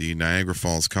attending the Niagara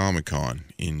Falls Comic Con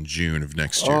in June of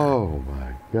next year. Oh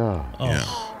my God. Oh. Yeah.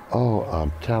 Oh,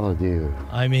 I'm telling you.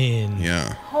 I mean,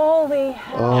 Yeah. Holy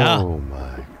hell. Oh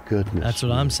my goodness. that's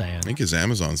what I'm saying. I think his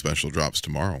Amazon special drops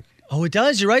tomorrow. Oh, it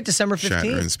does. You're right. December 15th.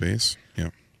 Shatner in space. Yeah.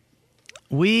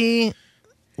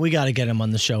 We got to get him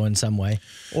on the show in some way,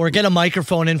 or get a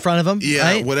microphone in front of him. Yeah,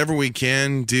 right? whatever we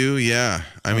can do. Yeah,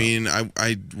 I mean,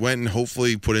 I went and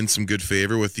hopefully put in some good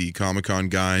favor with the Comic-Con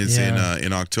guys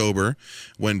in October.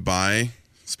 Went by,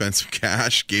 spent some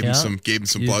cash, gave him some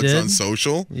You plugs did. on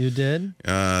social. You did.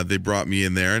 They brought me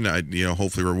in there, and I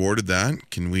hopefully rewarded that.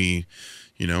 Can we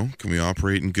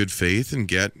operate in good faith and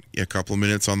get a couple of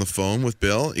minutes on the phone with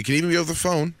Bill? It can even be over the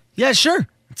phone. Yeah, sure.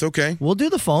 It's okay. We'll do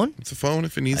the phone. It's a phone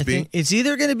if it needs I to be. think it's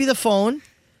either going to be the phone,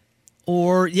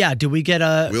 or do we get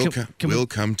a? We'll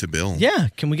come to Bill. Yeah,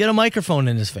 can we get a microphone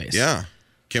in his face? Yeah.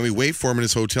 Can we wait for him in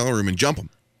his hotel room and jump him?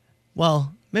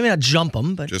 Well, maybe not jump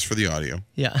him, but Just for the audio.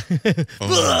 yeah.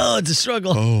 Oh. It's a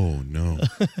struggle. Oh, no.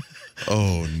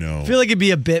 Oh, no. I feel like it'd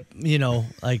be a bit,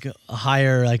 like a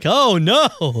higher, like, oh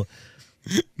no.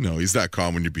 No, he's that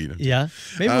calm when you beat him. Yeah.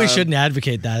 Maybe we shouldn't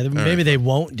advocate that. Maybe right, they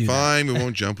won't do that. Fine, we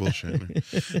won't jump Will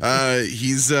Shatner.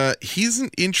 He's an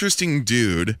interesting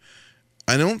dude.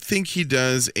 I don't think he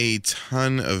does a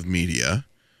ton of media.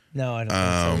 No, I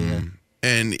don't think so either.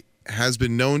 And has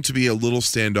been known to be a little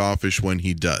standoffish when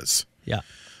he does. Yeah.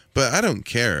 But I don't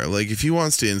care. Like, if he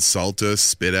wants to insult us,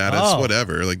 spit at us, Oh.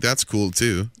 whatever, like, that's cool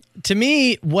too. To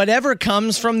me, whatever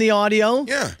comes from the audio,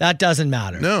 that doesn't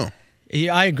matter. No.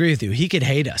 I agree with you. He could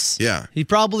hate us. Yeah. He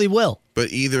probably will.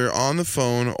 But either on the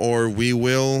phone or we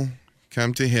will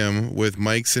come to him with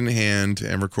mics in hand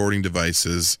and recording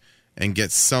devices and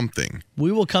get something.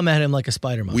 We will come at him like a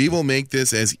spider monkey. We will make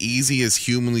this as easy as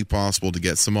humanly possible to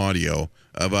get some audio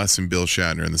of us and Bill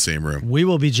Shatner in the same room. We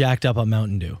will be jacked up on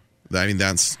Mountain Dew. I mean,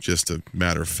 that's just a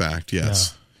matter of fact.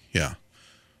 Yes. Yeah.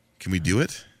 Can we do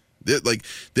it?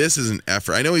 This is an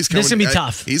effort. I know he's coming. This is gonna be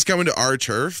tough. He's coming to our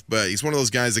turf, but he's one of those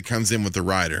guys that comes in with the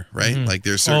rider, right? Mhm. Like,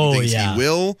 there's certain things yeah. he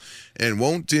will and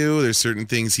won't do. There's certain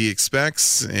things he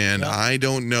expects, and I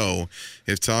don't know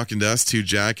if talking to us two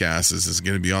jackasses is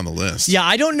going to be on the list. Yeah,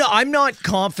 I don't know. I'm not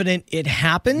confident it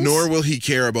happens. Nor will he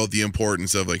care about the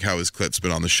importance of like how his clip's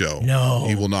been on the show. No.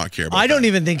 He will not care about I don't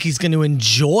even think he's going to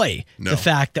enjoy No. the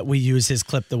fact that we use his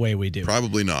clip the way we do.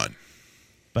 Probably not.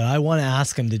 But I want to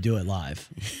ask him to do it live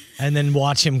and then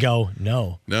watch him go,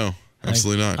 no. No,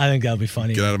 absolutely not. I think that'll be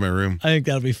funny. Get out of my room. I think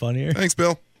that'll be funnier. Thanks,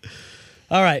 Bill.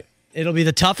 All right. It'll be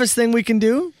the toughest thing we can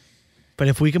do, but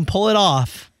if we can pull it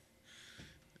off,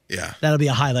 yeah, that'll be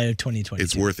a highlight of 2020.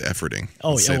 It's worth efforting.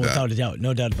 Oh, Let's yeah, say that. without a doubt.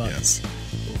 No doubt about Yes.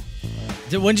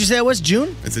 it. When did you say it was?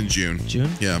 June? It's in June. June?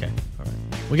 Yeah. Okay. All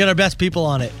right. We got our best people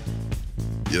on it.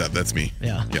 Yeah, that's me.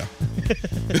 Yeah. Yeah.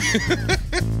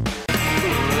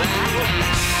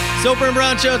 Soper and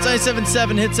Brown Show, it's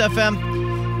 97.7 Hits FM.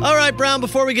 All right, Brown,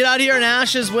 before we get out of here, and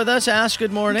Ash is with us. Ash,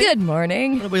 good morning. Good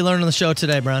morning. What did we learn on the show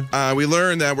today, Brown? We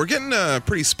learned that we're getting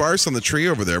pretty sparse on the tree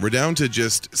over there. We're down to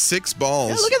just 6 balls.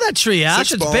 Yeah, look at that tree, Ash.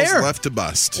 6 It's balls bare. left to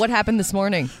bust. What happened this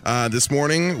morning? This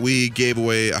morning, we gave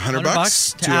away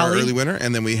 $100 to our Allie. early winner,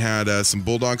 and then we had some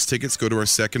Bulldogs tickets go to our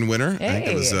second winner. I think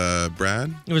it was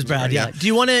Brad. It was Brad, yeah. Do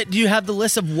you have the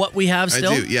list of what we have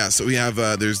still? I do, yeah. So we have,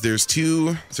 there's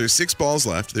 6 balls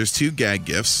left. There's 2 gag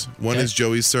gifts. One is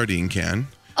Joey's sardine can.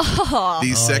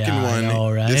 The second one, I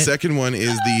know, right? The second one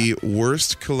is the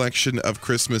worst collection of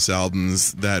Christmas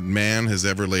albums that man has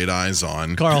ever laid eyes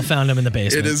on. Carl found them in the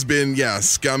basement. It has been,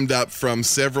 scummed up from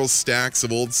several stacks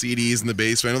of old CDs in the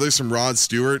basement. I know there's some Rod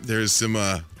Stewart. There's some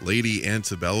Lady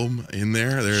Antebellum in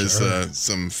there. There's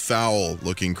some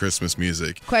foul-looking Christmas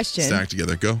music. Question. Stacked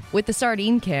together. Go. With the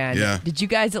sardine can, Yeah. did you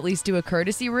guys at least do a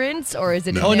courtesy rinse, or is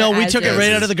it? Oh, no, we took it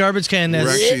right out of the garbage can.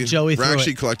 We're Joey threw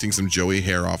actually it. collecting some Joey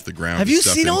hair off the ground. Have you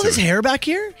stuff seen all into this it. hair back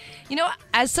here? You know,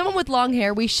 as someone with long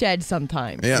hair, we shed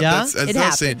sometimes. Yeah, that's it what I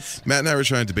was saying. happens. Matt and I were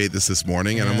trying to debate this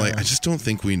morning, and I'm like, I just don't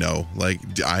think we know. Like,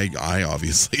 I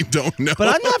obviously don't know. But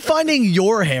I'm not finding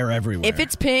your hair everywhere. If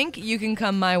it's pink, you can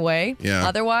come my way. Yeah.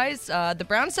 Otherwise, the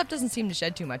brown stuff doesn't seem to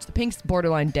shed too much. The pink's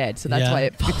borderline dead, so that's Yeah. why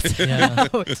it falls Yeah.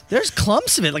 out. There's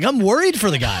clumps of it. Like, I'm worried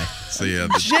for the guy. So yeah,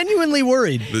 Genuinely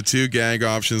worried. the 2 gag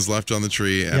options left on the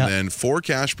tree, and Yeah. then 4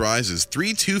 cash prizes,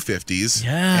 3 250s,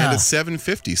 Yeah. and a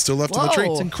 750 still left on the tree.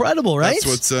 It's incredible, right?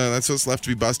 That's what's left to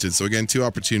be busted. So again, 2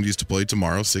 opportunities to play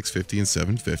tomorrow, 650 and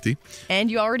 750.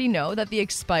 And you already know that the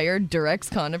expired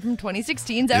Durex condom from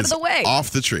 2016 is out of It's the way.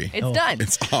 off the tree. It's done.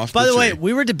 It's off By the way, tree.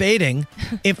 we were debating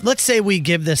if, let's say we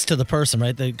give this to the person,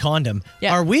 right, the condom.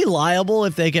 Yeah. Are we liable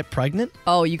if they get pregnant?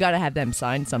 Oh, you got to have them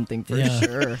sign something for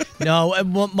sure. No,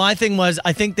 my thing was,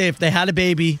 I think if they had a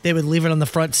baby, they would leave it on the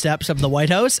front steps of the White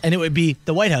House, and it would be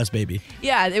the White House baby.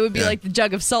 Yeah, it would be like the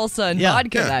jug of salsa and Yeah.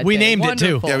 vodka Yeah. that We day. named it, too.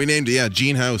 Wonderful. Yeah, we named it. Yeah,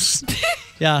 Gene House.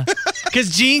 Yeah,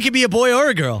 because Gene could be a boy or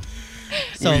a girl.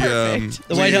 So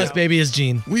the White House baby is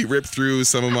Gene. We ripped through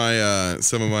some of my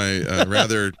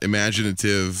rather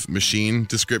imaginative machine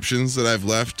descriptions that I've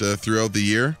left throughout the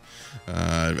year.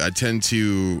 I tend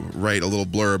to write a little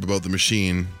blurb about the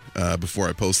machine before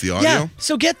I post the audio. Yeah.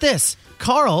 So get this,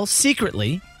 Carl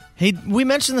secretly. We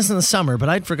mentioned this in the summer, but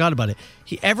I'd forgot about it.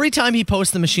 Every time he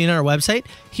posts the machine on our website,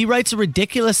 he writes a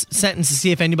ridiculous sentence to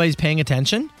see if anybody's paying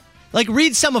attention. Like,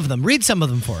 read some of them. Read some of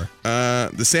them for her.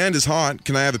 The sand is hot.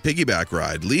 Can I have a piggyback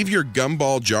ride? Leave your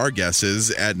gumball jar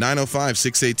guesses at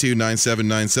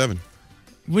 905-682-9797.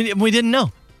 We didn't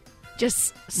know.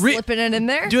 Just slipping it in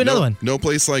there? Do another one. No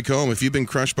place like home. If you've been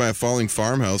crushed by a falling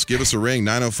farmhouse, give us a ring.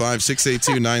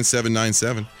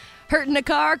 905-682-9797. Hurt in a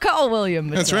car? Call William.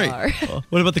 That's right.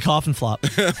 What about the coffin flop?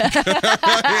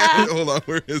 Hold on,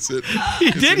 where is it?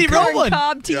 He did. He wrote one.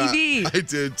 Cobb TV. Yeah, I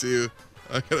did too.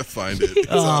 I gotta find it. It's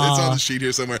on the sheet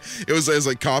here somewhere. It was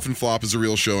like Coffin Flop is a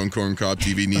real show, and Corn Cob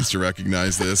TV needs to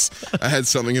recognize this. I had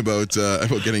something about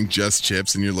getting just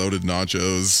chips and your loaded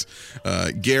nachos.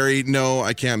 Gary, no,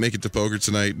 I can't make it to poker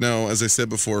tonight. No, as I said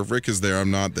before, if Rick is there,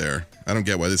 I'm not there. I don't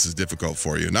get why this is difficult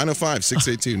for you.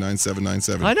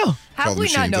 905-682-9797. I know. Have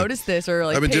we not noticed this or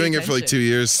like? I've been paid doing it for like 2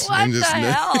 years. What the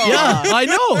hell? Yeah, I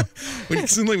know.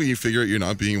 It's like when you figure out you're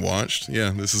not being watched.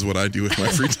 Yeah, this is what I do with my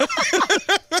free time.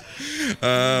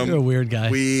 You're a weird guy.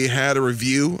 We had a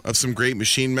review of some great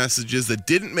machine messages that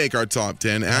didn't make our top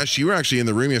 10. Ash, you were actually in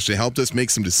the room yesterday, helped us make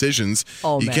some decisions.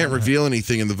 You can't reveal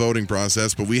anything in the voting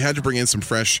process, but we had to bring in some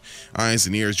fresh eyes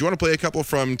and ears. Do you want to play a couple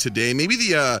from today? Maybe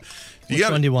the... Do you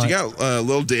got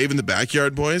little Dave in the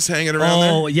Backyard Boys hanging around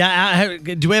there? Oh, yeah.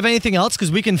 Do we have anything else?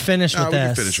 Because we can finish with we this.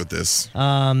 can finish with this.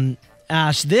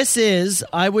 Ash, this is,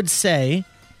 I would say,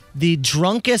 the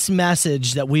drunkest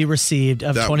message that we received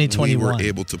of 2021. We were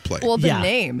able to play. Well, the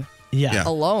name. Yeah.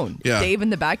 Alone. Yeah. Dave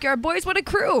and the Backyard Boys, what a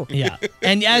crew. Yeah.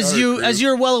 And as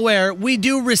you're well aware, we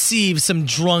do receive some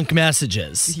drunk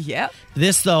messages. Yep.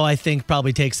 This, though, I think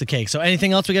probably takes the cake. So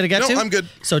anything else we got to get to? No, I'm good.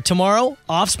 So tomorrow,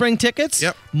 Offspring tickets.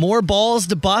 Yep. More balls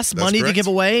to bust, That's money correct. to give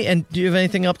away. And do you have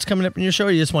anything else coming up in your show,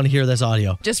 or you just want to hear this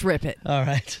audio? Just rip it. All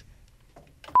right.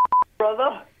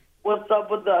 Brother, what's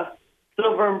up with the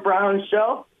Silver and Brown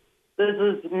show? This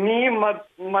is me,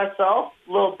 myself,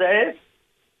 Lil Dave,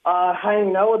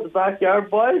 hanging out with the Backyard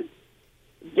Boys,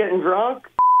 getting drunk,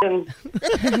 and,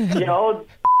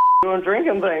 doing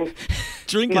drinking things.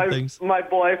 Drinking things. My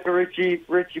boy, Richie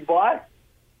Boy,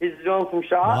 he's doing some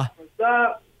shots. What's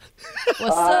up?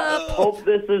 What's up? Hope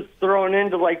this is thrown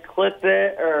into, like, Clip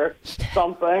It or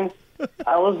something.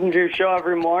 I listen to your show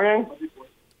every morning.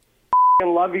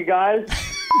 Love you guys.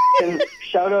 And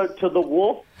shout out to the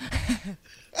Wolf.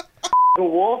 The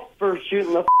Wolf for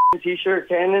shooting the t-shirt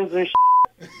cannons and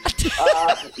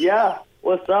yeah,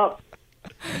 what's up?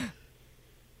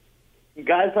 You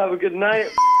guys have a good night.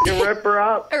 You rip her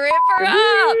up. Rip her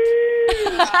up.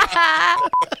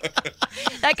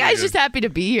 That guy's just happy to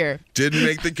be here. Didn't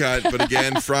make the cut, but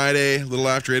again, Friday, a little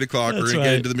after 8 o'clock, That's we're going to get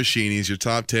right. into the Machinies, your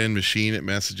top 10 machine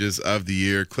messages of the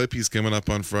year. Clippy's coming up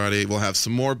on Friday. We'll have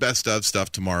some more best of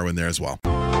stuff tomorrow in there as well.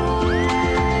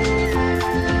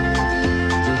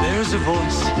 There's a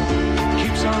voice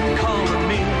keeps on calling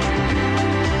me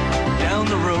down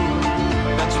the road.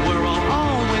 That's where I'll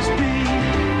always be.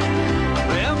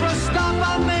 Every stop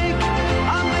I make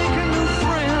a new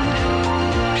friend.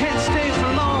 Can't stay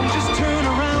for long, just turn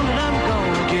around and I'm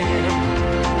gone again.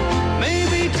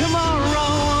 Maybe tomorrow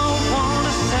I'll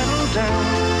wanna settle down.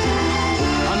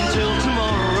 Until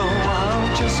tomorrow I'll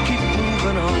just keep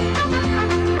moving on.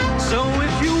 So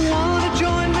if you wanna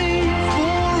join me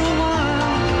for a while,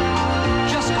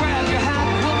 just grab your hat,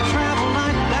 we'll travel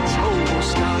like that's old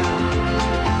style.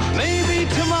 Maybe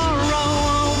tomorrow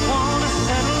I'll wanna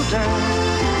settle down.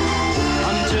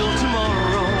 Until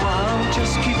tomorrow I'll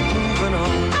just keep moving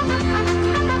on.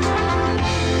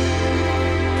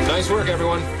 Nice work,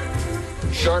 everyone.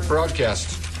 Sharp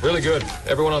broadcast. Really good.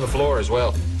 Everyone on the floor as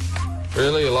well.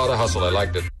 Really a lot of hustle. I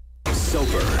liked it.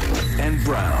 Soper and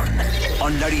Brown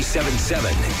on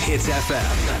 97.7 Hits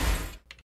FM.